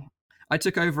again now. I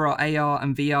took over our AR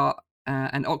and VR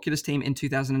and Oculus team in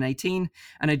 2018,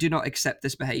 and I do not accept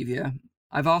this behavior.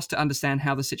 I've asked to understand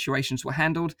how the situations were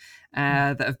handled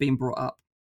that have been brought up.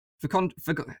 For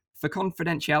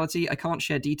confidentiality, I can't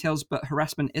share details, but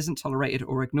harassment isn't tolerated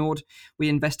or ignored. We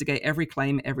investigate every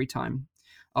claim every time.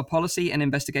 Our policy and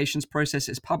investigations process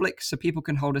is public, so people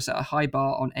can hold us at a high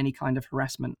bar on any kind of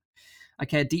harassment. I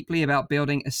care deeply about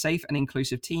building a safe and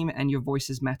inclusive team, and your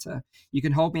voices matter. You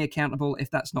can hold me accountable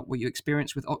if that's not what you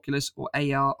experience with Oculus or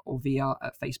AR or VR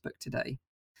at Facebook today."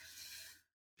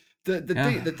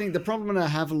 The problem that I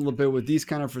have a little bit with these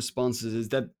kind of responses is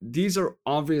that these are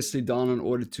obviously done in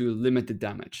order to limit the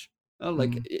damage.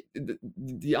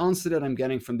 The answer that I'm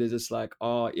getting from this is like,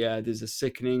 oh yeah, this is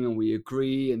sickening and we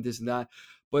agree and this and that.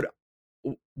 But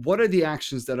what are the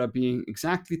actions that are being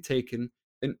exactly taken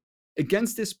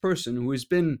against this person who has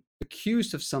been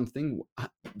accused of something?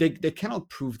 They cannot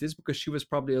prove this, because she was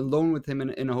probably alone with him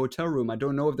in a hotel room. I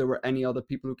don't know if there were any other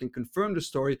people who can confirm the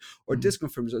story or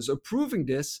disconfirm it. So proving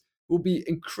this will be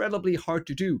incredibly hard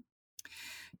to do.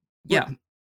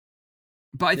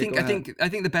 But I think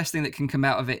the best thing that can come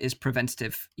out of it is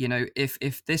preventative.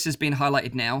 If this has been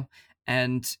highlighted now,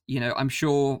 and I'm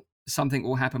sure something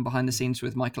will happen behind the scenes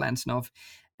with Michael Antonov.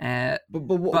 But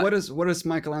what has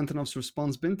Michael Antonov's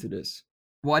response been to this?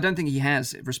 Well, I don't think he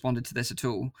has responded to this at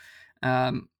all,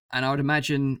 and I would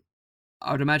imagine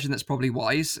that's probably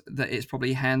wise, that it's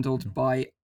probably handled by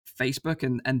Facebook,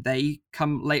 and they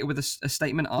come later with a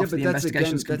statement after the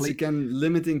investigation is complete. That's again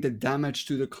limiting the damage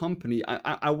to the company.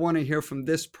 I want to hear from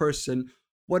this person.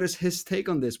 What is his take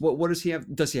on this? What does he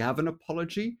have? Does he have an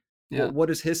apology? Yeah. What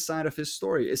is his side of his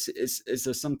story? Is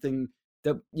there something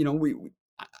that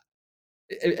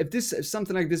if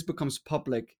something like this becomes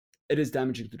public, it is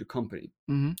damaging to the company.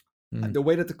 Mm-hmm. The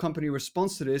way that the company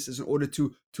responds to this is in order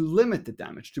to limit the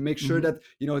damage, to make sure that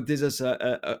this is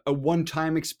a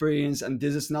one-time experience, and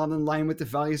this is not in line with the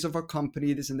values of our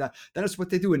company, this and that. That is what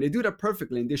they do, and they do that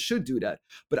perfectly, and they should do that.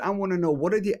 But I want to know,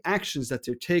 what are the actions that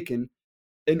they're taking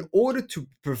in order to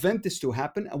prevent this to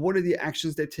happen, and what are the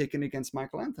actions they're taking against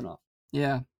Michael Antonov?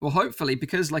 Yeah, well, hopefully,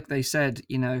 because like they said,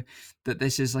 that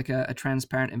this is like a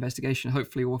transparent investigation,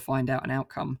 hopefully we'll find out an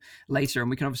outcome later, and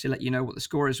we can obviously let you know what the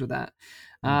score is with that.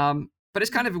 But it's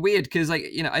kind of weird, because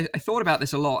I thought about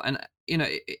this a lot, and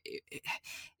it's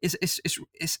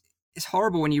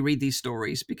horrible when you read these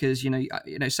stories, because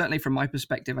certainly from my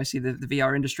perspective, I see the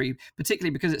VR industry,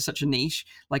 particularly because it's such a niche,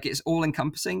 like it's all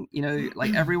encompassing,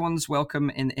 like everyone's welcome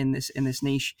in this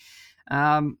niche.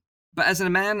 But as a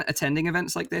man attending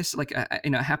events like this, like a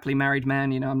happily married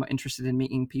man, I'm not interested in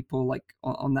meeting people like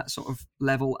on that sort of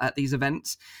level at these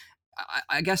events.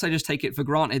 I guess I just take it for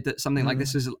granted that something like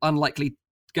this is unlikely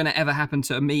going to ever happen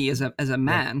to me as a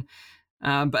man.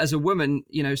 But as a woman,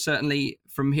 certainly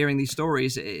from hearing these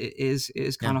stories, it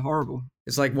is kind of horrible.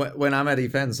 It's like when I'm at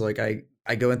events, like I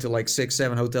go into like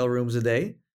 6-7 hotel rooms a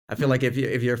day. I feel like if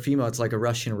you're a female, it's like a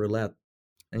Russian roulette,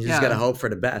 and you just gotta hope for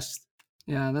the best.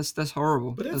 Yeah, that's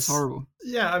horrible. But that's horrible.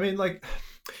 Yeah, I mean, like,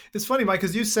 it's funny, Mike,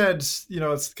 because you said,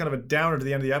 it's kind of a downer to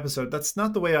the end of the episode. That's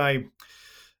not the way I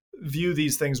view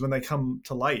these things when they come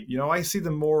to light. I see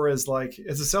them more as like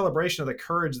it's a celebration of the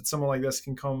courage that someone like this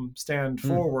can come stand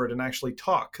forward and actually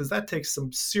talk, because that takes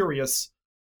some serious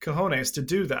cojones to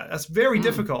do that. That's very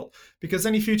difficult, because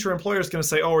any future employer is going to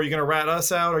say, "Oh, are you going to rat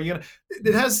us out? Are you going to?"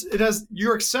 It has.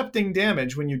 You're accepting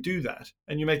damage when you do that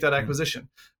and you make that acquisition,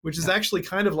 which is actually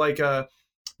kind of like I'm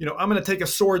going to take a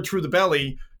sword through the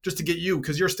belly just to get you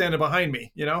because you're standing behind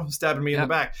me, stabbing me in the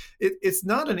back. It's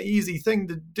not an easy thing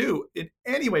to do in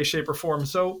any way, shape, or form.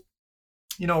 So,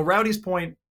 Rowdy's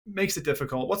point makes it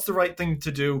difficult. What's the right thing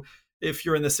to do if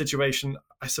you're in this situation?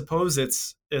 I suppose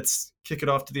it's kick it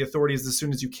off to the authorities as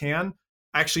soon as you can.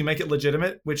 Actually make it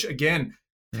legitimate, which again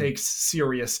takes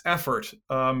serious effort,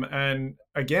 and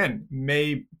again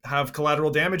may have collateral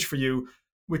damage for you,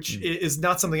 which is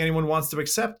not something anyone wants to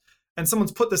accept. And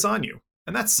someone's put this on you,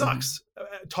 and that sucks.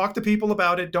 Talk to people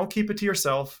about it. Don't keep it to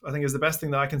yourself, I think, is the best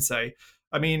thing that I can say.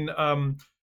 I mean,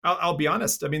 I'll be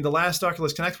honest. I mean, the last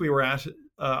Oculus Connect we were at,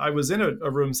 I was in a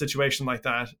room situation like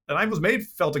that, and I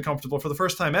felt uncomfortable for the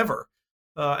first time ever.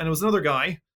 And it was another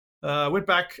guy. Went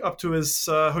back up to his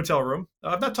hotel room.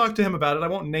 I've not talked to him about it. I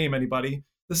won't name anybody.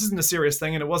 This isn't a serious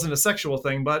thing, and it wasn't a sexual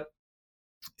thing, but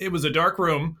it was a dark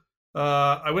room.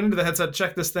 I went into the headset to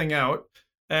check this thing out,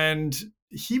 and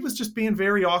he was just being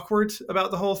very awkward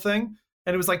about the whole thing.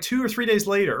 And it was like 2 or 3 days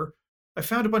later, I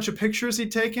found a bunch of pictures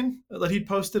he'd taken that he'd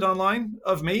posted online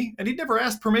of me, and he'd never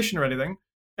asked permission or anything.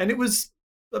 And it was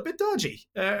a bit dodgy.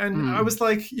 And I was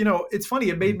like, it's funny.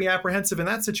 It made me apprehensive in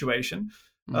that situation.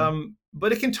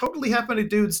 But it can totally happen to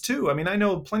dudes too. I mean, I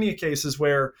know plenty of cases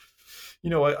where,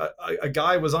 a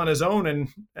guy was on his own and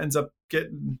ends up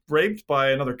getting raped by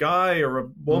another guy or a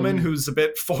woman who's a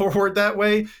bit forward that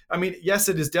way. I mean, yes,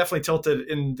 it is definitely tilted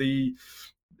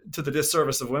to the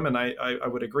disservice of women. I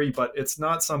would agree, but it's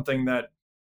not something that,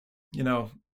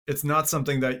 it's not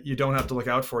something that you don't have to look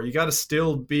out for. You got to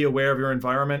still be aware of your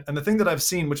environment. And the thing that I've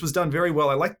seen, which was done very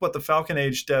well, I liked what the Falcon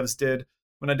Age devs did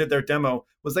when I did their demo,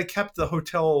 was they kept the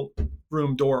hotel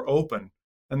room door open.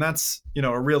 And that's, I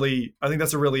think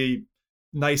that's a really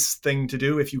nice thing to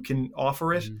do if you can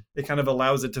offer it. It kind of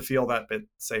allows it to feel that bit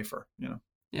safer, Yeah.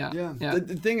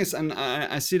 The thing is, and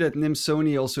I see that Nim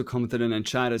Sony also commented in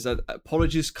chat, is that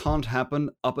apologies can't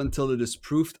happen up until it is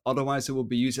proved. Otherwise, it will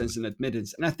be used as an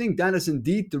admittance. And I think that is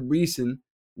indeed the reason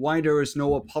why there is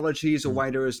no apologies or why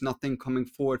there is nothing coming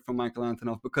forward from Michael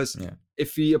Antonov. Because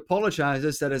if he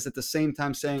apologizes, that is at the same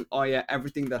time saying, oh yeah,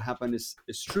 everything that happened is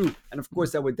true. And of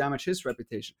course, that would damage his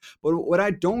reputation. But what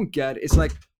I don't get is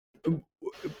like,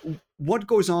 what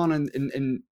goes on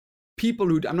in people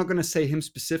who, I'm not going to say him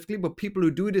specifically, but people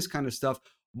who do this kind of stuff,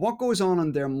 what goes on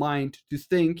in their mind to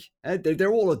think,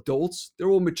 they're all adults, they're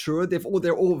all mature,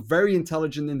 they're all very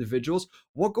intelligent individuals.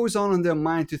 What goes on in their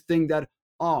mind to think that,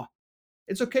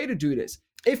 it's okay to do this?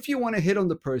 If you want to hit on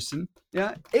the person,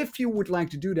 if you would like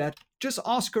to do that, just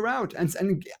ask her out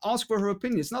and ask for her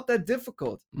opinion. It's not that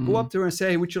difficult. Go up to her and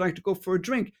say, hey, would you like to go for a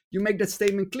drink? You make that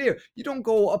statement clear. You don't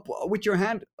go up with your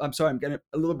hand. I'm sorry, I'm getting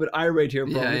a little bit irate here.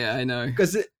 Probably, yeah, I know.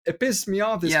 Because it pisses me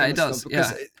off. This kind of does. Stuff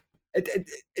because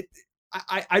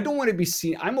I don't want to be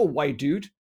seen. I'm a white dude.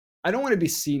 I don't want to be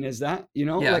seen as that,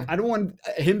 like I don't want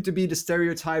him to be the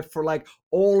stereotype for like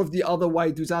all of the other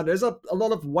white dudes out there. There's a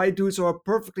lot of white dudes who are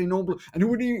perfectly normal and who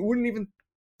wouldn't even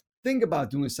think about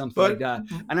doing something like that.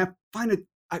 And I find it,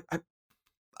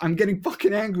 I'm getting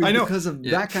fucking angry because of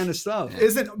that kind of stuff.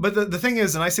 But the thing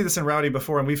is, and I see this in Rowdy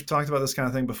before, and we've talked about this kind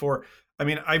of thing before. I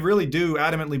mean, I really do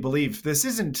adamantly believe this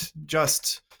isn't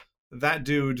just that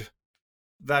dude,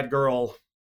 that girl,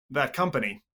 that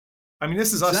company. I mean,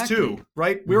 this is us too,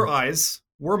 right? We're eyes,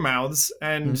 we're mouths,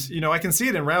 and I can see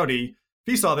it in Rowdy.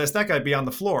 If he saw this, that guy'd be on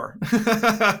the floor,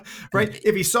 right?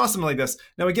 If he saw something like this.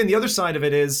 Now, again, the other side of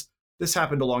it is this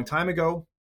happened a long time ago.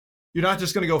 You're not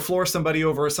just going to go floor somebody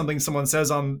over something someone says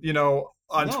on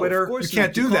Twitter. You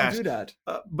can't do that.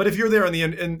 But if you're there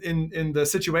in the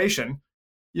situation,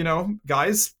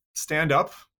 guys, stand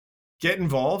up. Get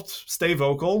involved, stay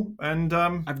vocal, and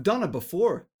I've done it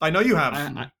before. I know you have.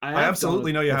 I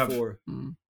absolutely know you have.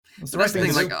 That's the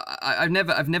thing. Like, I've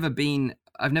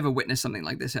never witnessed something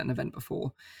like this at an event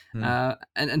before,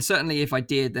 and certainly if I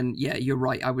did, then yeah, you're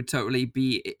right. I would totally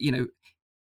be,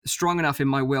 strong enough in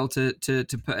my will to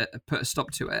put a stop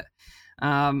to it.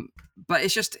 But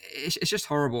it's just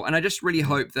horrible, and I just really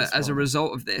hope that as a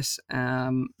result of this,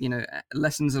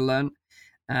 lessons are learned.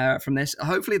 From this,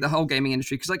 hopefully the whole gaming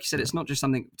industry, because like you said, it's not just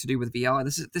something to do with VR.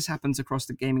 This happens across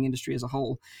the gaming industry as a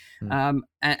whole,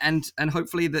 and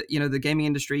hopefully that the gaming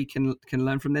industry can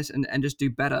learn from this and just do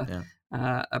better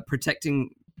at protecting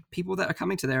people that are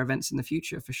coming to their events in the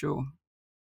future, for sure.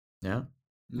 Yeah.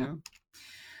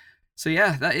 So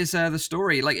yeah, that is the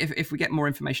story. Like if we get more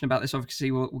information about this, obviously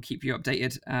we'll keep you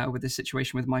updated with this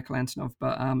situation with Michael Antonov.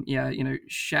 But yeah,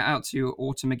 shout out to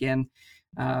Autumn again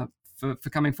for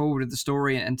coming forward with the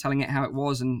story and telling it how it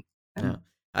was. And yeah.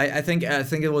 I think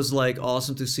it was like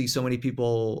awesome to see so many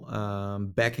people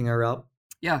backing her up.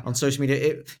 Yeah. On social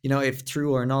media, if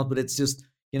true or not, but it's just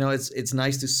it's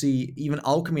nice to see even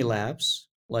Alchemy Labs.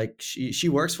 Like she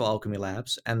works for Alchemy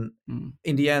Labs, and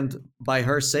in the end, by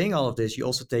her saying all of this, you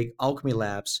also take Alchemy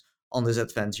Labs on this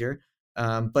adventure.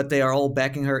 But they are all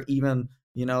backing her. Even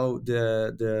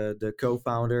the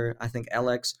co-founder, I think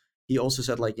Alex, he also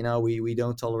said like we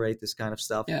don't tolerate this kind of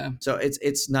stuff. Yeah. So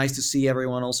it's nice to see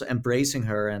everyone also embracing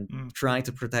her and trying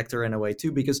to protect her in a way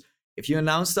too. Because if you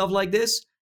announce stuff like this,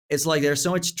 it's like there's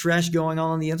so much trash going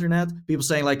on the internet. People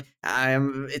saying like,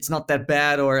 it's not that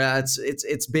bad, or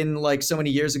it's been like so many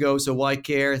years ago, so why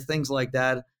care? Things like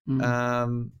that.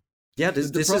 Yeah,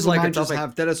 this is like a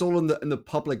topic that is all in the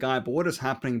public eye. But what is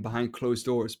happening behind closed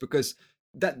doors? Because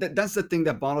that's the thing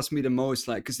that bothers me the most.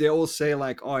 Like, because they all say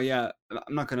like, oh yeah,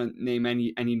 I'm not gonna name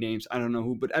any names. I don't know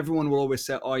who, but everyone will always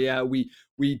say, oh yeah, we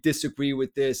disagree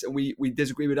with this and we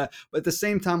disagree with that. But at the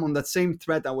same time, on that same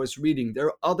thread I was reading, there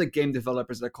are other game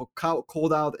developers that are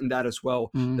called out in that as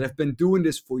well, that have been doing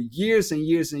this for years and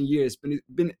years and years,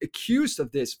 been accused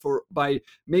of this by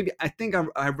maybe, I think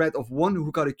I read of one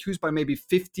who got accused by maybe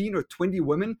 15 or 20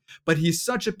 women, but he's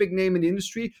such a big name in the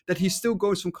industry that he still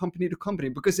goes from company to company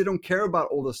because they don't care about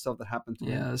all the stuff that happened to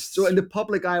him. So in the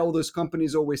public eye, all those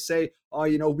companies always say, oh,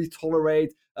 we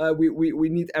tolerate, we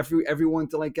need everyone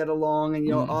to like get along, and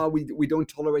we don't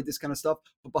tolerate this kind of stuff.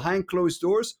 But behind closed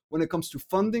doors, when it comes to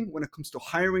funding, when it comes to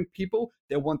hiring people,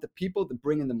 they want the people to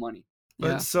bring in the money.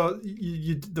 But so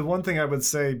the one thing I would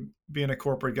say, being a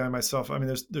corporate guy myself, I mean,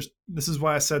 this is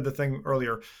why I said the thing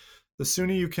earlier. The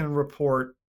sooner you can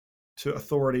report to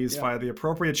authorities via the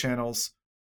appropriate channels,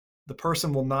 the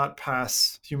person will not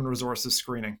pass human resources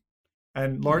screening.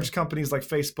 And large companies like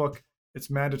Facebook, it's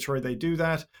mandatory they do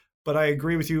that. But I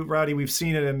agree with you, Rowdy. We've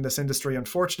seen it in this industry,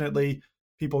 unfortunately,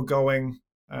 people going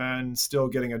and still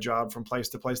getting a job from place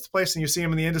to place to place. And you see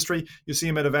them in the industry, you see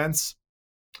them at events,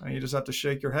 and you just have to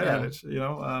shake your head at it.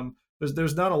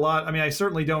 There's not a lot. I mean, I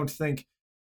certainly don't think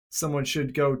someone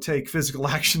should go take physical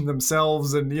action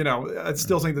themselves. And, I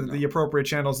still think that the appropriate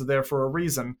channels are there for a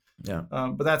reason. Yeah.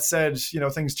 But that said,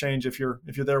 things change if you're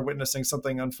there witnessing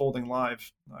something unfolding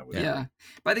live. But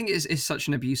I think it's such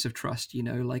an abuse of trust, you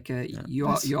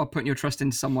are putting your trust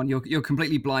into someone. You're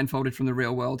completely blindfolded from the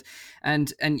real world.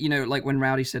 And like when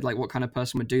Rowdy said, like, what kind of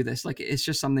person would do this? Like, it's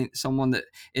just someone that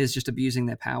is just abusing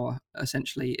their power.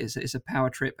 Essentially, it's a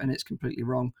power trip, and it's completely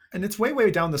wrong. And it's way,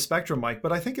 way down the spectrum, Mike.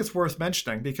 But I think it's worth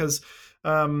mentioning because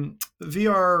the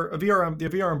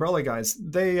VR Umbrella guys,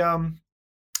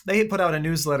 they put out a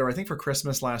newsletter, I think for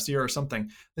Christmas last year or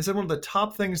something. They said one of the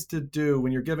top things to do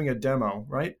when you're giving a demo,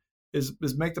 right, is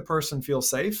make the person feel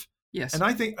safe. Yes. And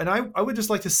I think, and I would just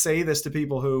like to say this to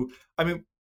people who, I mean,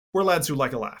 we're lads who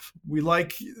like a laugh. We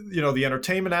like, the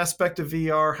entertainment aspect of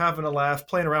VR, having a laugh,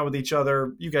 playing around with each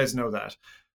other. You guys know that.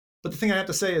 But the thing I have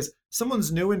to say is,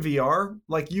 someone's new in VR,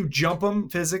 like you jump them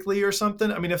physically or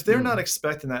something. I mean, if they're not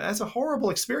expecting that, that's a horrible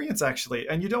experience, actually.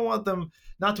 And you don't want them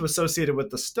not to associate it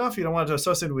with the stuff. You don't want it to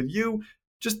associate it with you.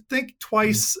 Just think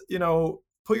twice,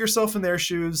 put yourself in their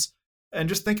shoes and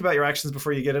just think about your actions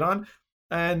before you get it on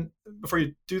and before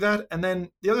you do that. And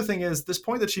then the other thing is this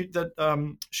point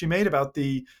that she made about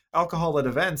the alcohol at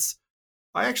events.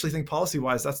 I actually think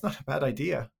policy-wise, that's not a bad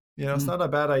idea. It's not a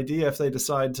bad idea if they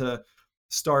decide to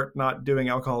start not doing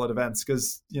alcohol at events,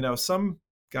 because some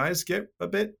guys get a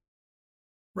bit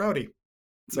rowdy.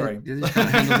 Sorry, they just can't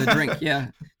handle the drink. Yeah,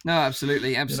 no,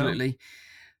 absolutely.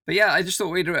 But yeah, I just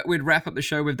thought we'd wrap up the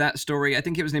show with that story. I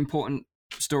think it was an important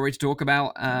story to talk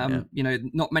about.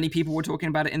 Not many people were talking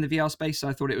about it in the VR space, so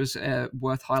I thought it was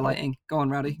worth highlighting. Go on,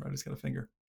 Rowdy. Rowdy's got a finger.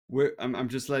 I'm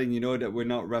just letting you know that we're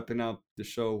not wrapping up the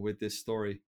show with this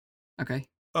story. Okay.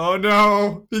 Oh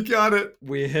no, he got it.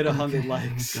 We hit 100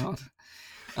 likes. Oh, God.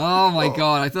 Oh my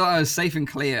God! I thought I was safe and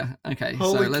clear. Okay,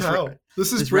 holy cow!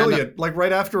 This is brilliant. Like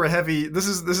right after a heavy. This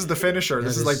is the finisher.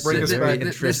 This is like bring us back.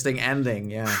 Interesting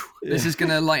ending. Yeah. This is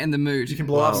gonna lighten the mood. You can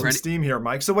blow off some steam here,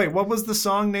 Mike. So wait, what was the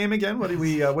song name again? What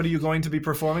are you going to be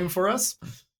performing for us?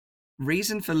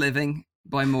 Reason for Living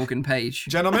by Morgan Page.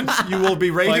 Gentlemen, you will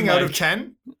be rating out of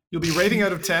 10. You'll be rating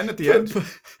out of 10 at the end.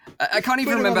 I can't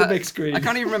even remember. I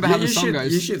can't even remember how the song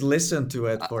goes. You should listen to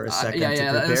it for a second.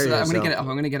 I'm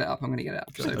going to get it up.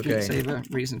 So okay. Save a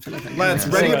Reason for Living. Lads,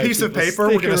 ready a piece of paper.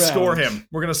 We're going to score him.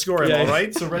 All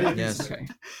right? So ready? Yes. Okay.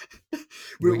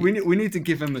 We need to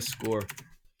give him a score.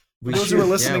 We Those should. who are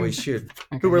listening, Yeah, we should.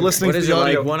 Okay, who were here we listening What to is the it,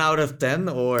 audio. like 1 out of 10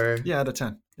 or? Yeah, out of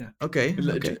 10. Yeah. Okay.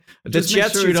 Okay. The Just make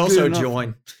chat sure should it's good also enough.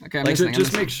 join. go. Okay, I'm Like, listening, I'm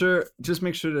just listening.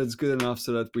 make sure that it's good enough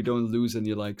so that we don't lose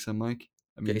any likes, huh, Mike?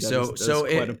 I mean, Okay, that is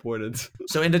quite important.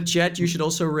 So in the chat, you should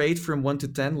also rate from 1 to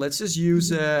 10. Let's just use.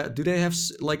 Do they have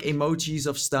like emojis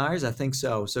of stars? I think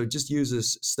so. So just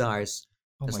use stars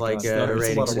Oh as my like God, a that's a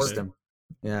rating lot of work. system.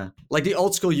 Yeah, like the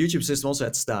old school YouTube system also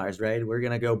had stars, right? We're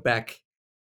gonna go back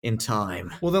in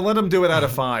time. Well, then let them do it out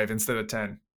of 5 instead of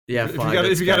 10. Yeah, If fine, you got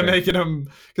that's to better. make it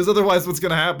because otherwise, what's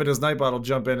going to happen is Nightbot will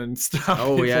jump in and stop.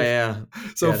 Oh people. yeah.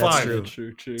 So Yeah, that's 5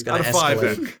 true. True. It's out gonna of 5.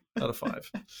 escalate. Then. Out of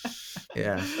 5.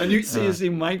 Yeah. And you see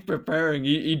Mike preparing.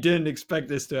 He didn't expect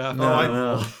this to happen. No, I-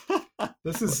 no.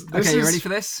 This is Okay, you ready for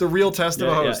this? the real test of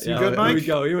a host. You good, Mike?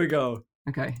 Here we go.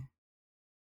 Okay.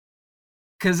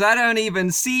 Cause I don't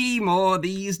even see more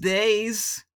these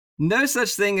days. No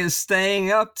such thing as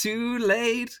staying up too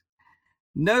late.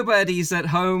 Nobody's at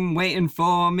home waiting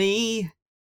for me.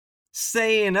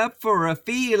 Staying up for a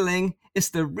feeling, it's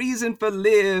the reason for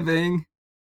living.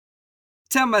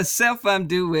 Tell myself I'm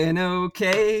doing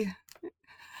okay.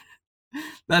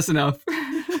 That's enough.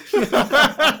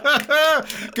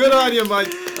 Good on you, Mike.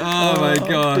 Oh my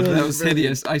god, that was brilliant,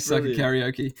 hideous. I suck at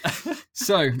karaoke.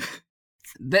 So,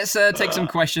 let's take some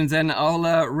questions then. I'll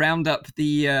round up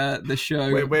the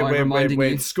show by reminding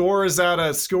you. Scores out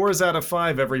of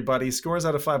 5, everybody. Scores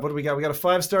out of 5. What do we got? We got a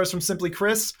 5 stars from Simply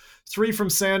Chris, 3 from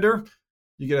Sander.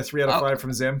 You get a 3 out of 5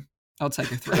 from Zim. I'll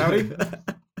take a 3. Rowdy?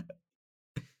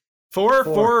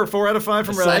 4 out of 5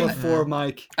 from Rowdy. Solid 4,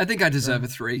 Mike. I think I deserve a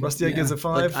 3. Rusty Egg Yeah. gives a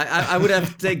 5. Look, I would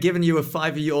have given you a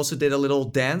 5 if you also did a little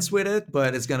dance with it,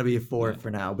 but it's gonna be a 4 for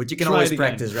now. But you can Try always it again.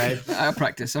 practice, right? I'll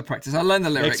practice. I'll learn the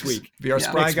lyrics. Next week. VR Yeah.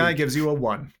 Spry Next Guy week. gives you a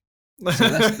 1. So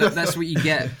that's what you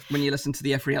get when you listen to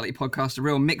the F Reality podcast, a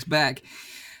real mixed bag.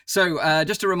 So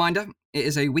just a reminder, it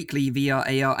is a weekly VR,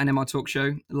 AR, and MR talk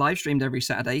show, live streamed every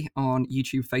Saturday on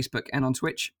YouTube, Facebook, and on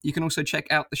Twitch. You can also check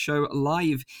out the show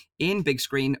live in big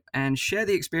screen and share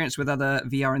the experience with other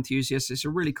VR enthusiasts. It's a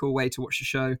really cool way to watch the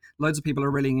show. Loads of people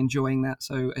are really enjoying that,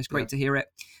 so it's great to hear it.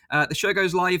 The show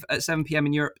goes live at 7 p.m.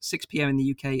 in Europe, 6 p.m. in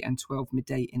the UK, and 12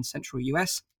 midday in Central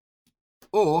US.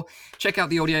 Or check out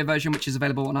the audio version, which is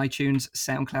available on iTunes,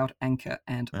 SoundCloud, Anchor,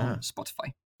 and on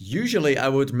Spotify. Usually I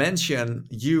would mention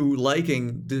you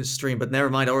liking the stream, but never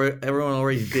mind. Everyone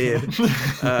already did.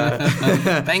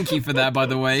 Thank you for that, by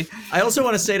the way. I also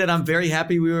want to say that I'm very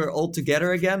happy we were all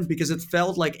together again because it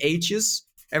felt like ages.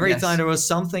 Every Yes. time there was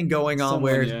something going on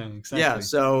where, Yeah, exactly. yeah.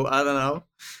 So I don't know.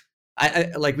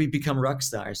 I like we become rock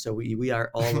stars, so we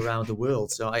are all around the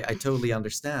world. So I totally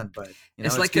understand, but you know,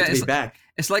 It's it's, like good to it's be back.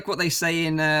 It's like what they say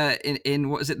in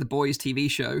what is it, the Boys TV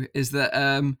show, is that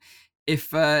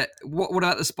if what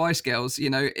about the Spice Girls? You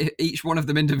know, each one of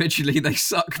them individually they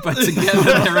suck, but together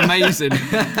they're amazing.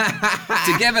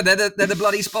 Together they're the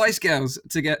bloody Spice Girls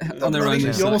to get on their own.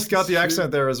 You they almost suck. got the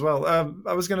accent there as well.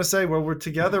 I was going to say, well, we're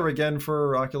together again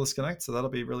for Oculus Connect, so that'll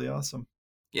be really awesome.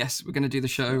 Yes, we're going to do the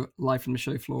show live from the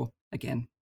show floor again.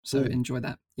 So Ooh. enjoy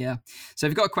that. Yeah. So if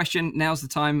you've got a question, now's the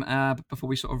time before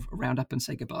we sort of round up and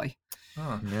say goodbye.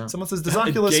 Ah. Yeah. Someone says,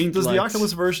 Gained does the likes.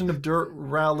 Oculus version of Dirt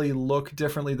Rally look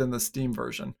differently than the Steam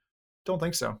version? Don't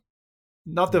think so.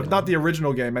 Not the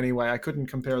original game anyway. I couldn't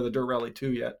compare the Dirt Rally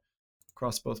 2 yet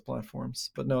across both platforms,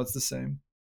 but no, it's the same.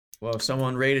 Well,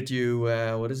 someone rated you.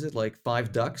 What is it? Like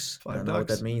 5 ducks. I 5 don't know what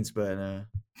ducks. that means, but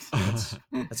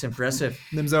that's impressive.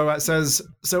 Nimzo says,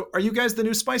 so are you guys the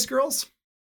new Spice Girls?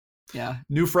 Yeah.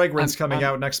 New fragrance coming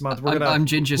out next month. We're I'm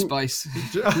Ginger Spice.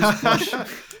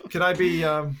 Can I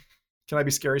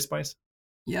be Scary Spice?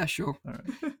 Yeah, sure. All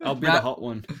right. I'll be Ra- the hot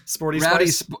one. Sporty Rowdy,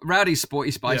 Spice. Rowdy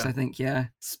Sporty Spice, Yeah. I think. Yeah.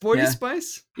 Sporty Yeah.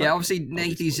 Spice? Yeah, obviously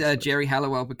Nathy's Jerry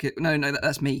Halliwell. Because no,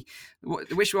 that's me.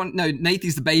 Which one? No,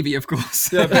 Nathy's the baby, of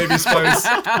course. Yeah, Baby Spice.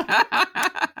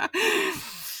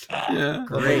 Yeah.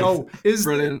 Great. Oh,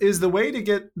 Brilliant. is the way to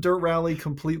get Dirt Rally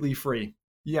completely free?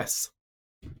 Yes.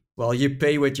 Well, you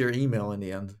pay with your email in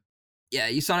the end. Yeah,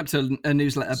 you sign up to a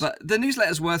newsletter, but the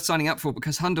newsletter's worth signing up for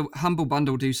because Humble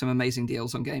Bundle do some amazing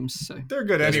deals on games. So They're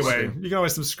good That's anyway. true. You can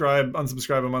always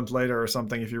unsubscribe a month later or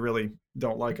something if you really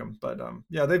don't like them. But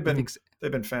yeah, they've I think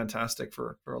been fantastic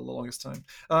for the longest time.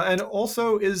 And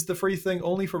also, is the free thing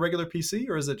only for regular PC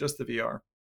or is it just the VR?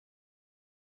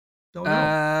 Don't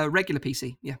know. regular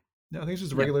PC. Yeah. No, I think it's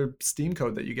just a Yep. regular Steam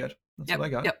code that you get. That's Yep. what I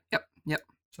got. Yep.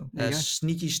 So There you go.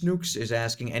 Sneaky Snooks is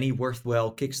asking any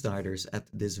worthwhile Kickstarters at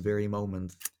this very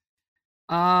moment.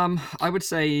 I would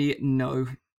say no.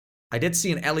 I did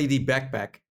see an LED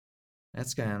backpack.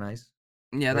 That's kind of nice.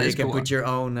 Yeah, Where that you is can cool. put your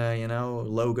own,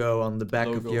 logo on the back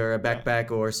of Logo, your yeah.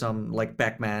 backpack, or some like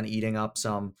Pac-Man eating up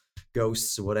some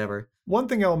ghosts, whatever. One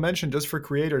thing I'll mention just for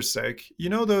creators' sake, you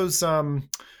know those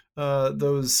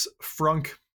Frunk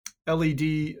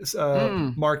LED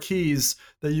marquees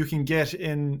that you can get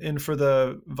in for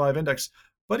the Vive Index.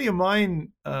 Buddy of mine,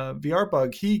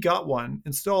 VRBug, he got one,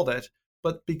 installed it,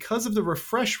 but because of the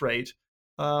refresh rate,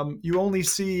 you only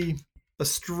see a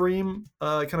stream,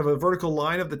 kind of a vertical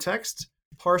line of the text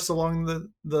parse along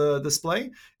the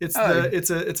display. It's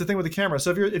a thing with the camera.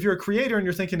 So if you're a creator and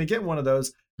you're thinking to get one of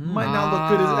those, might not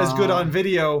look good as good on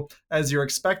video as you're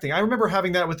expecting. I remember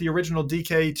having that with the original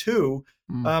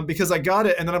DK2 because I got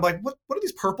it and then I'm like, what are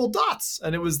these purple dots?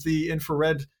 And it was the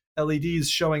infrared LEDs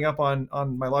showing up on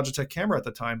my Logitech camera at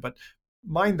the time. But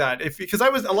mind that, because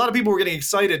a lot of people were getting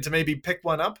excited to maybe pick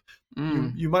one up.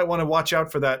 You might want to watch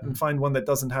out for that and find one that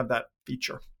doesn't have that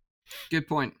feature. Good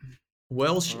point.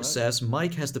 Welsh says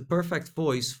Mike has the perfect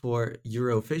voice for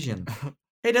Eurovision.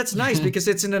 Hey, that's nice because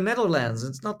it's in the Netherlands.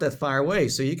 It's not that far away,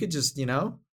 so you could just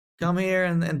come here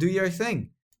and do your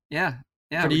thing. Yeah.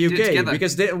 For the UK,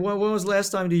 because when was the last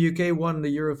time the UK won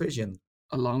the Eurovision?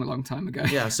 A long, long time ago.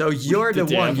 Yeah, so you're the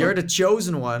one. You're the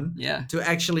chosen one. Yeah. To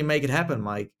actually make it happen,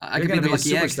 Mike. You're going to be a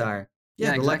superstar.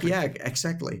 Yeah, the exactly. lucky egg.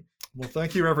 Exactly. Well,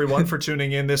 thank you everyone for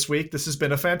tuning in this week. This has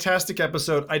been a fantastic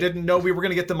episode. I didn't know we were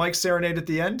going to get the Mike serenade at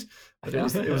the end, but it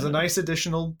was a nice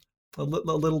additional, a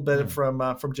little bit from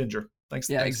Ginger. Thanks,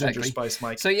 exactly. Ginger Spice,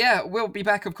 Mike. So yeah, we'll be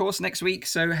back, of course, next week.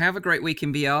 So have a great week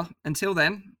in VR. Until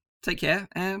then, take care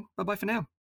and bye-bye for now.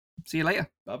 See you later.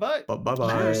 Bye-bye.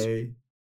 Bye-bye.